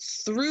looking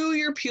through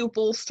your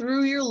pupil,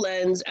 through your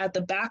lens at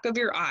the back of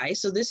your eye.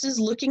 So this is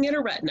looking at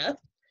a retina.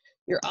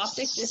 Your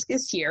optic disc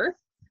is here.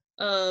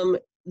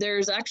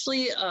 There's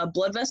actually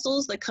blood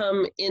vessels that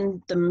come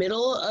in the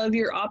middle of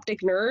your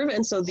optic nerve.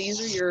 And so these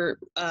are your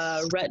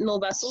retinal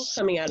vessels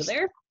coming out of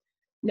there.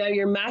 Now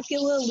your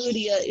macula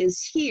lutea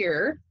is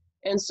here.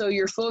 And so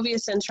your fovea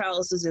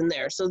centralis is in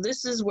there. So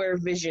this is where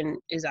vision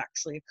is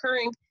actually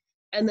occurring.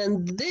 And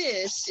then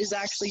this is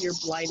actually your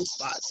blind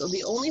spot. So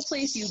the only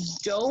place you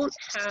don't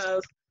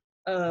have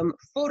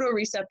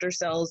photoreceptor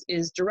cells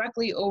is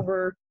directly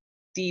over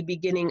the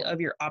beginning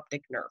of your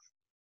optic nerve,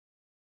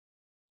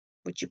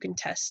 which you can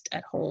test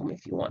at home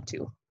if you want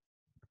to,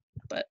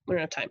 but we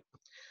don't have time.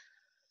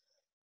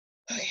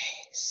 Okay,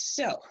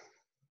 so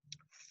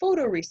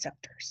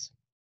photoreceptors.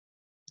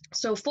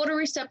 So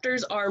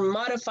photoreceptors are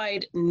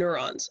modified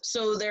neurons.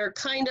 So they're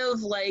kind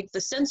of like the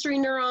sensory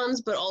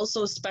neurons, but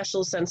also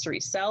special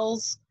sensory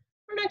cells.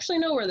 I don't actually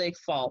know where they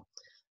fall.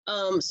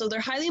 So they're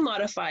highly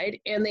modified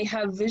and they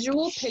have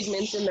visual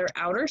pigments in their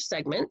outer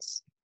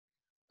segments.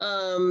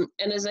 And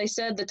as I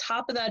said, the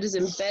top of that is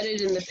embedded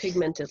in the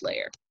pigmented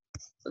layer.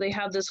 So they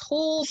have this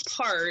whole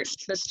part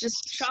that's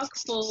just chock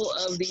full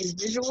of these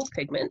visual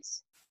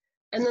pigments.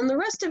 And then the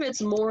rest of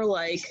it's more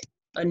like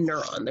a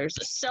neuron. There's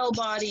a cell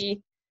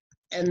body,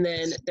 and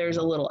then there's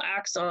a little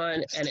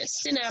axon and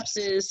its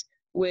synapses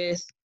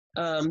with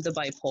the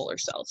bipolar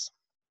cells.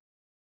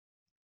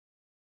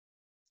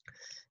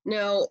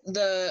 Now,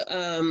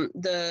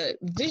 the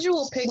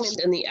visual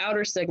pigment in the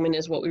outer segment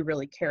is what we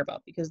really care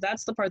about because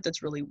that's the part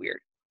that's really weird.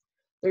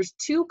 There's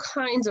two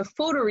kinds of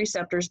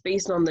photoreceptors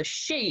based on the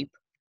shape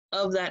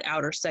of that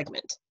outer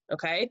segment,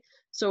 okay?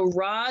 So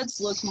rods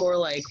look more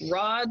like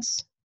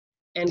rods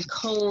and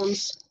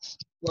cones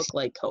look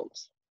like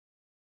cones,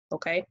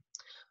 okay?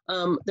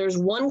 There's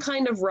one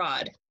kind of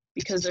rod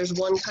because there's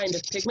one kind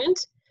of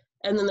pigment,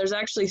 and then there's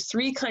actually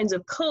three kinds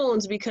of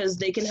cones because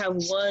they can have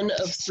one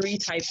of three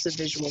types of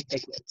visual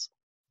pigments.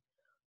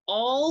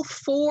 All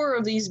four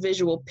of these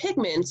visual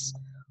pigments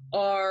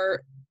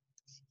are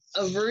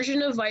a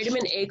version of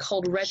vitamin A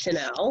called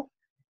retinal,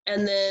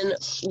 and then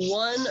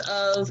one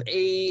of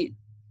a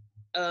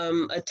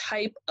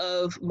type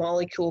of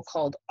molecule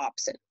called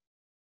opsin.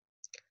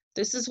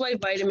 This is why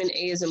vitamin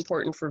A is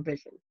important for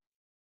vision.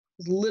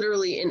 It's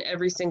literally in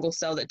every single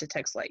cell that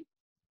detects light.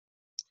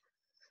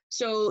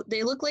 So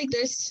they look like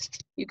this.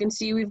 You can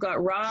see we've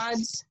got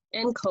rods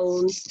and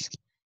cones,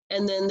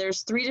 and then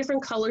there's three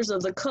different colors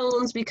of the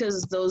cones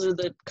because those are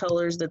the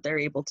colors that they're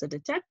able to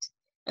detect,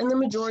 and the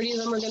majority of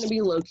them are going to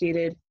be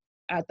located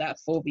at that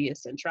fovea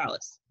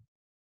centralis.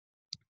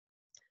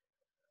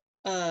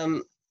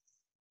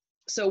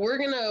 So we're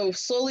going to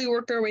slowly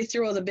work our way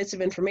through all the bits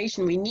of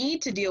information we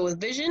need to deal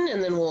with vision,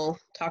 and then we'll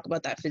talk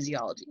about that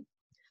physiology.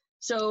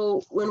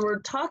 So when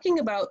we're talking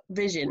about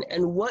vision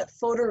and what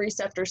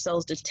photoreceptor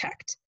cells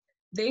detect,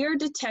 they are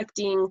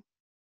detecting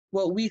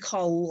what we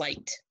call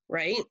light,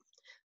 right?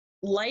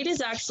 Light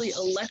is actually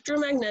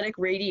electromagnetic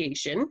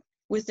radiation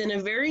within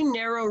a very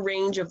narrow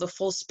range of the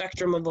full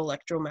spectrum of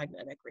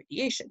electromagnetic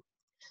radiation.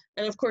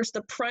 And of course,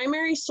 the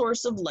primary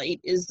source of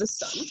light is the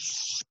sun,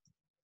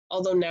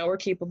 although now we're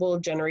capable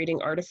of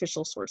generating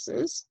artificial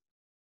sources.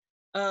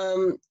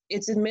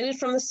 It's emitted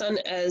from the sun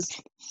as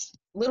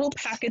little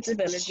packets of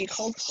energy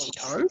called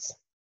photons.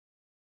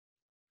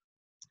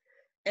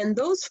 And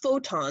those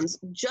photons,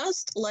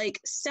 just like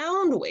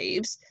sound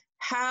waves,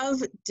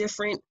 have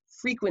different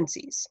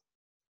frequencies.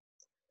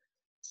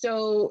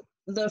 So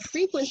the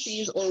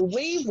frequencies or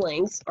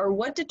wavelengths are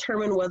what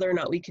determine whether or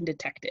not we can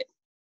detect it.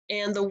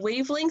 And the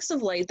wavelengths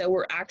of light that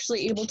we're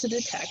actually able to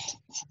detect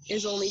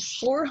is only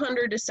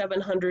 400 to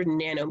 700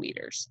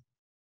 nanometers,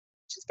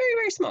 which is very,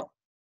 very small.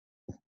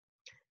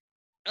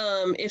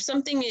 If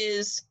something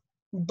is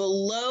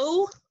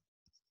below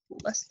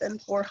less than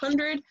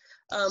 400,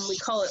 we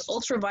call it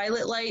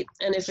ultraviolet light,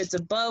 and if it's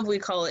above, we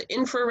call it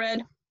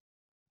infrared.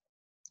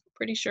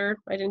 Pretty sure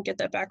I didn't get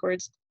that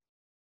backwards.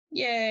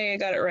 Yay, I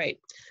got it right.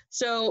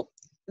 So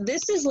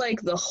this is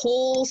like the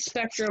whole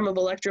spectrum of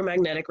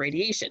electromagnetic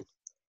radiation,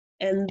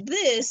 and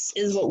this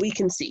is what we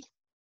can see.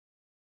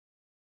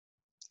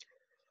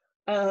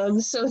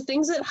 So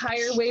things at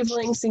higher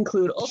wavelengths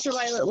include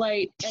ultraviolet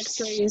light,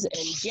 X-rays,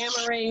 and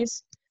gamma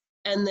rays.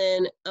 And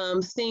then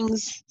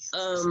things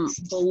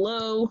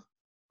below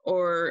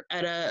or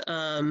at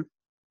a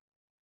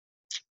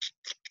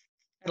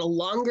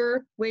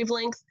longer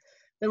wavelength,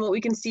 then what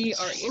we can see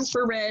are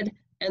infrared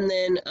and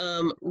then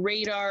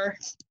radar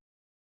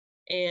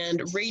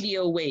and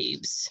radio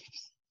waves.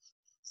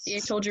 See, I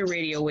told you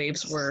radio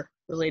waves were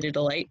related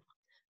to light.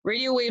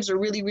 Radio waves are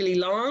really, really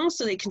long,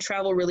 so they can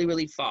travel really,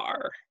 really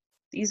far.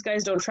 These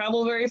guys don't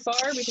travel very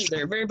far because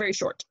they're very, very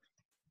short.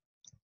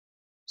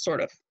 Sort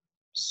of.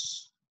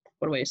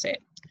 What a way to say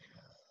it.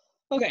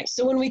 Okay,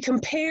 so when we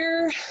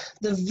compare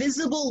the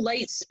visible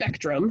light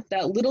spectrum,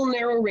 that little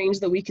narrow range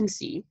that we can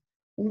see,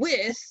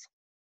 with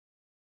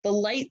the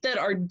light that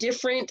our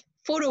different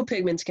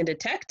photopigments can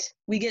detect,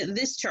 we get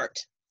this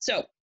chart.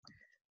 So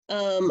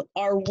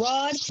our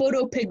rod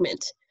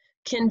photopigment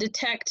can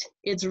detect,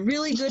 it's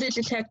really good at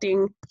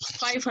detecting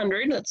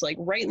 500, that's like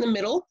right in the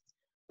middle,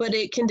 but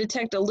it can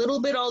detect a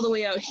little bit all the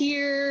way out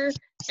here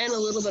and a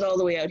little bit all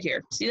the way out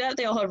here. See that?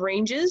 They all have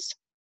ranges.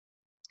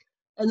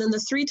 And then the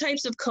 3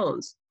 types of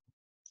cones.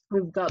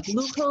 We've got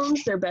blue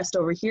cones, they're best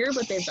over here,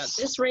 but they've got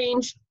this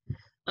range.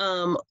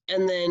 And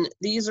then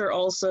these are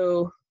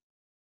also,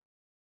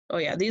 oh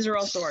yeah, these are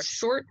also our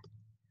short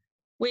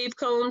wave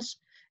cones.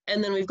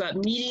 And then we've got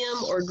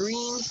medium or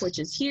green, which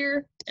is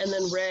here, and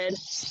then red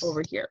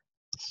over here,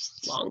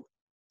 long.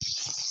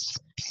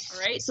 All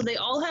right, so they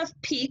all have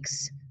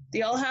peaks.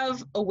 They all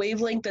have a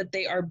wavelength that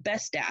they are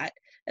best at,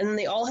 and then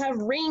they all have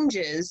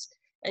ranges,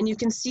 and you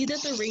can see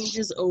that the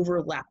ranges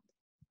overlap,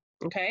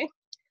 okay?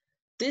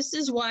 This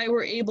is why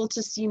we're able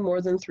to see more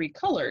than 3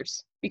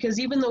 colors, because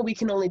even though we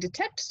can only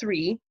detect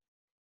 3,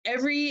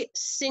 every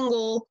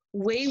single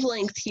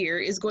wavelength here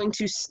is going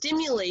to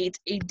stimulate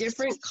a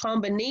different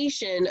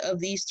combination of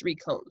these 3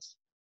 cones.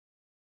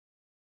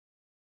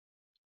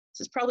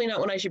 This is probably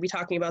not when I should be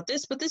talking about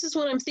this, but this is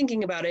when I'm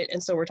thinking about it,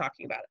 and so we're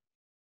talking about it.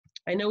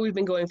 I know we've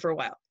been going for a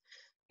while.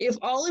 If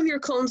all of your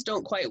cones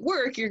don't quite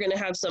work, you're going to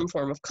have some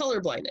form of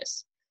color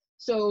blindness.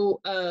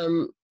 So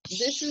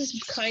this is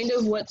kind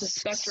of what the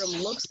spectrum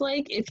looks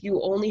like if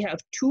you only have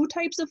 2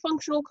 types of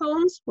functional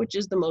cones, which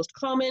is the most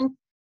common,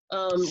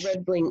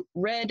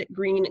 red,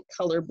 green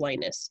color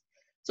blindness.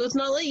 So it's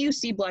not like you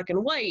see black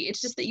and white, it's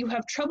just that you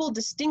have trouble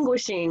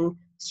distinguishing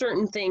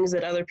certain things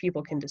that other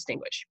people can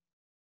distinguish.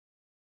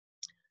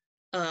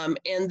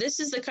 And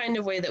this is the kind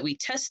of way that we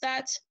test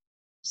that.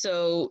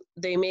 So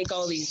they make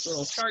all these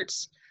little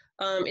charts.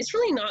 It's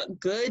really not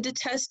good to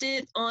test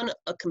it on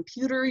a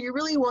computer. You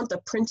really want the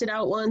printed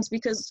out ones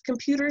because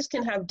computers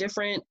can have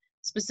different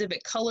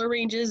specific color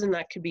ranges and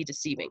that could be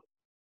deceiving.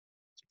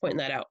 Just pointing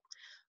that out.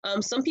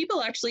 Some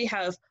people actually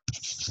have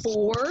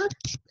 4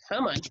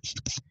 different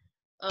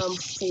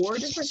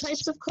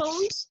types of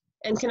cones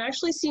and can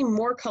actually see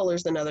more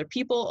colors than other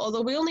people,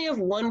 although we only have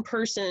 1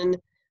 person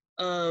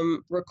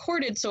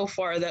recorded so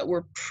far that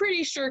we're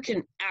pretty sure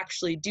can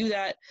actually do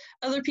that.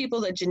 Other people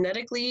that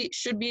genetically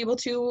should be able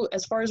to,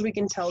 as far as we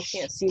can tell,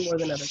 can't see more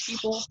than other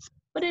people,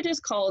 but it is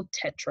called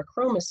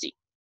tetrachromacy.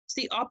 It's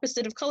the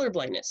opposite of color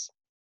blindness,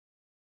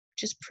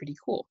 which is pretty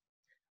cool.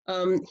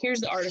 Here's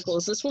the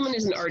articles. This woman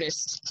is an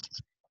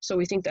artist, so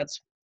we think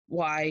that's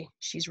why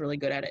she's really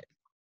good at it.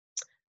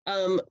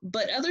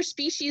 But other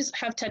species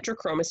have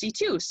tetrachromacy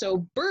too.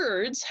 So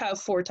birds have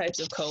 4 types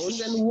of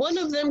cones, and one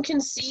of them can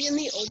see in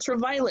the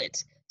ultraviolet.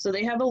 So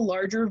they have a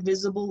larger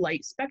visible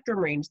light spectrum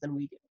range than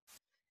we do.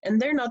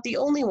 And they're not the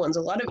only ones.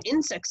 A lot of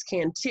insects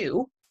can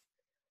too.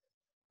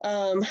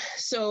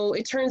 So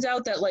it turns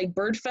out that like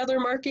bird feather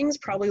markings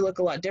probably look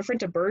a lot different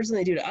to birds than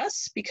they do to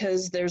us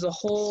because there's a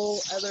whole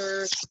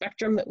other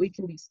spectrum that we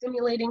can be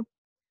stimulating.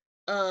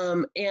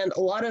 And a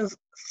lot of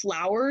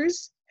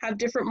flowers have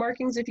different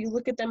markings if you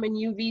look at them in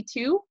UV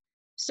too.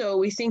 So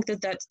we think that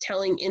that's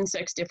telling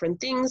insects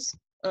different things,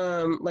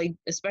 like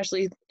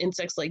especially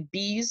insects like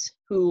bees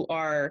who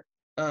are,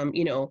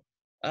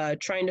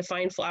 trying to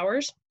find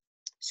flowers.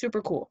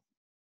 Super cool.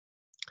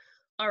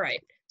 All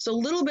right, so a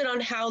little bit on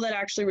how that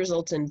actually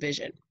results in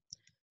vision.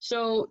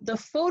 So the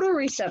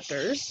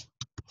photoreceptors,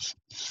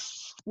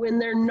 when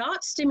they're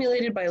not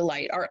stimulated by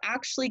light, are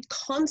actually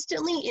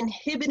constantly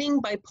inhibiting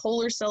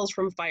bipolar cells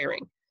from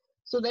firing.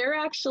 So they're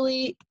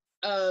actually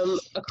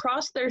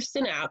across their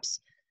synapse,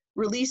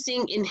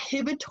 releasing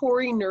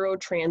inhibitory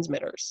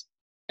neurotransmitters,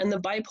 and the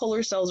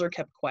bipolar cells are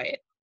kept quiet.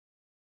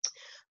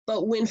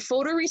 But when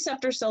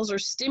photoreceptor cells are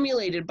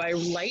stimulated by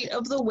light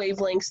of the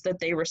wavelengths that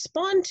they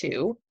respond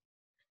to,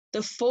 the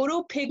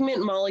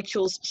photopigment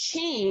molecules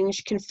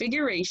change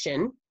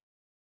configuration,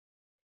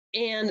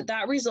 and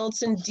that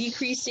results in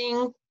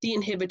decreasing the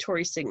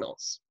inhibitory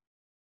signals.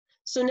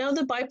 So now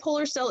the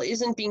bipolar cell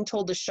isn't being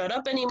told to shut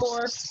up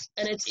anymore,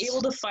 and it's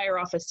able to fire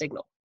off a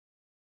signal.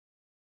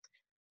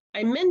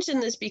 I mention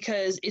this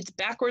because it's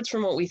backwards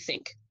from what we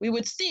think. We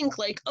would think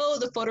like, oh,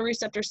 the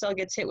photoreceptor cell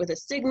gets hit with a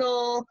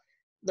signal,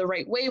 the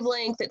right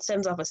wavelength, it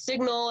sends off a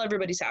signal,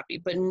 everybody's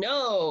happy. But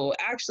no,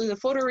 actually the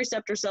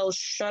photoreceptor cells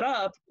shut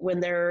up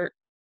when they're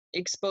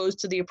exposed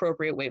to the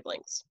appropriate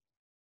wavelengths.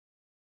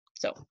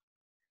 So,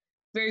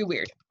 very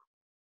weird.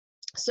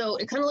 So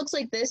it kind of looks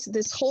like this.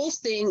 This whole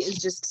thing is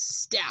just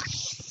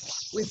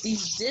stacked with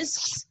these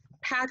discs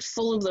packed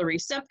full of the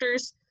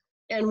receptors.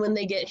 And when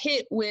they get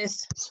hit with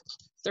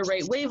the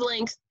right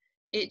wavelength,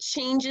 it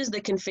changes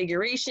the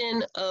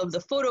configuration of the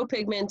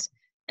photopigment,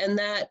 and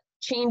that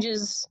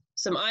changes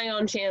some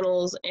ion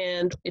channels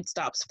and it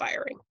stops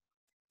firing.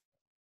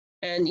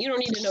 And you don't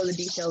need to know the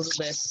details of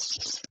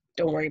this.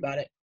 Don't worry about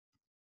it.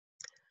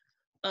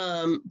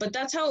 But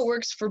that's how it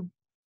works for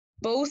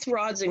both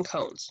rods and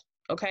cones,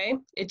 okay?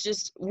 It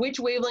just, which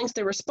wavelengths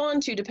they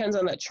respond to depends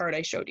on that chart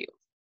I showed you.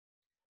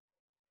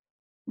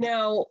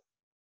 Now,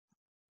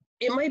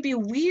 it might be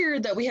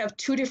weird that we have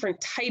 2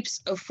 different types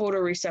of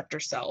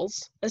photoreceptor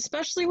cells,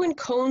 especially when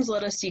cones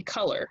let us see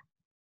color.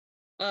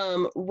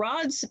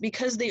 Rods,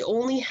 because they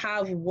only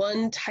have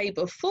 1 type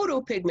of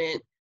photopigment,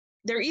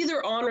 they're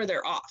either on or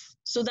they're off.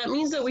 So that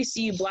means that we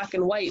see black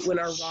and white when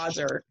our rods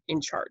are in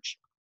charge.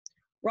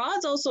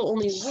 Rods also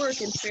only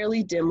work in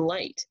fairly dim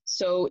light.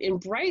 So in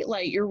bright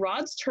light, your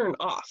rods turn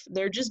off.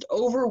 They're just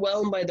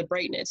overwhelmed by the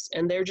brightness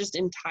and they're just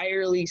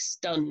entirely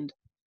stunned.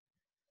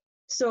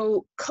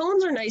 So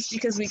cones are nice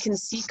because we can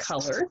see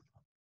color,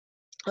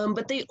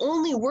 but they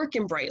only work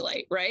in bright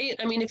light, right?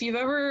 I mean, if you've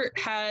ever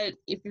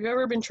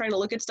been trying to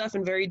look at stuff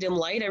in very dim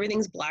light,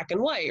 everything's black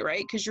and white,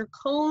 right? Because your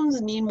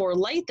cones need more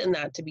light than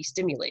that to be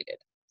stimulated.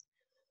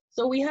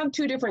 So we have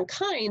two different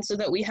kinds, so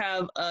that we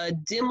have a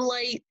dim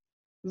light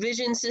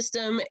vision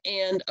system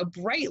and a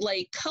bright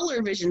light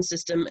color vision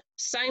system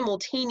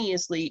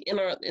simultaneously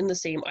in the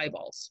same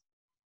eyeballs.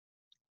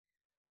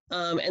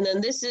 And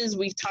then this is,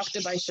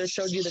 I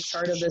showed you the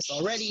chart of this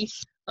already,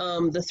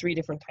 the three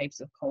different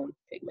types of cone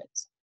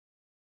pigments.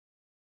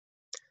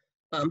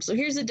 So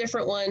here's a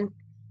different one.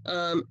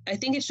 I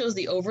think it shows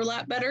the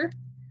overlap better.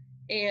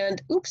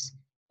 And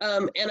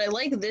and I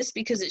like this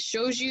because it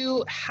shows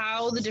you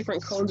how the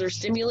different cones are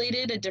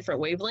stimulated at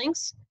different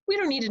wavelengths. We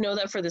don't need to know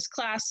that for this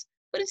class,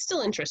 but it's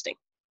still interesting.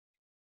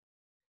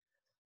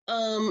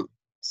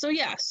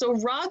 So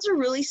rods are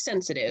really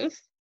sensitive,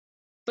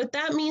 but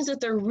that means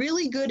that they're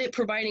really good at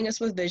providing us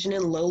with vision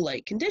in low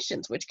light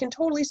conditions, which can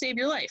totally save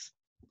your life.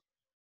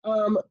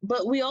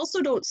 But we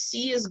also don't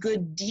see as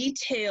good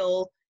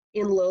detail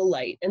in low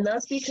light, and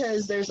that's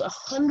because there's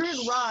 100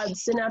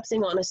 rods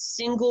synapsing on a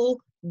single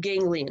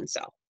ganglion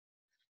cell.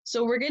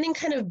 So we're getting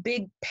kind of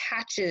big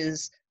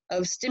patches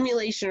of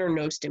stimulation or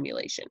no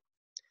stimulation.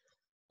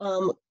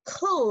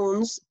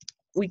 Cones,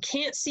 we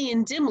can't see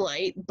in dim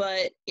light,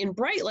 but in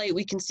bright light,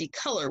 we can see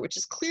color, which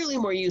is clearly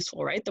more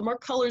useful, right? The more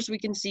colors we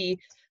can see,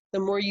 the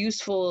more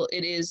useful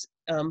it is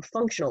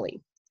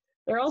functionally.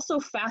 They're also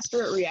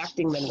faster at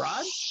reacting than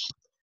rods,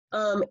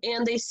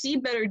 and they see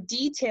better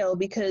detail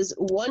because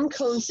one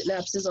cone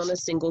synapses on a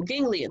single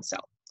ganglion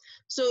cell.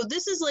 So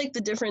this is like the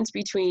difference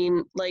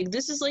between,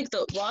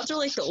 the rods are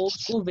like the old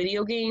school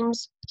video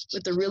games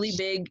with the really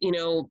big,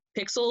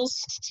 pixels.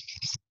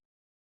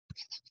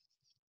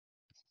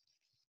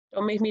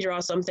 Don't make me draw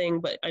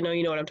something, but I know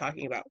you know what I'm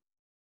talking about.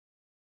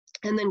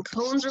 And then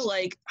cones are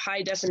like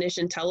high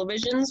definition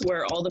televisions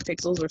where all the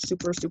pixels are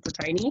super, super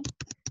tiny.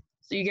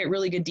 So you get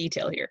really good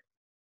detail here.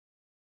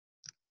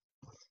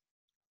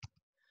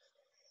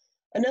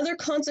 Another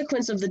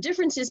consequence of the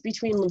differences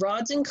between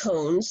rods and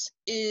cones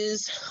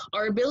is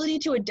our ability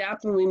to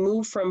adapt when we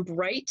move from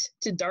bright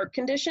to dark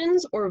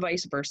conditions or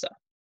vice versa.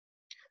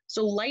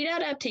 So light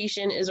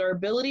adaptation is our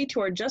ability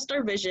to adjust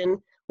our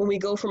vision when we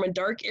go from a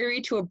dark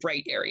area to a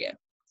bright area.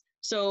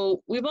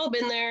 So we've all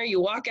been there, you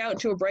walk out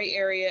into a bright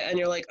area and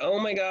you're like, oh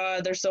my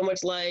God, there's so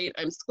much light,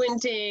 I'm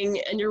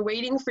squinting, and you're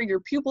waiting for your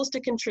pupils to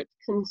constrict,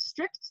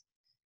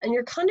 and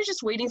you're kind of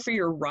just waiting for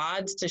your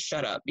rods to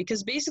shut up,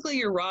 because basically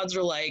your rods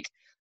are like,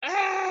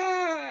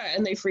 ah,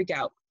 and they freak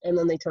out and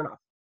then they turn off.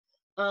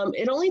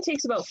 It only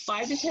takes about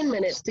 5 to 10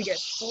 minutes to get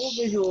full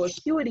visual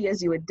acuity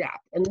as you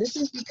adapt. And this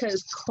is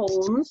because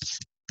cones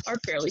are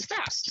fairly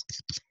fast.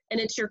 And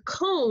it's your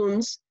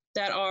cones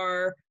that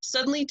are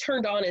suddenly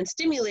turned on and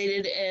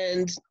stimulated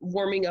and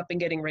warming up and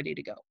getting ready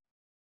to go.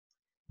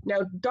 Now,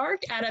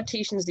 dark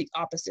adaptation is the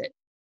opposite.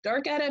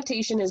 Dark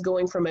adaptation is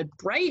going from a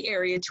bright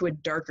area to a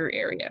darker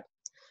area.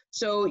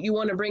 So you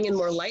want to bring in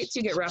more light so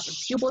you get rapid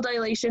pupil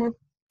dilation,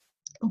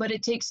 but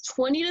it takes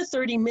 20 to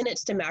 30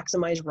 minutes to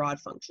maximize rod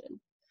function.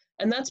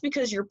 And that's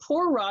because your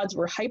poor rods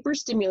were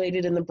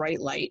hyperstimulated in the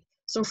bright light.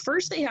 So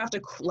first they have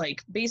to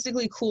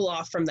basically cool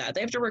off from that.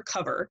 They have to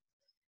recover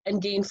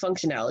and gain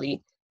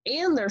functionality,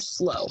 and they're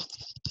slow.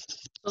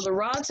 So the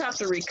rods have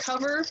to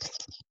recover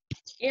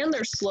and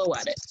they're slow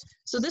at it.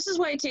 So this is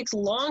why it takes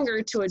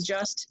longer to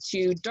adjust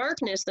to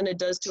darkness than it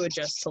does to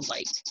adjust to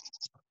light,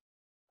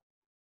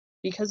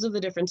 because of the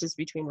differences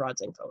between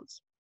rods and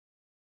cones.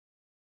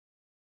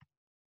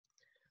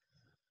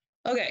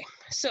 Okay,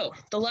 so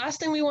the last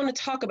thing we want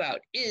to talk about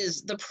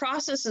is the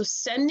process of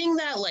sending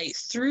that light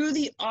through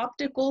the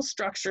optical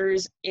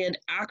structures and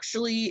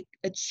actually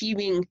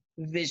achieving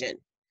vision.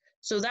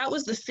 So that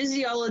was the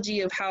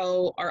physiology of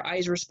how our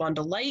eyes respond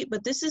to light,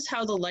 but this is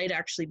how the light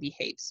actually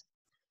behaves.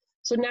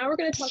 So now we're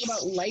going to talk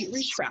about light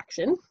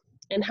refraction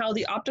and how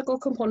the optical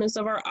components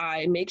of our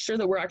eye make sure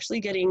that we're actually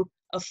getting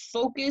a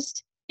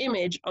focused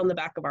image on the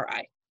back of our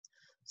eye.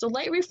 So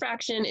light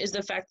refraction is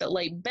the fact that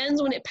light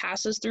bends when it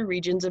passes through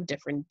regions of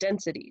different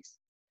densities.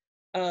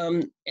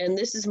 And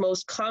this is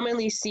most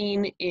commonly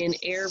seen in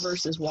air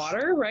versus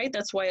water, right?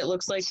 That's why it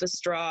looks like the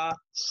straw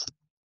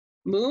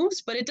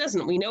moves, but it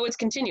doesn't. We know it's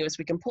continuous.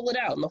 We can pull it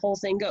out and the whole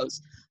thing goes.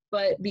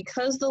 But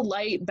because the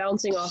light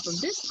bouncing off of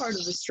this part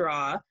of the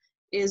straw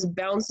is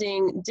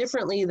bouncing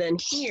differently than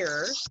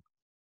here,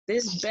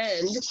 this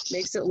bend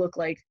makes it look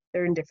like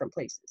they're in different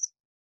places.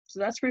 So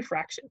that's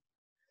refraction.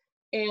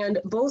 And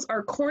both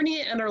our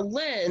cornea and our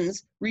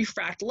lens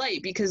refract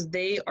light because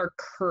they are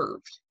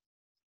curved.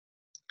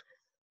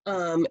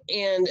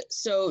 And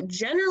so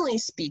generally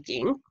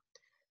speaking,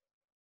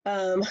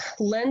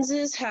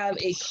 lenses have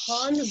a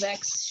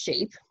convex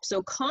shape.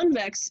 So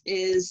convex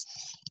is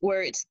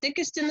where it's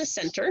thickest in the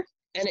center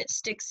and it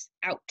sticks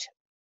out.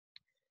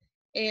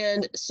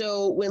 And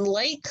so when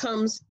light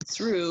comes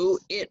through,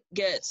 it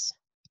gets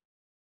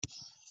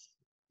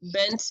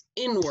bent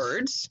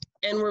inwards,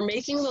 and we're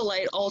making the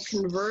light all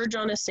converge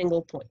on a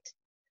single point.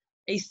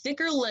 A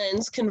thicker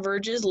lens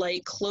converges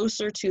light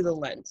closer to the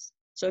lens.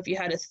 So if you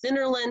had a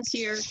thinner lens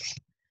here,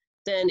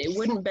 then it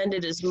wouldn't bend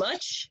it as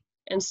much,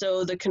 and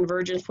so the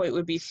convergence point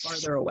would be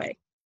farther away,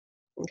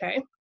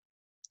 okay?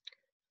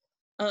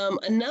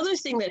 Another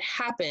thing that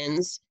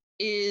happens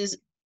is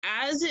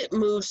as it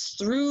moves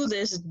through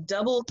this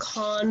double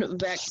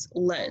convex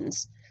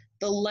lens,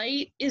 the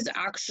light is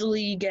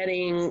actually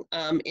getting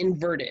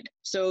inverted.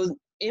 So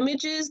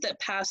images that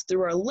pass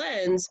through our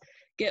lens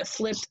get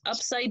flipped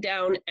upside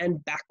down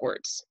and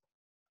backwards.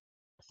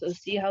 So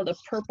see how the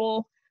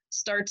purple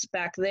starts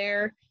back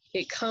there,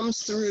 it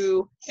comes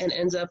through and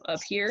ends up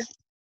here.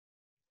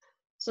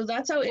 So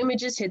that's how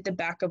images hit the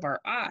back of our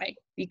eye,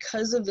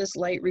 because of this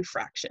light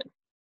refraction.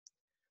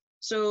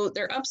 So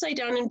they're upside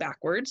down and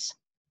backwards,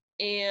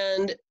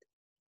 and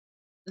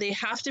they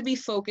have to be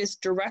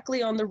focused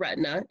directly on the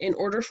retina in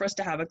order for us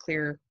to have a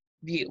clear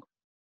view.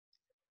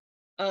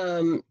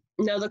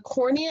 Now the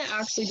cornea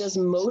actually does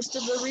most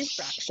of the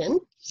refraction,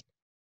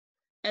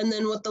 and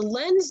then what the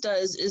lens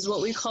does is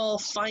what we call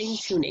fine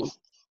tuning.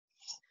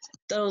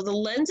 So the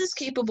lens is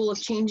capable of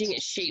changing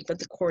its shape, but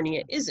the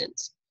cornea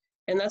isn't.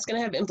 And that's going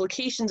to have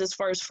implications as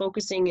far as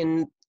focusing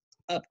in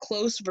up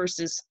close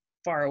versus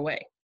far away.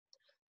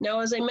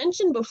 Now, as I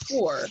mentioned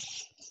before,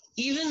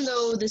 even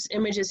though this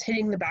image is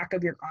hitting the back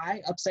of your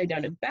eye upside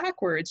down and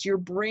backwards, your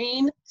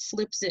brain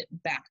flips it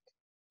back.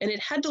 And it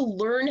had to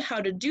learn how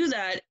to do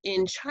that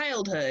in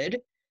childhood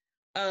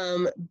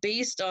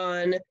based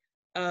on,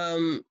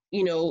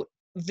 you know,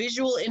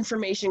 visual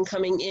information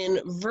coming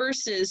in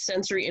versus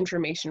sensory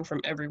information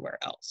from everywhere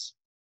else.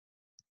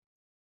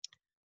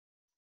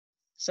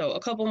 So a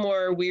couple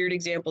more weird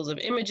examples of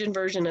image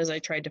inversion as I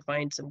tried to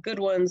find some good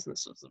ones.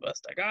 This was the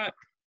best I got.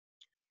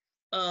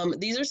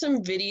 These are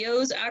some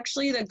videos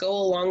actually that go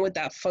along with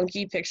that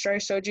funky picture I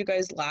showed you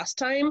guys last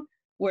time,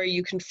 where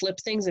you can flip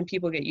things and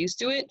people get used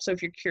to it. So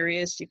if you're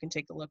curious, you can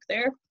take a look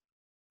there.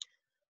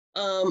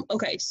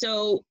 Okay,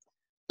 so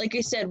like I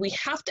said, we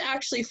have to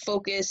actually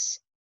focus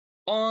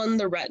on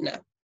the retina.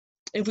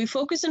 If we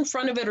focus in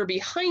front of it or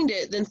behind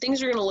it, then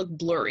things are going to look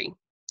blurry.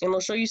 And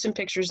I'll show you some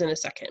pictures in a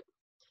second.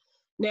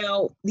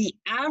 Now, the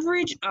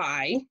average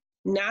eye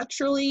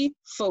naturally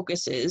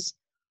focuses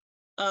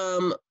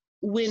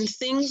when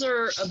things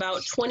are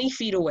about 20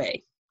 feet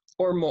away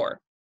or more.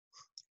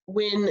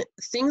 When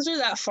things are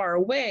that far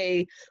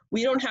away,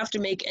 we don't have to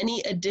make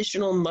any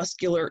additional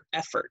muscular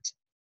effort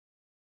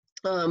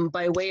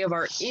by way of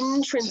our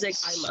intrinsic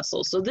eye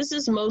muscles. So this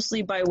is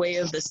mostly by way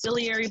of the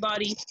ciliary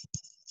body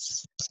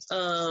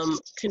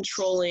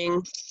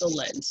controlling the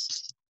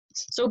lens.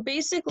 So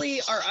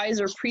basically, our eyes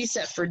are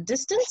preset for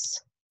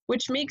distance,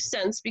 which makes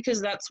sense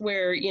because that's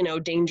where, you know,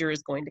 danger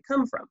is going to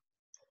come from.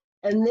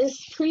 And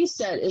this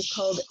preset is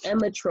called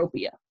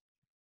emmetropia.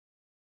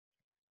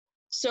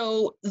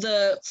 So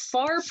the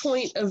far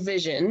point of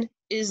vision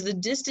is the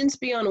distance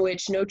beyond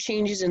which no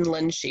changes in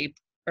lens shape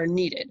are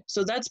needed.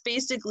 So that's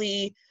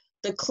basically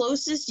the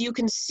closest you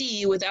can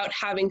see without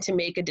having to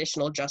make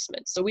additional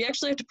adjustments. So we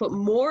actually have to put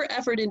more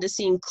effort into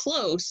seeing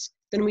close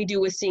than we do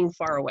with seeing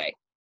far away.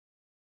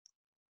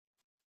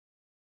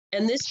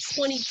 And this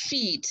 20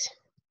 feet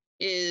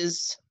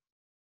is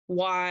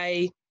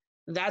why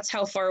that's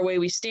how far away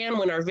we stand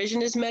when our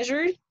vision is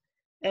measured.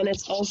 And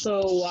it's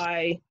also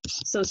why,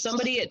 so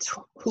somebody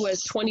who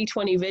has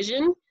 20/20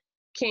 vision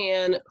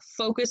can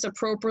focus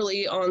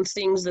appropriately on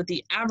things that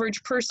the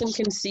average person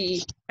can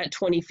see at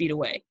 20 feet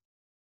away.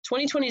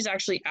 20/20 is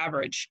actually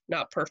average,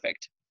 not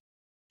perfect.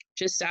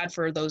 Just sad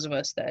for those of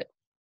us that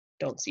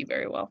don't see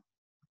very well.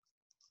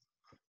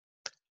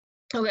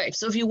 Okay,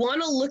 so if you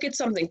want to look at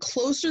something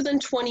closer than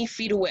 20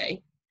 feet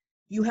away,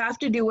 you have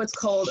to do what's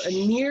called a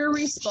near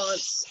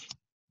response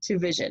to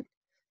vision.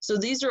 So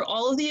these are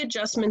all of the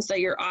adjustments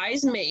that your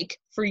eyes make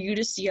for you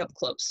to see up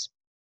close.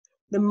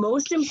 The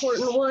most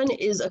important one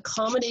is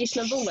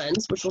accommodation of the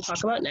lens, which we'll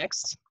talk about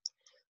next.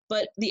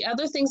 But the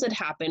other things that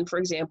happen, for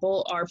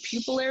example, are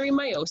pupillary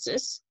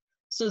miosis.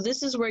 So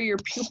this is where your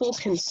pupil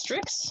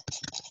constricts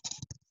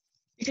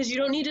because you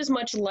don't need as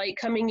much light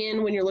coming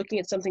in when you're looking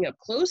at something up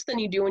close than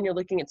you do when you're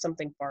looking at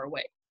something far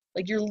away.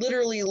 Like you're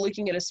literally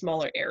looking at a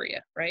smaller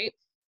area, right?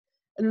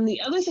 And then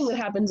the other thing that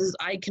happens is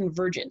eye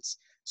convergence.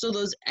 So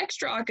those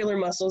extraocular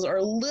muscles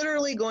are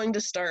literally going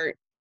to start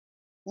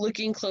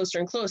looking closer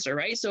and closer,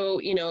 right? So,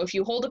 you know, if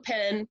you hold a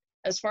pen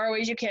as far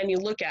away as you can, you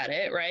look at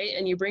it, right?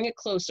 And you bring it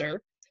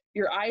closer,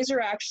 your eyes are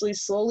actually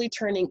slowly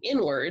turning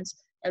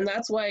inwards. And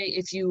that's why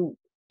if you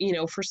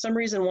know, for some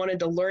reason wanted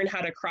to learn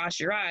how to cross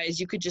your eyes,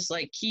 you could just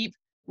like keep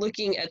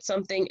looking at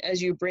something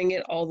as you bring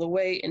it all the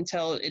way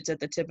until it's at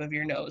the tip of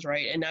your nose,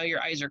 right? And now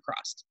your eyes are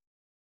crossed.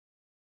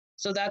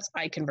 So that's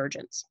eye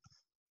convergence.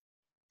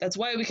 That's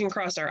why we can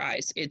cross our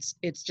eyes.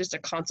 It's just a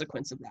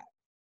consequence of that.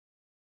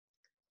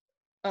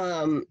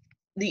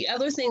 The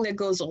other thing that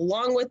goes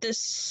along with this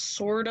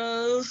sort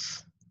of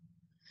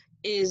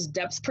is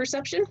depth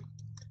perception.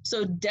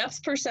 So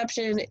depth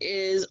perception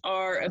is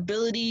our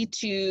ability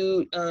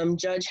to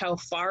judge how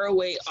far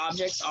away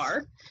objects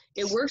are.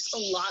 It works a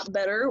lot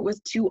better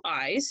with two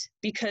eyes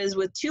because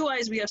with two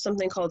eyes we have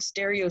something called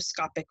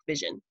stereoscopic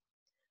vision.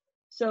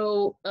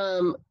 So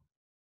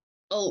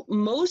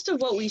most of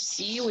what we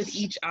see with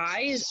each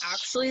eye is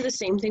actually the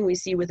same thing we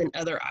see with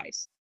other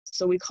eyes.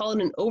 So we call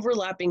it an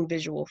overlapping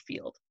visual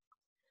field.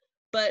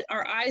 But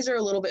our eyes are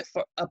a little bit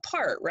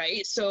apart,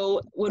 right? So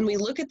when we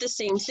look at the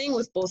same thing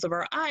with both of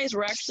our eyes,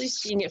 we're actually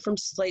seeing it from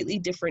slightly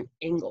different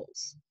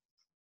angles.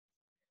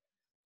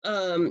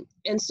 And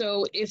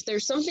so if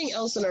there's something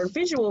else in our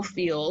visual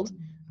field,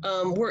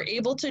 we're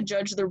able to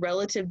judge the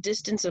relative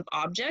distance of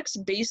objects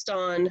based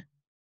on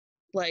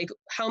like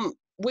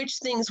which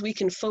things we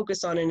can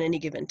focus on in any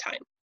given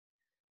time.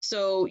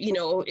 So, you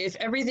know, if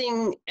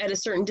everything at a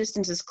certain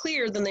distance is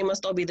clear, then they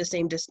must all be the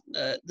same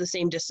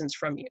distance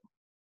from you.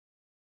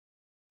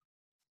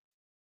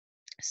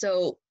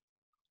 So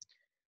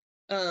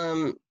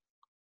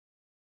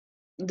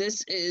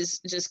this is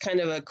just kind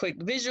of a quick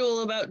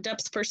visual about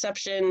depth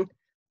perception.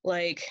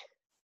 Like,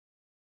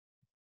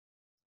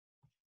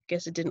 I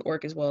guess it didn't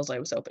work as well as I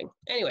was hoping.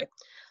 Anyway,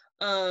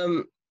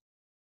 hold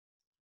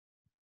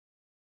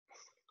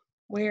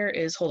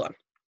on.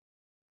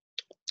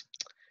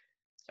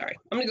 Sorry,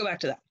 I'm gonna go back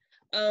to that.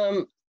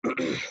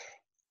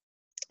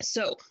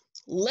 So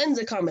lens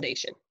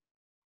accommodation,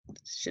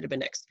 should have been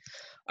next.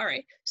 All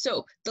right,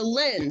 so the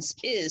lens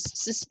is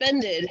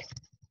suspended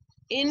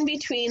in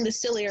between the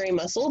ciliary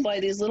muscle by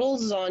these little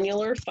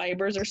zonular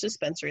fibers or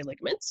suspensory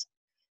ligaments.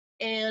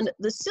 And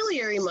the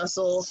ciliary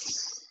muscle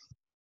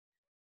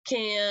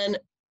can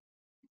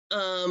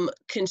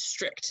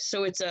constrict.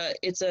 So it's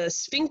a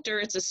sphincter,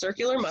 it's a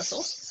circular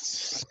muscle.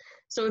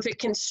 So if it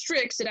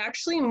constricts, it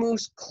actually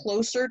moves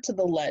closer to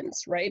the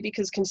lens, right?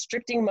 Because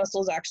constricting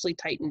muscles actually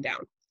tighten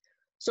down.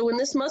 So when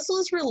this muscle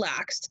is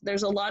relaxed,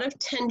 there's a lot of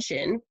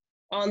tension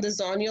on the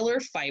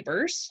zonular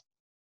fibers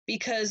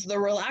because the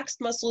relaxed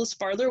muscle is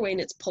farther away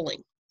and it's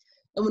pulling.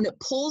 And when it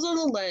pulls on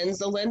the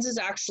lens is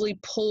actually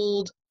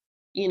pulled,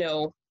 you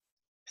know,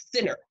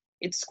 thinner.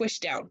 It's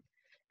squished down.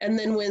 And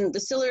then when the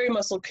ciliary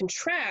muscle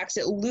contracts,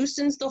 it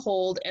loosens the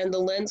hold and the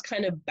lens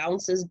kind of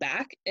bounces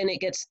back and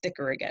it gets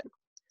thicker again.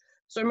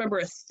 So remember,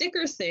 a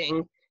thicker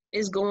thing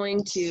is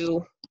going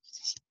to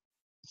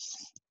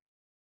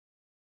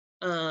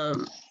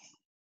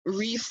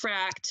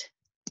refract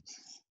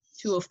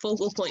to a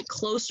focal point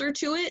closer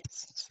to it,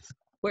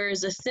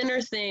 whereas a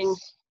thinner thing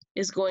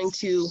is going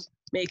to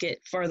make it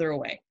farther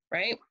away,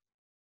 right?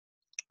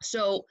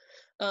 So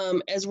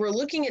as we're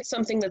looking at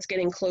something that's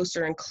getting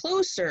closer and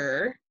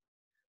closer,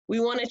 we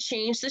want to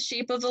change the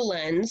shape of the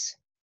lens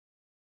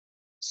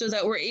so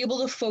that we're able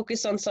to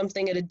focus on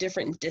something at a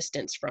different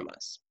distance from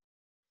us.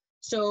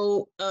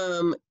 So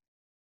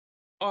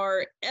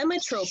our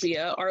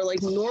emetropia, our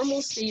like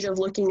normal state of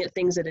looking at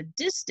things at a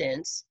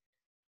distance,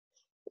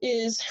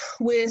 is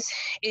with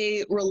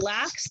a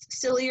relaxed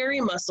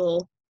ciliary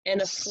muscle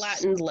and a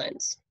flattened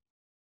lens,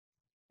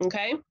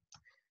 okay?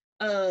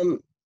 And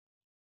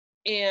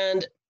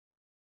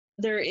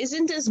there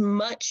isn't as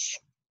much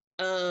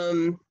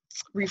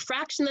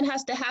refraction that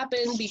has to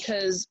happen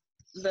because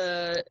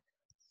the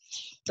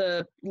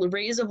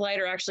rays of light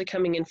are actually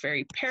coming in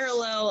very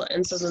parallel,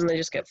 and so then they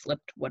just get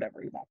flipped,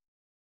 whatever that.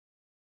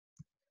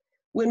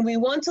 When we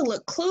want to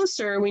look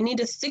closer, we need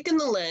to thicken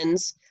the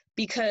lens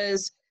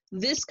because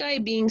this guy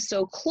being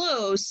so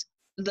close,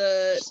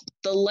 the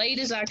light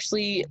is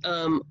actually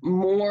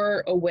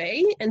more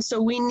away, and so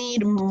we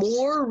need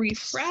more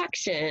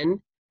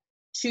refraction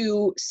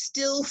to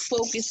still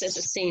focus at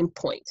the same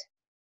point.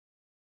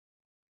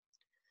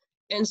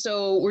 And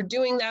so we're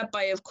doing that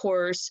by, of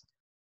course,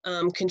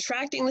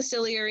 contracting the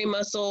ciliary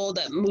muscle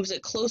that moves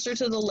it closer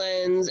to the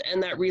lens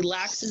and that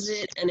relaxes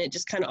it, and it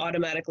just kind of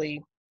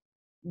automatically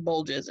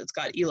bulges. It's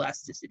got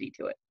elasticity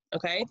to it,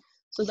 okay?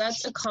 So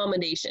that's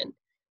accommodation.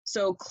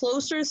 So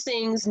closer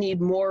things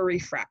need more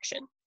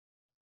refraction.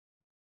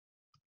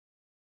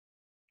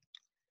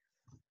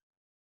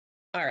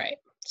 All right,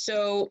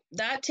 so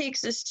that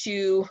takes us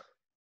to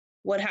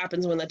what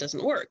happens when that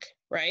doesn't work,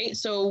 right?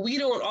 So we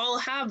don't all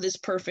have this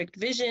perfect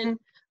vision.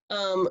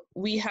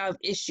 We have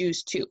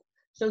issues too.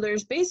 So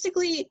there's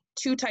basically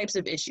two types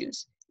of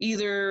issues.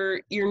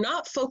 Either you're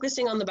not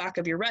focusing on the back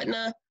of your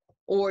retina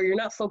or you're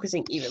not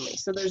focusing evenly.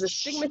 So there's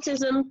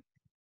astigmatism,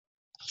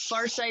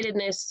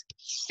 farsightedness,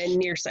 and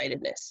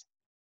nearsightedness.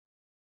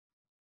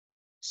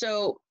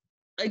 So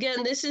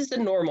again, this is the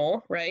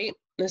normal, right?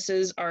 This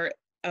is our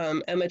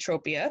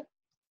emetropia.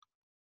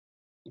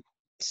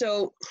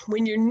 So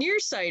when you're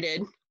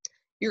nearsighted,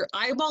 your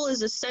eyeball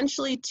is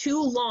essentially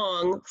too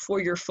long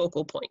for your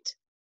focal point,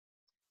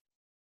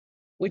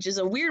 which is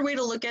a weird way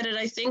to look at it,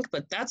 I think,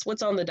 but that's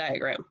what's on the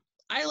diagram.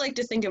 I like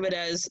to think of it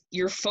as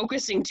you're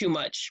focusing too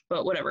much,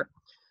 but whatever.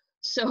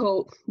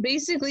 So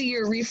basically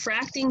you're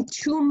refracting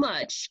too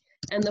much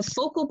and the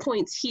focal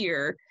point's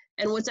here,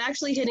 and what's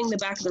actually hitting the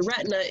back of the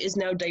retina is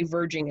now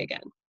diverging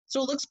again.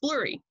 So it looks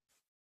blurry.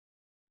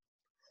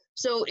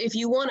 So if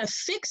you want to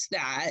fix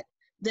that,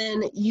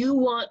 then you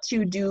want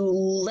to do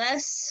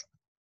less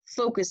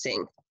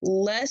focusing,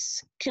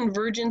 less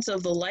convergence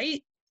of the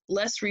light,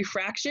 less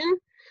refraction.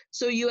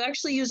 So you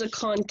actually use a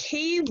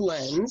concave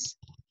lens,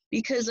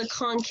 because a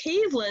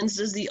concave lens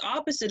is the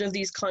opposite of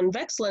these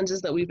convex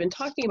lenses that we've been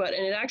talking about,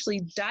 and it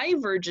actually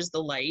diverges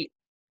the light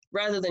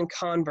rather than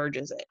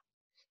converges it.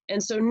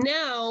 And so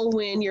now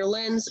when your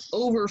lens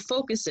over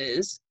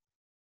focuses,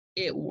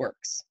 it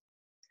works.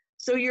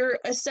 So you're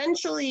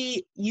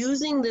essentially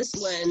using this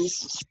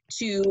lens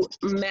to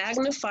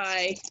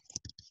magnify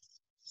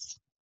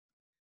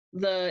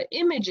the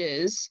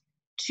images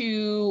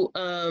to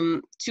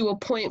a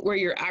point where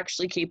you're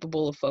actually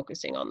capable of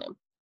focusing on them.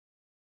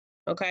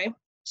 Okay?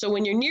 So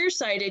when you're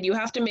nearsighted, you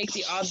have to make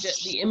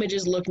the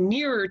images look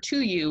nearer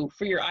to you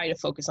for your eye to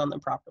focus on them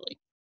properly.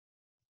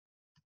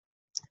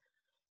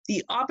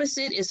 The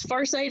opposite is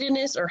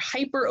farsightedness or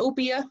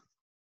hyperopia.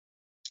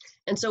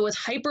 And so with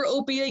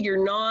hyperopia,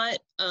 you're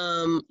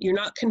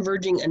not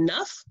converging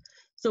enough.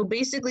 So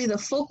basically the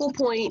focal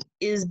point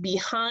is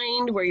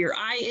behind where your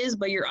eye is,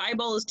 but your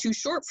eyeball is too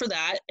short for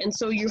that. And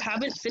so you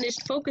haven't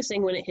finished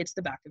focusing when it hits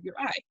the back of your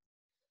eye.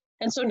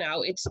 And so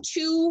now it's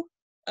too,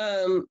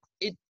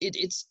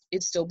 it's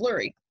still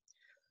blurry.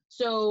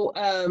 So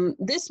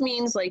this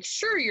means, like,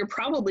 sure, you're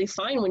probably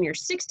fine when you're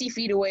 60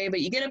 feet away,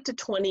 but you get up to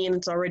 20 and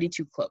it's already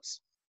too close.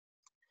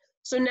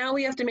 So now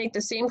we have to make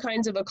the same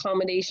kinds of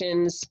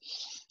accommodations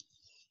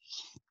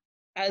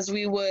as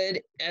we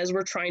would as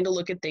we're trying to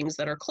look at things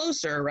that are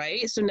closer,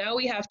 right? So now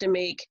we have to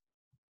make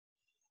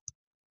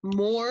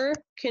more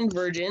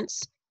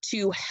convergence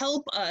to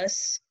help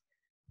us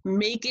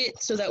make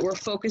it so that we're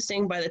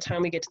focusing by the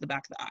time we get to the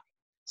back of the eye.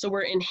 So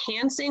we're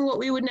enhancing what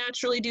we would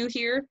naturally do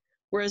here,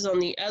 whereas on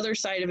the other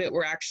side of it,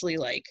 we're actually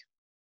like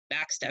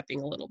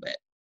backstepping a little bit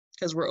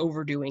because we're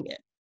overdoing it.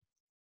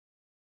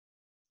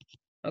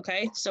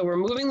 Okay, so we're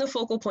moving the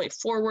focal point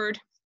forward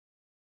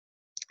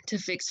to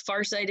fix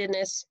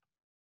farsightedness.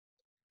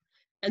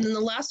 And then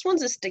the last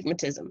one's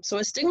astigmatism. So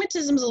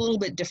astigmatism is a little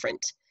bit different.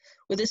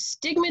 With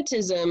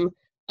astigmatism,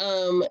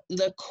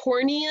 the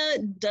cornea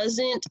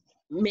doesn't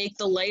make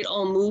the light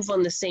all move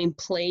on the same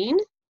plane.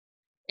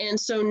 And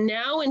so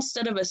now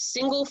instead of a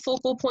single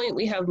focal point,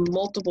 we have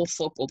multiple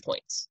focal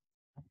points.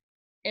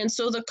 And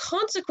so the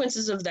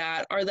consequences of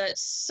that are that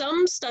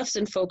some stuff's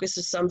in focus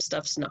and some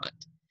stuff's not.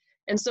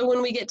 And so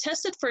when we get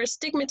tested for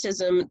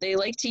astigmatism, they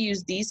like to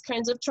use these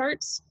kinds of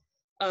charts.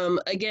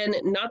 Again,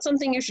 not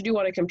something you should do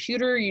on a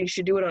computer. You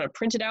should do it on a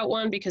printed out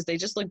one because they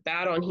just look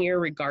bad on here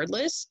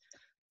regardless.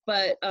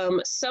 But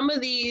some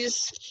of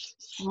these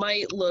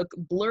might look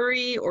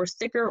blurry or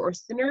thicker or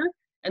thinner,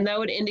 and that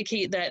would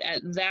indicate that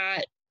at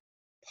that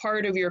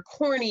part of your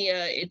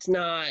cornea, it's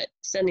not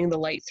sending the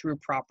light through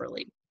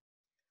properly.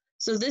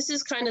 So this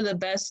is kind of the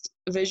best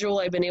visual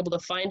I've been able to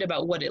find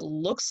about what it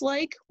looks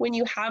like when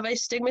you have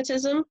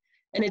astigmatism,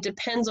 and it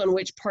depends on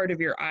which part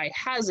of your eye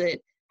has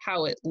it,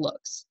 how it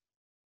looks.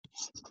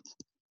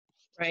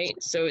 Right?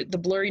 So the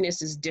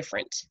blurriness is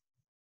different.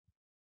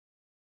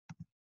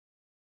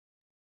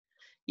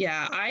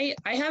 Yeah, I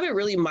have it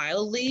really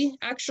mildly,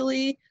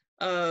 actually.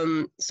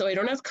 So I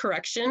don't have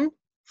correction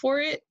for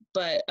it,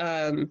 but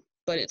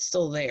it's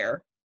still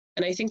there.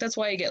 And I think that's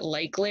why I get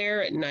light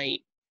glare at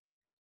night.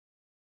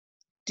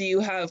 Do you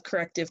have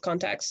corrective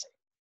contacts?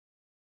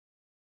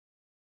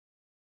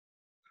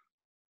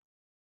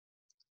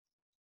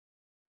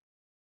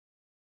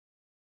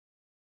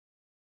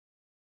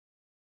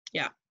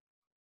 Yeah,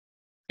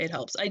 it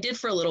helps. I did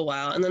for a little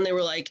while, and then they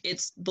were like,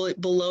 it's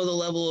below the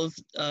level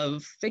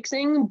of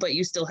fixing, but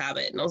you still have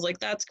it. And I was like,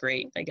 that's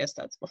great. I guess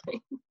that's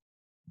fine.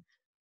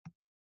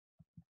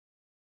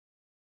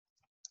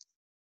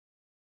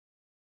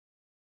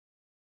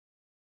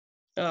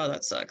 Oh,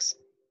 that sucks.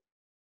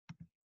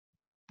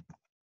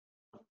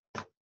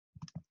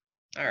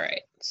 All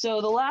right, so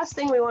the last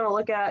thing we want to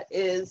look at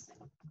is,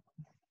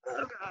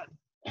 oh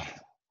God.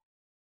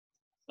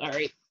 All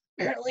right,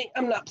 apparently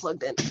I'm not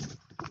plugged in.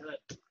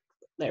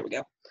 There we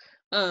go.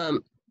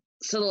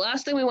 So the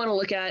last thing we want to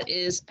look at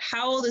is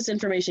how this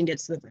information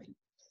gets to the brain.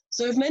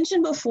 So I've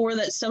mentioned before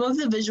that some of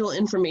the visual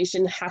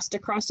information has to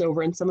cross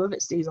over and some of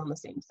it stays on the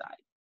same side.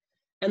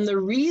 And the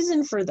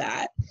reason for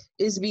that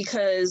is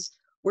because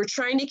we're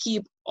trying to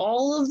keep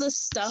all of the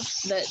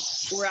stuff that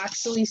we're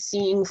actually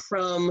seeing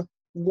from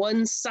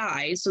one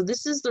side. So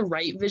this is the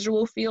right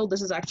visual field.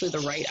 This is actually the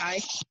right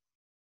eye,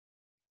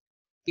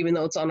 even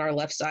though it's on our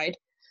left side.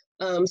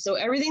 So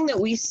everything that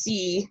we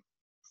see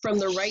from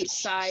the right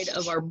side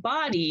of our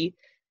body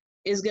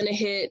is going to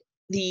hit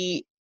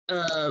the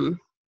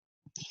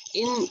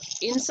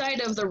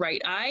inside of the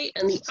right eye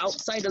and the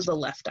outside of the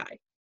left eye.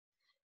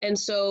 And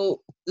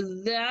so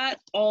that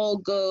all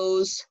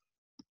goes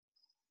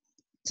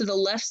to the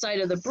left side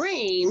of the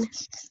brain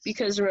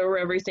because remember,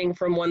 everything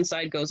from one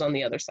side goes on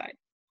the other side.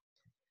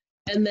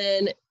 And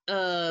then,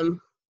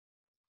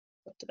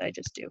 what did I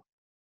just do?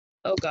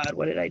 Oh God,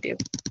 what did I do?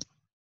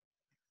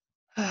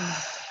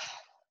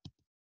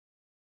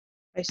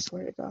 I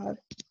swear to God.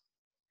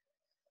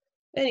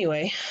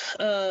 Anyway,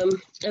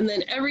 and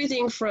then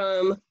everything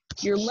from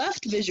your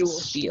left visual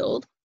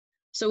field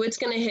So it's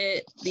going to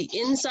hit the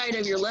inside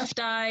of your left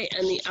eye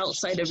and the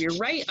outside of your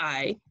right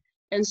eye.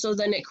 And so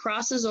then it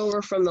crosses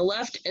over from the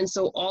left, and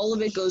so all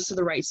of it goes to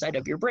the right side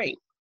of your brain.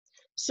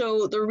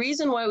 So the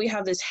reason why we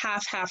have this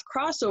half-half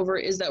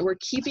crossover is that we're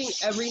keeping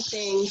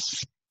everything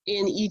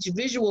in each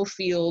visual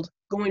field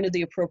going to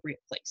the appropriate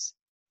place.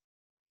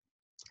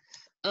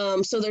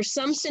 So there's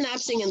some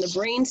synapsing in the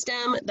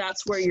brainstem.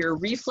 That's where your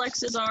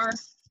reflexes are.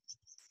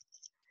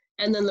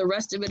 And then the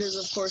rest of it is,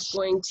 of course,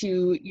 going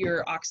to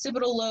your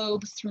occipital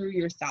lobe through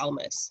your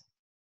thalamus.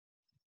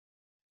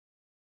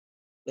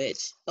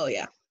 Which, oh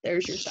yeah,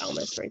 there's your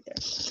thalamus right there.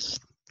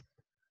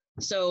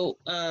 So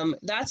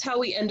that's how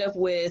we end up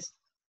with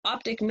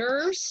optic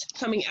nerves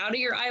coming out of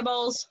your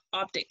eyeballs,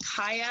 optic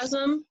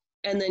chiasm,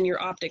 and then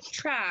your optic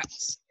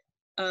tracts,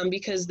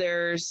 because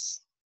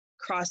there's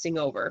crossing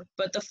over.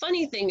 But the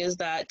funny thing is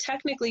that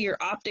technically your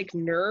optic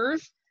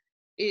nerve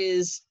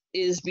is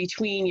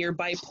between your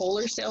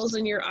bipolar cells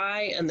in your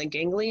eye and the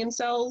ganglion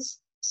cells.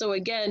 So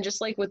again, just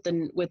like with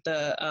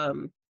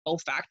the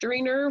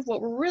olfactory nerve,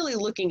 what we're really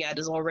looking at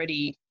is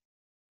already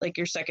like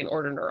your second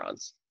order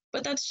neurons.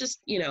 But that's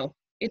just, you know,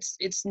 it's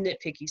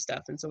nitpicky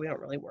stuff, and so we don't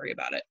really worry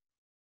about it.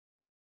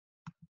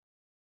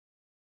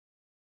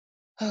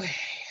 Okay,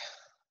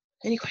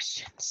 any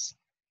questions?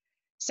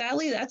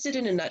 Sadly, that's it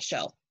in a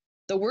nutshell.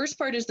 The worst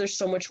part is there's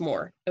so much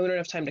more, and we don't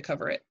have time to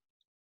cover it.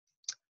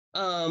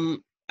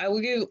 I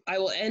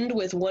will end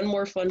with one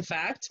more fun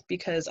fact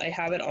because I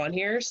have it on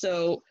here.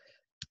 So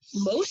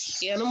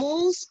most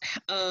animals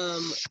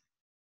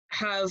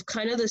have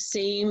kind of the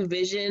same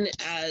vision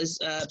as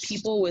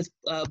people with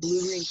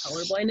blue-green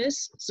color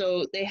blindness.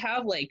 So they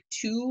have like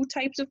 2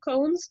 types of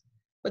cones,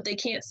 but they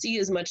can't see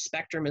as much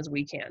spectrum as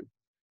we can.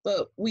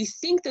 But we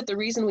think that the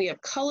reason we have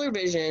color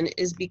vision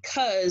is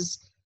because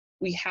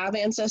we have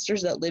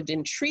ancestors that lived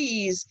in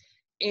trees,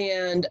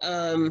 and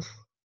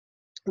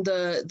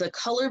the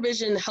color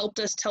vision helped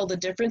us tell the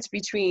difference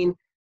between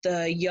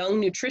the young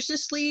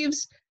nutritious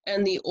leaves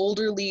and the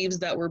older leaves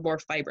that were more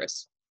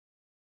fibrous.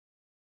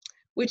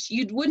 Which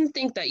you wouldn't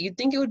think that. You'd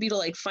think it would be to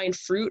like find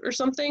fruit or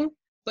something,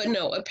 but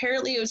no,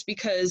 apparently it was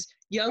because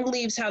young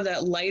leaves have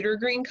that lighter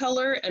green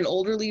color and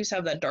older leaves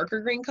have that darker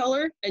green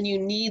color, and you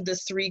need the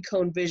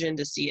 3-cone vision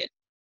to see it.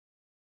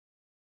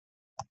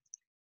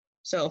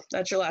 So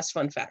that's your last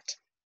fun fact.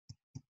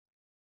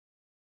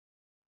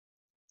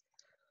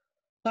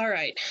 All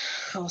right,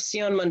 I'll see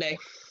you on Monday.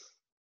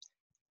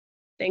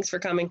 Thanks for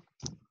coming.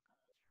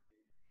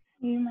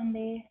 See you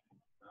Monday.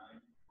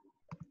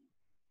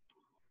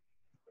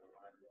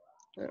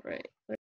 All right.